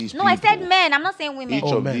Each sign of these No, I said people- men. I'm not saying women. Each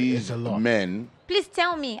Oh, of men, these it's a lot. men, Please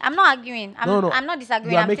tell me. I'm not arguing. No, I'm not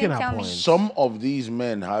disagreeing. you are I'm making saying a tell point. me. some of these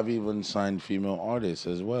men have even signed female artists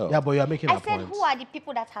as well. Yeah, but you're making I a said, point. who are the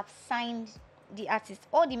people that have signed the artists?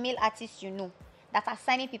 All the male artists you know that are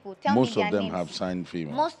signing people. Tell Most me of their them names. have signed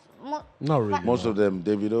female. Not really. Most of them,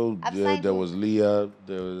 Davido, I've there signed was Leah,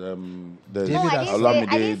 there was there's No, David I has- didn't Olamide, say,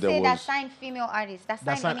 I didn't there say that was signed female artists. That That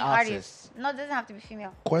signed signed any artists. artist. No, it doesn't have to be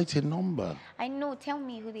female. quite a number. I know. Tell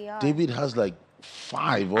me who they are. David has like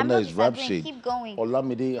 5 I'm under not his rap disagreeing. sheet. Keep going.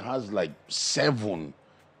 Olamide has like 7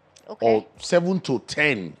 Okay. or 7 to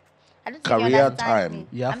 10. I don't think you career understand time. me.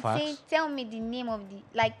 Yeah, I'm facts. saying, tell me the name of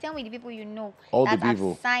tell me the people you know All the that have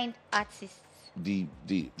people. signed artists.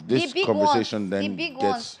 This big conversation ones, then the big gets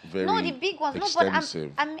ones. very No, the big ones. No, but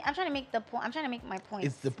extensive. I'm trying to make the point. I'm trying to make my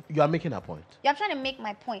point. You are making a point. Yeah, I'm trying to make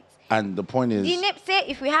my point. And the point is, The name, say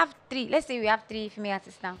if we have 3, let's say we have 3 female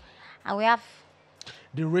artists now, and we have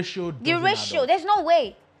The ratio. the doesn't ratio. add up. There's no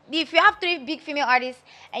way. If you have 3 big female artists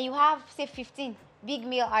and you have say 15 Big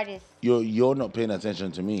male artists. You're not paying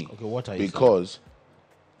attention to me. Okay, what are you Because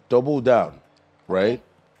double down, right? Okay.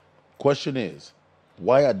 Question is,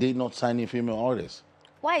 why are they not signing female artists?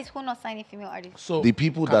 Why is who not signing female artists? So The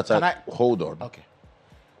people hold on. Okay.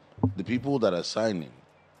 The people that are signing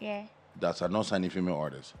Yeah. that are not signing female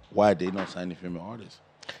artists, why are they not signing female artists?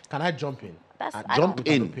 Can I jump in? That's And I Jump don't-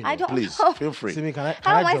 in, I don't please. know. Feel free. Simi, can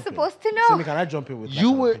How am I jump in? supposed to know? Simi, can I jump in with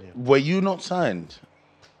You my were opinion? were you not signed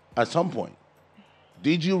at some point?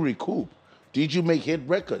 Did you recoup? Did you make hit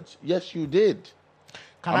records? Yes, you did.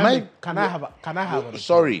 Can Am I, I- make- can I have a, can I have an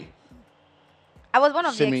Sorry. I was one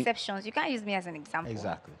of Simi. the exceptions. You can't use me as an example.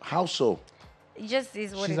 Exactly. How so? It just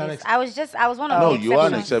is what She's it an is. ex- I was one of No, the exceptions. you are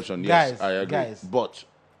an exception. Yes, Guys, I agree. guys. But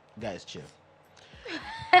Guys, chill.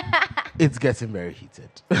 It's getting very heated.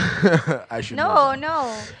 I should No,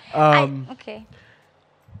 know that. no. Okay.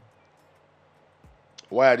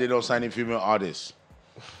 why are they not signing female artists?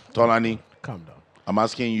 Tolani, Calm down. I'm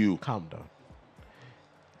asking you. Calm down.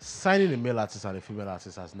 Signing a male artist and a female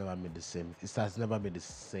artist has never been the same. It has never been the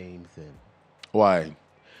same thing Why?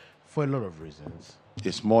 for a lot of reasons.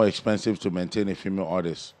 It's more expensive to maintain a female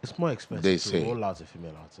artist. It's more expensive They to say. roll out a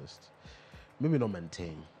female artist. Maybe not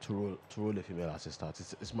maintain to roll a female artist out.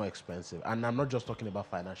 It's more expensive, and I'm not just talking about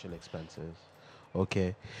financial expenses.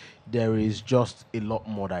 Okay, there is just a lot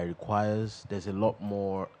more that it requires. There's a lot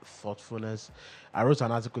more thoughtfulness. I wrote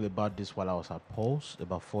an article about this while I was at Pulse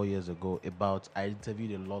about 4 years ago. I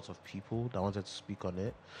interviewed a lot of people that wanted to speak on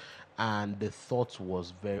it, and the thought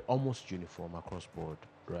was very almost uniform across board,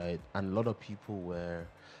 right? And a lot of people were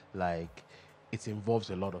like, it involves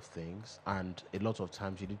a lot of things, and a lot of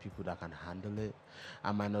times you need people that can handle it.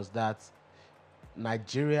 And minus that,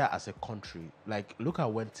 Nigeria as a country, like look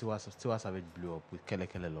at when Tiwa Savage blew up with Kele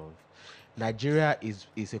Kele Love. Nigeria is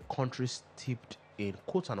a country steeped in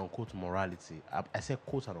quote and unquote morality. I say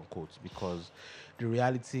quote and unquote because the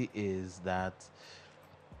reality is that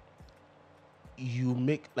you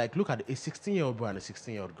make, like, look at a 16-year-old boy and a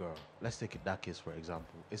 16-year-old girl. Let's take that case for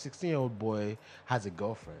example. A 16-year-old boy has a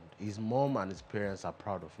girlfriend. His mom and his parents are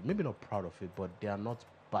proud of it. Maybe not proud of it, but they are not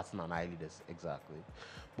batting an eyelid exactly.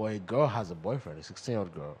 But a girl has a boyfriend, a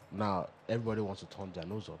 16-year-old girl. Now everybody wants to turn their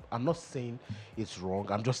nose up. I'm not saying it's wrong.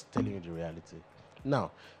 I'm just telling you the reality. Now,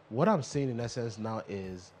 what I'm saying in essence now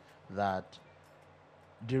is that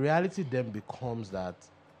the reality then becomes that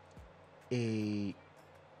you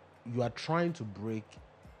are trying to break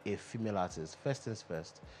a female artist. First things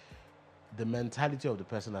first, the mentality of the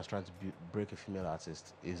person that's trying to break a female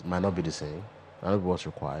artist might not be the same. Might not be what's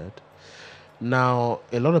required. Now,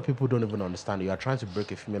 a lot of people don't even understand you are trying to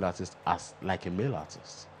break a female artist as like a male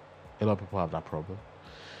artist. A lot of people have that problem.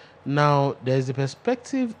 Now, there's the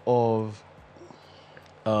perspective of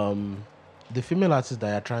the female artists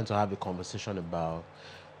that are trying to have a conversation about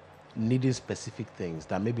needing specific things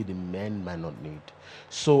that maybe the men might not need.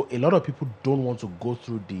 So a lot of people don't want to go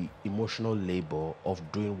through the emotional labor of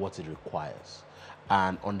doing what it requires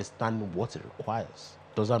and understanding what it requires.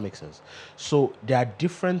 Does that make sense? So there are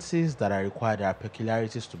differences that are required. There are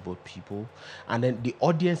peculiarities to both people, and then the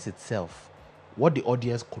audience itself, what the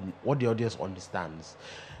audience understands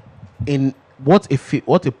in what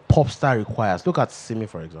a pop star requires. Look at Simi,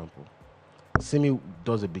 for example. Simi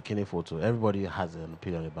does a bikini photo. Everybody has an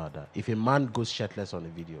opinion about that. If a man goes shirtless on a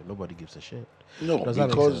video, nobody gives a shit. No, Does that make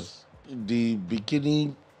because sense? the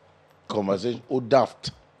bikini conversation,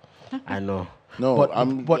 daft. I know. No,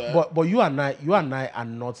 but you and I are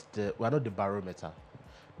not we're not the barometer.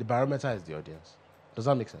 The barometer is the audience. Does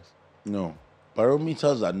that make sense? No.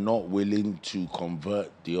 Barometers are not willing to convert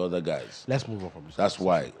the other guys. Let's move on from this. That's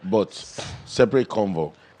why. But separate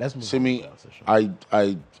convo. Let's move Simi, on from the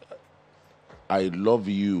conversation. I love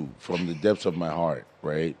you from the depths of my heart,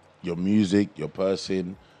 right? Your music, your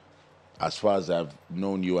person, as far as I've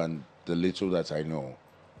known you and the little that I know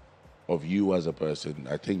of you as a person,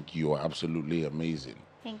 I think you are absolutely amazing.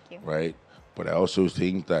 Thank you. Right? But I also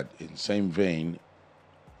think that in same vein,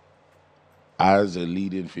 as a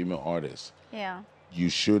leading female artist, Yeah. you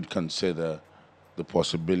should consider the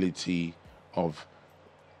possibility of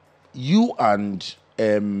you and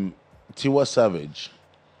Tiwa Savage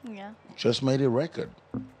Yeah. just made a record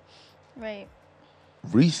Right.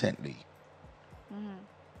 recently.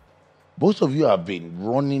 Both of you have been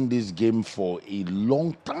running this game for a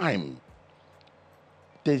long time.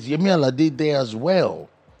 There's Yemi Alade there as well.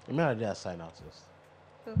 Yemi Alade has signed artists.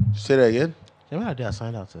 Say that again. Yemi Alade has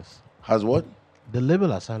signed artists. Has what? The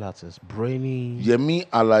label has signed artists. Brainy. Yemi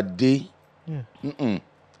Alade. Yeah.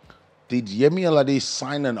 Did Yemi Alade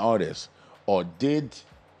sign an artist, or did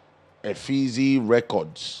Efizi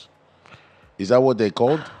Records? Is that what they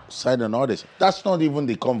called? Sign an artist. That's not even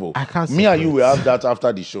the convo. I can't Me and you will separate. have that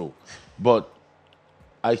after the show. But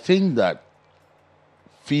I think that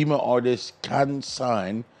female artists can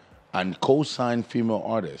sign and co-sign female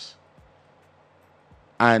artists.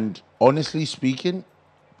 And honestly speaking,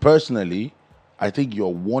 personally, I think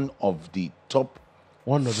you're one of the top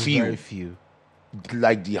One of the few, very few.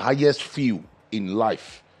 like the highest few in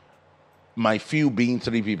life. My few being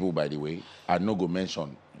 3 people, by the way. I no go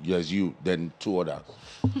mention. Yes, you, then 2 others.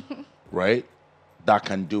 Right? That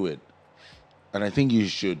can do it. And I think you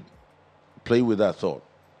should play with that thought.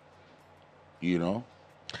 You know?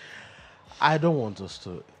 I don't want us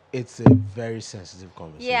to. It's a very sensitive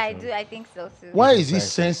conversation. Yeah, I do. I think so too. Why It's is it very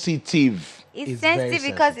sensitive? It's It's very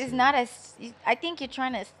sensitive because it's sensitive. not as. I think you're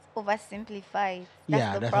trying to oversimplify it. That's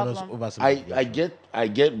Yeah, the that's problem. not oversimplification. I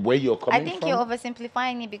get where you're coming I think from. you're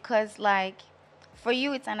oversimplifying it because, like, for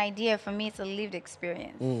you it's an idea. For me, it's a lived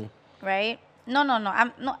experience, right? No.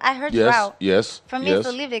 I'm no. I heard you Yes, out. yes. For me, yes. it's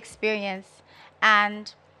a lived experience,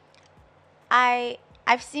 and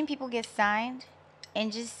I've seen people get signed,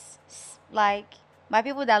 and just like by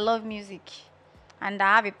people that love music, and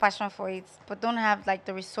that have a passion for it, but don't have like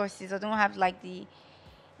the resources or don't have like the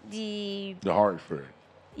The heart for it.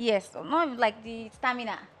 yes, or not like the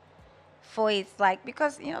stamina for it. Like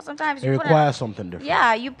because sometimes It you put requires something different.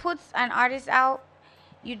 yeah, you put an artist out,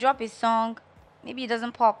 you drop a song, maybe it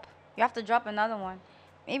doesn't pop. You have to drop another one.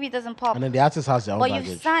 Maybe it doesn't pop. And then the artist has their own But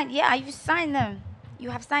baggage. you signed them. You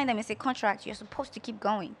have signed them. It's a contract. You're supposed to keep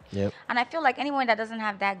going. Yep. And I feel like anyone that doesn't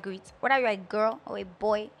have that grit, whether you're a girl or a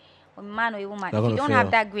boy, or a man or a woman, They're if you gonna don't fail.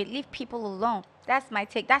 have that grit, leave people alone. That's my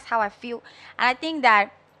take. That's how I feel. And I think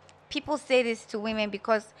that people say this to women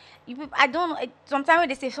because I don't know. Sometimes when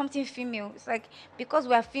they say something female, it's like because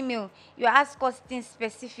we are female, you ask us things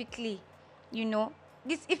specifically.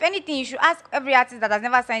 This, if anything, you should ask every artist that has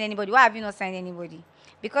never signed anybody, why have you not signed anybody?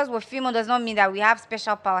 Because we're female does not mean that we have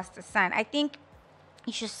special powers to sign. I think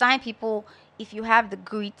you should sign people if you have the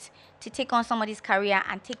grit to take on somebody's career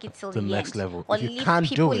and take it till To the the next end. level. Or If you leave can't do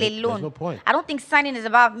people it, there's alone. no point. I don't think signing is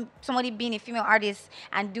about somebody being a female artist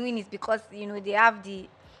and doing it because they have the.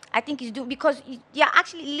 I think it's because you're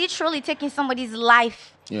actually literally taking somebody's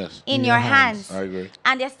life Yes. in your hands. I agree.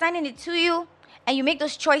 And they're signing it to you, and you make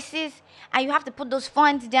those choices, and you have to put those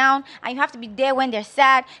funds down, and you have to be there when they're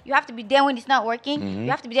sad. You have to be there when it's not working. You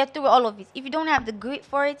have to be there through all of it. If you don't have the grit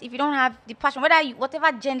for it, if you don't have the passion,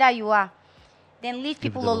 whatever gender you are, then leave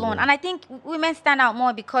people them alone. alone. And I think women stand out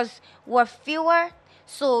more because we're fewer.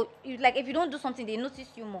 So, if you don't do something, they notice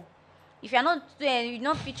you more. If you're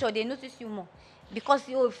not featured, they notice you more. Because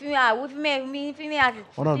female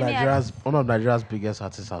artists. One of female artists. Nigeria's biggest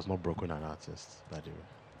artists has not broken an artist, by the way.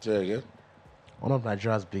 Say again. One of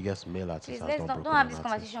Nigeria's biggest male artists Please, has let's not don't broken have an this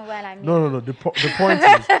artist. conversation while I'm No. The point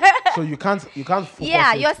is, so you can't focus.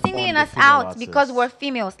 yeah, it you're on singling the us female out artists. because we're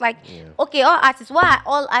females. Like, Yeah. okay, all artists. Why are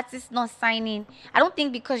all artists not signing? I don't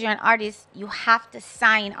think because you're an artist, you have to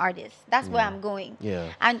sign artists. That's where I'm going. Yeah.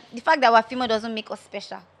 And the fact that we're female doesn't make us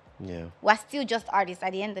special. Yeah. We're still just artists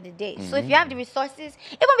at the end of the day. So if you have the resources,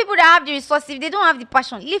 even people that have the resources, if they don't have the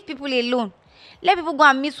passion, leave people alone. Let people go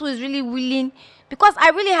and meet who is really willing. Because I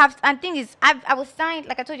really have, and thing is, I was signed,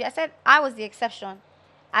 like I told you, I said I was the exception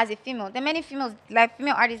as a female. There are many females, like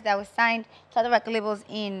female artists that were signed to other record labels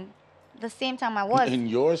in the same time I was. In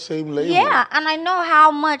your same label. Yeah, and I know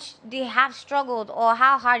how much they have struggled or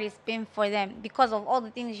how hard it's been for them because of all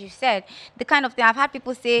the things you said. The kind of thing I've had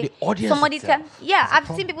people say. The audience somebody itself yeah, is a I've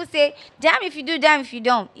seen people say, "Damn if you do, damn if you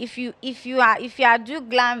don't. If you are do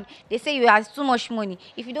glam, they say you have too much money.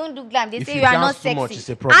 If you don't do glam, they If say you you are dance not too sexy." much, it's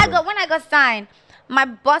a problem. When I got signed, my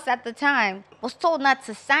boss at the time was told not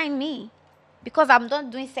to sign me because I'm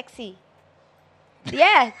not doing sexy.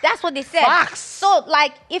 Yeah, that's what they said. Facts. So,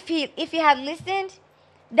 like, if he had listened,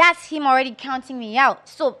 that's him already counting me out.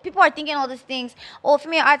 So people are thinking all these things. Oh,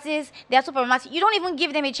 female artists, they are so problematic. You don't even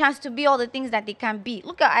give them a chance to be all the things that they can be.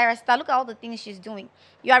 Look at Ira Star. Look at all the things she's doing.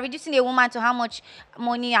 You are reducing a woman to how much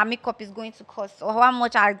money her makeup is going to cost or how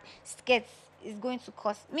much her skirts is going to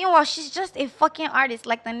cost. Meanwhile, she's just a fucking artist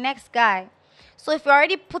like the next guy. So if you're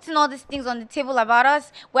already putting all these things on the table about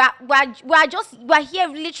us, we're here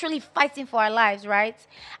literally fighting for our lives, right?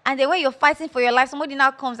 And then when you're fighting for your life, somebody now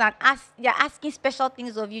comes and you're asking special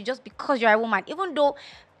things of you just because you're a woman. Even though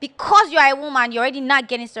because you're a woman, you're already not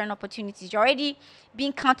getting certain opportunities. You're already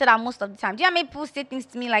being counted out most of the time. Do you know how many people say things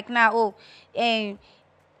to me like now,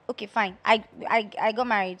 okay, fine. I got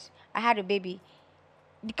married. I had a baby.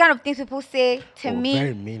 the kind of things people say to me.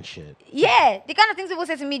 Very mean shit. Yeah, the kind of things people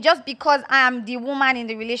say to me just because I am the woman in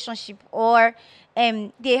the relationship, or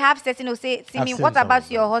they have certain who say to me, what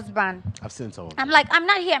about your husband? I've seen some. I'm like, I'm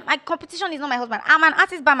not here. My competition is not my husband. I'm an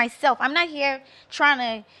artist by myself. I'm not here trying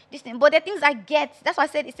to this thing. But the things I get, that's why I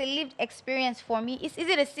said it's a lived experience for me. It's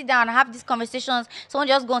easy to sit down and have these conversations. Someone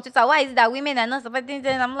just go on Twitter, why is it that women are not supporting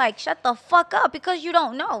things? I'm like, shut the fuck up, because you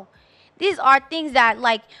don't know. These are things that,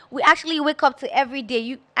 like, we actually wake up to every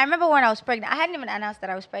day. I remember when I was pregnant. I hadn't even announced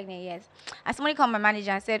that I was pregnant yet. And somebody called my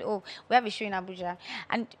manager and said, oh, we have a show in Abuja.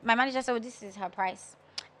 And my manager said, oh, this is her price.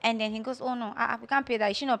 And then he goes, oh, no, we can't pay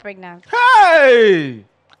that. Is she not pregnant? Hey!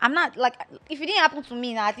 I'm not, like, if it didn't happen to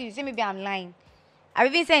me now, I think you say maybe I'm lying. Are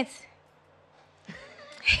we Vincent?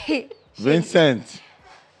 Vincent.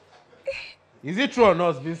 Is it true or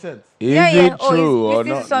not, Vincent? Is it Oh, true or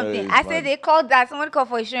this not? is something. No, I it's said fine. they called that. Someone called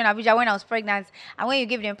for a show in Abuja when I was pregnant. And when you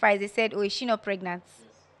give them price, they said, oh, is she not pregnant?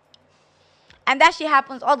 And that shit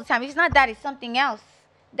happens all the time. If it's not that, it's something else.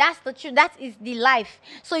 That's the truth. That is the life.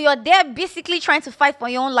 So you're there basically trying to fight for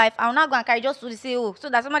your own life. I'll not go and carry just to say, oh,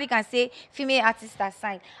 so that somebody can say female artist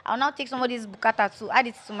aside. I'll now take somebody's bukata to add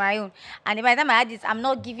it to my own. And by the time I add it, I'm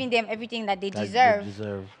not giving them everything that they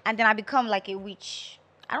deserve. And then I become like a witch.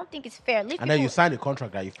 I don't think it's fair. And then you sign the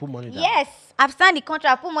contract that you put money down. Yes, I've signed the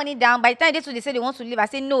contract. I put money down. By the time they say they want to leave, I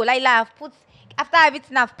say no. Laila, after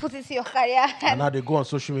everything I've put into your career. And now they go on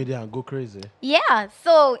social media and go crazy. Yeah,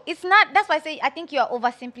 so it's not. That's why I say I think you are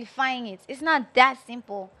oversimplifying it. It's not that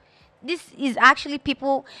simple. This is actually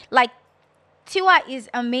people like Tiwa is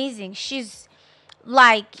amazing. She's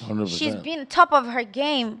like 100%. she's been top of her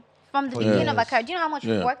game from the beginning of her career. Do you know how much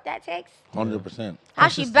work that takes? 100%. How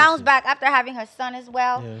she bounced back after having her son as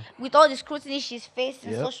well, with all the scrutiny she's faced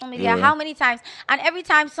in social media. How many times? And every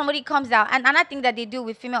time somebody comes out, and I think that they do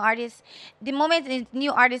with female artists, the moment a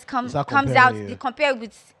new artist comes out, they compare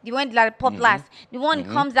with the one that pop last. The one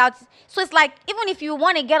comes out. So it's like, even if you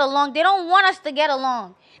want to get along, they don't want us to get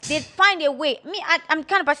along. They find a way. Me, I'm the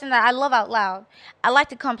kind of person that I love out loud. I like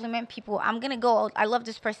to compliment people. I'm going to go, I love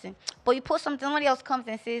this person. But you post something, somebody else comes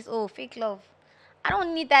and says, oh, fake love. I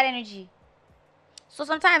don't need that energy. So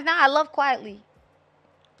sometimes now I love quietly.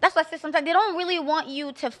 That's why I say sometimes they don't really want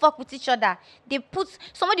you to fuck with each other. They put,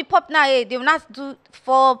 somebody pop now, they will not do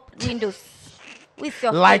 4 windows. With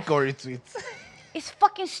your like or retweet. It's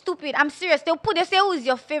fucking stupid. I'm serious. They say, who is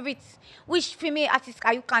your favorite? Which female artist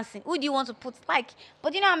are you canceling? Who do you want to put? Like,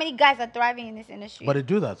 but you know how many guys are thriving in this industry? But they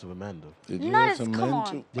do that to the men, though. Come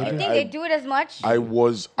on. You think they do it as much? They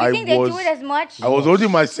do it as much? I was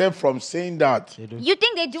holding myself from saying that. You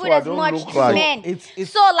think they do it as much to men?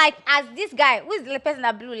 So, like, as this guy, who is the person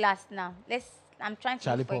that blew last now? I'm trying to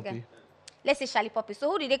Charlie Poppy. Let's say Charlie Poppy.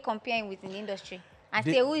 So, who do they compare him with in the industry? And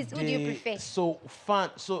say, who do you prefer?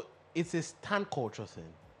 So, it's a stand culture thing,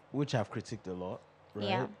 which I've critiqued a lot, right?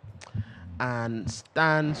 Yeah. And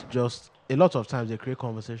stands just, a lot of times they create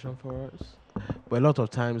conversation for us, but a lot of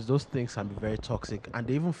times those things can be very toxic, and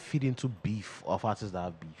they even feed into beef of artists that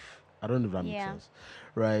have beef. I don't know if that makes sense,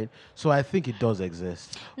 right? So I think it does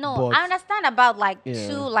exist. No, but I understand about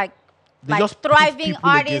they just thriving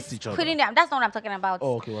artists putting putting them. That's not what I'm talking about.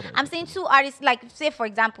 Oh, okay. I'm saying 2 artists, like, say for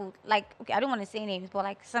example, like, okay, I don't want to say names, but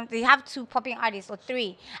like they have 2 popping artists or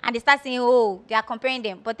 3, and they start saying, oh, they are comparing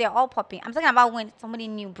them, but they're all popping. I'm talking about when somebody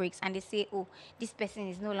new breaks and they say, oh, this person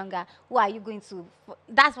is no longer. Who are you going to?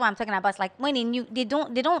 That's what I'm talking about. It's like when they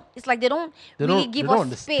don't. It's like they don't really give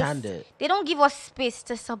us space. They don't give us space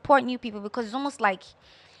to support new people, because it's almost like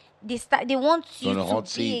they want you to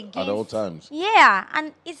be against at all times. Yeah,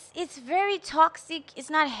 and it's very toxic.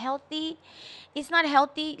 It's not healthy.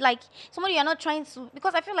 Like, somebody you're not trying to,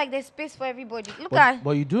 because I feel like there's space for everybody.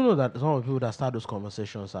 But you do know that some of the people that start those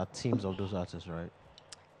conversations are teams of those artists, right?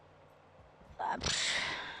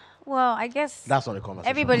 Well, I guess that's not a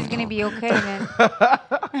conversation. Everybody's gonna be okay, man.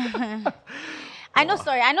 I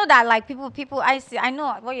know that, like, people, I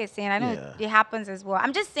know what you're saying. I know it happens as well.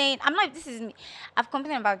 I'm just saying, I've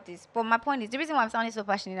complained about this, but my point is, the reason why I'm sounding so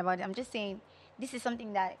passionate about it, I'm just saying, this is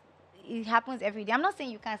something that it happens every day. I'm not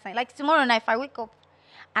saying you can't sign. Like, tomorrow night, if I wake up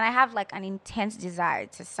and I have, like, an intense desire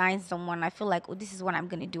to sign someone, I feel like, oh, this is what I'm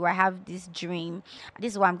going to do. I have this dream.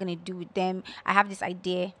 This is what I'm going to do with them. I have this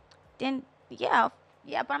idea. Then, yeah,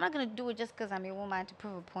 but I'm not going to do it just because I'm a woman to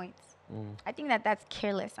prove a point. I think that's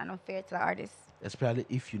careless and unfair to the artist. Especially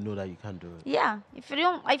if you know that you can't do it. Yeah, if you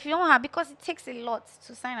don't have, because it takes a lot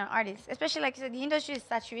to sign an artist. Especially, like you said, the industry is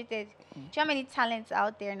saturated. Do you know how many talents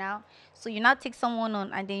out there now? So you now take someone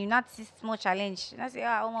on, and then you not see small challenge. You not say,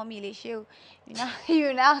 oh, mommy,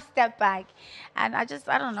 you now step back, and I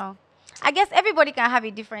don't know. I guess everybody can have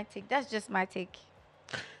a different take. That's just my take.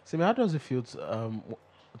 Simi, how does it feel?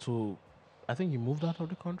 to, I think you moved out of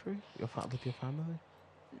the country with your family.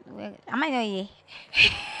 Well, I might know you.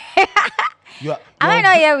 You are, I might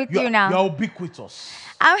not here with you now. You're ubiquitous.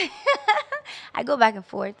 I go back and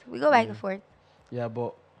forth. We go back and forth. Yeah,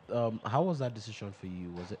 but how was that decision for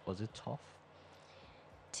you? Was it tough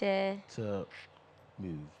to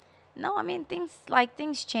move? No, I mean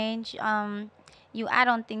things change. You add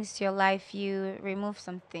on things to your life. You remove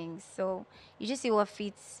some things. So you just see what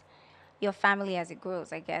fits your family as it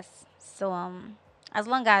grows, I guess. So as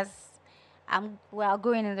long as we're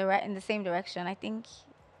going in the same direction, I think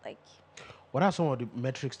like What are some of the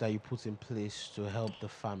metrics that you put in place to help the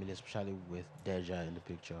family, especially with Deja in the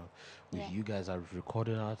picture? With Yeah. you guys are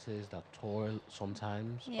recording artists that tour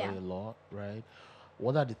sometimes or Yeah. a lot, right?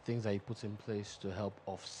 What are the things that you put in place to help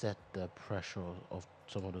offset the pressure of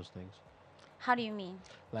some of those things? how do you mean?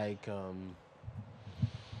 Like,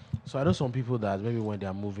 so I know some people that maybe when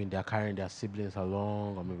they're moving, they're carrying their siblings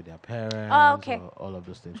along, or maybe their parents, Oh, okay. or all of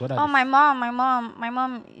those things. What are Oh, the my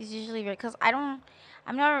mom is usually very because I'm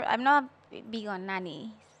not big on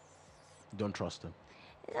nanny. don't trust them.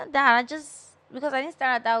 It's not that I just because I didn't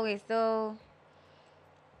start out that way.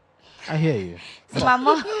 I hear you. So my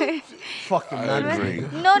mom. Fucking I nannies, agree.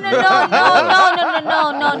 nigga. No.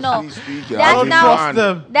 Honestly speaking, That's I not- Trust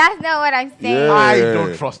them. That's not what I'm saying. Yeah. I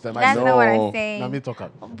don't trust them. That's I know. not what No. I'm saying. Let me talk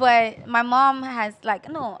up. But my mom has like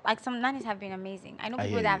some nannies have been amazing. I know I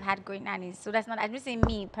people hear that have you. had great nannies. So that's not. I'm just saying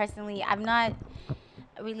me personally. I'm not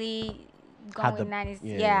really gone Had with the- nannies.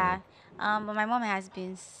 yeah. Yeah. But my mom has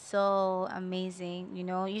been so amazing. You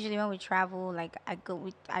know, usually when we travel, like I go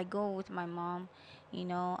with my mom. You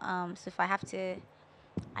know, so if I have to,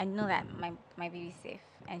 I know that my baby's safe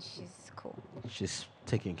and she's cool. She's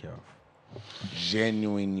taken care of.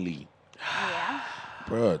 Genuinely. Yeah.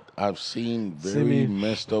 Bro, I've seen very Simi.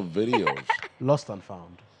 messed up videos. Lost and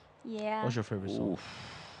found. Yeah. What's your favorite song? Oof.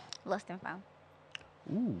 Lost and found.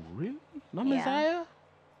 Ooh, really? Not Yeah. Messiah?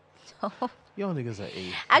 So. Y'all niggas are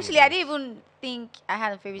eight. Actually, I didn't even think I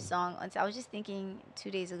had a favorite song until I was just thinking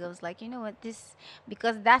 2 days ago. I was like, you know what,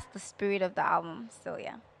 because that's the spirit of the album. So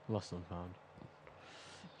yeah. Lost and found.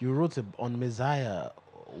 You wrote it on Messiah.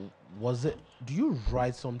 Was it? Do you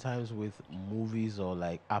write sometimes with movies or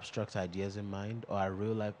like abstract ideas in mind, or are the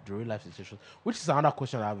real life situations? Which is another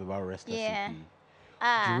question I have about Restless Yeah.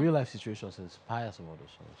 CP. Do real life situations inspire some of those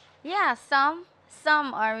songs? Yeah,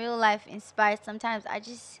 some are real life inspired. Sometimes I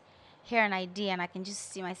just hear an idea and I can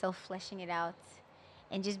just see myself fleshing it out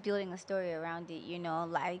and just building a story around it, you know,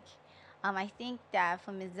 like I think that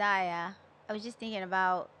for Messiah, I was just thinking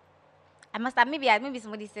about I must have maybe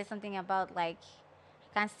somebody said something about like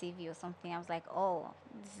I can't save you or something. I was like, oh,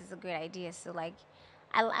 this is a great idea. So like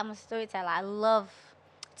I'm a storyteller. I love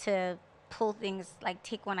to pull things like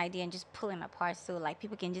take one idea and just pull it apart so like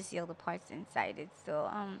people can just see all the parts inside it. So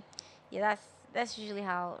yeah, that's usually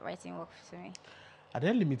how writing works for me. Are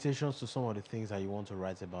there limitations to some of the things that you want to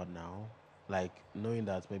write about now? Like knowing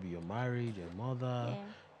that maybe you're married, your mother.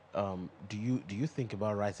 Yeah. Do you think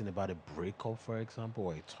about writing about a breakup, for example,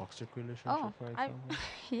 or a toxic relationship, Oh, for I example?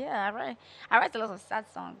 yeah, I write a lot of sad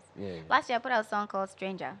songs. Yeah. Last year I put out a song called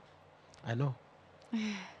Stranger. I know.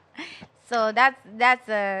 So that's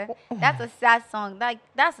a sad song. Like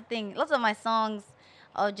that's the thing. Lots of my songs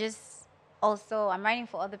are just also I'm writing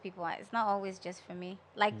for other people. It's not always just for me.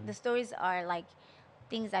 Like the stories are like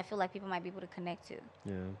things I feel like people might be able to connect to.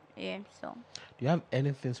 Yeah. Yeah. So Do you have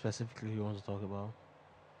anything specifically you want to talk about?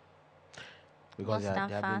 Because Lost and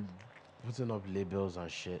they have found. been putting up labels and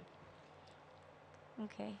shit.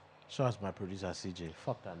 Okay. Shout out to my producer CJ.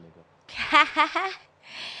 Fuck that nigga.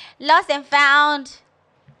 Lost and Found.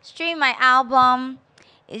 Stream my album.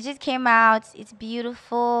 It just came out. It's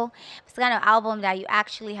beautiful. It's the kind of album that you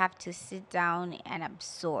actually have to sit down and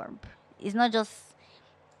absorb. It's not just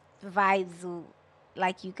vibes.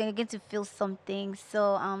 Like you can get to feel something.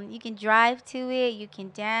 So you can drive to it. You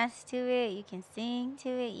can dance to it. You can sing to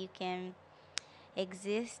it. You can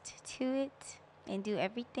exist to it and do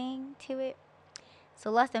everything to it. So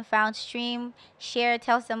Lost and Found, stream, share,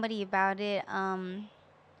 tell somebody about it.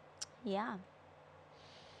 Yeah.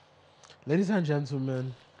 Ladies and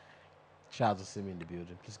gentlemen, shout out to Simi in the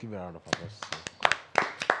building. Please give me a round of applause.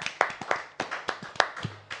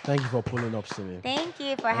 Thank you for pulling up, Simi. Thank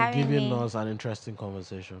you for And having giving me. us an interesting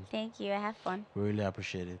conversation. Thank you. I have fun. We really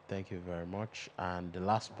appreciate it. Thank you very much. And the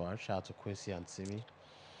last part, shout out to Quincy and Simi.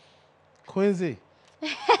 Quincy.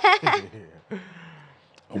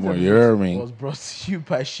 Come on, you hear me? Was brought to you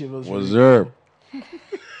by Shivers. What's Radio. up?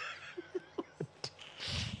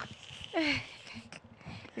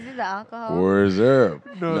 Is it the alcohol? Where's up?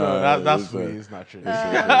 No, that's it's me. a- It's not true. It's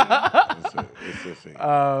a thing. It's a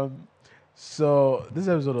thing. So this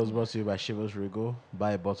episode was brought to you by Shivers Rigo.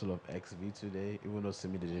 Buy a bottle of XV today, even though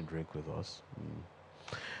Simi didn't drink with us.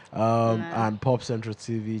 And Popcentral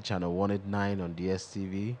TV, channel 189 on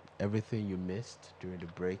DStv. Everything you missed during the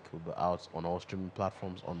break will be out on all streaming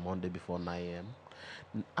platforms on Monday before 9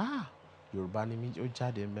 a.m. Yoruba name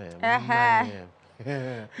Ojade man. 9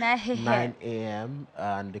 a.m. 9 a.m.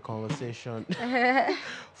 And the conversation.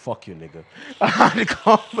 Fuck you, nigga. And the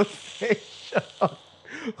conversation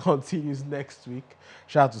continues next week.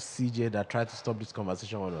 Shout out to CJ that tried to stop this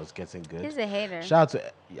conversation when it was getting good. He's a hater. Shout out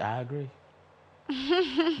to. Yeah, I agree.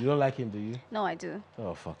 You don't like him, do you? No, I do.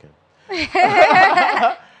 Oh, fuck him.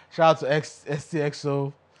 Shout out to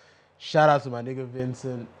STXO. Shout out to my nigga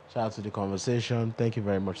Vincent. Shout out to the conversation. Thank you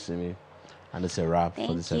very much, Simi. And it's a wrap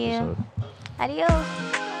for this episode.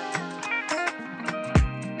 Adios.